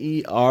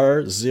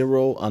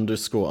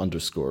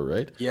aer0__,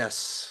 right?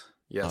 Yes.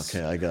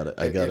 Okay, I got it.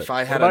 If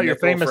I had a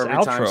nickel for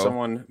every time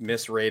someone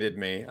misrated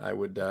me, I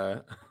would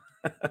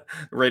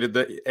rated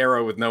the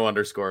aer0 with no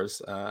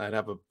underscores. I'd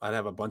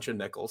have a bunch of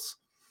nickels.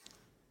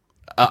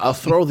 I'll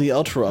throw the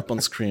outro up on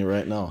screen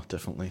right now.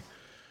 Definitely.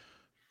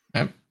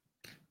 Yep.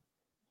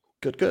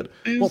 Good.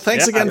 Well,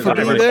 thanks again for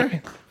being there.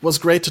 It was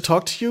great to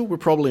talk to you. We're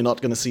probably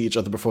not going to see each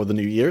other before the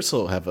new year,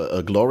 so have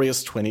a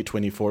glorious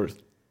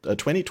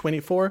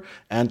 2024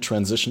 and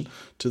transition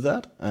to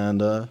that.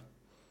 And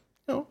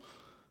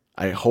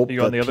I hope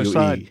you on the other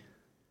side.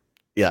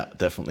 Yeah,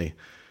 definitely.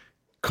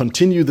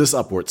 Continue this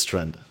upwards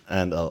trend,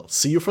 and I'll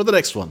see you for the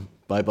next one.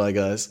 Bye,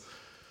 guys.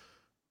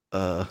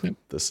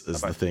 This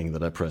is the thing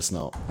that I press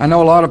now. I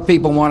know a lot of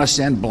people want to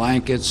send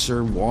blankets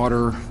or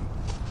water.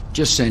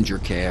 Just send your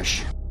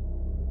cash.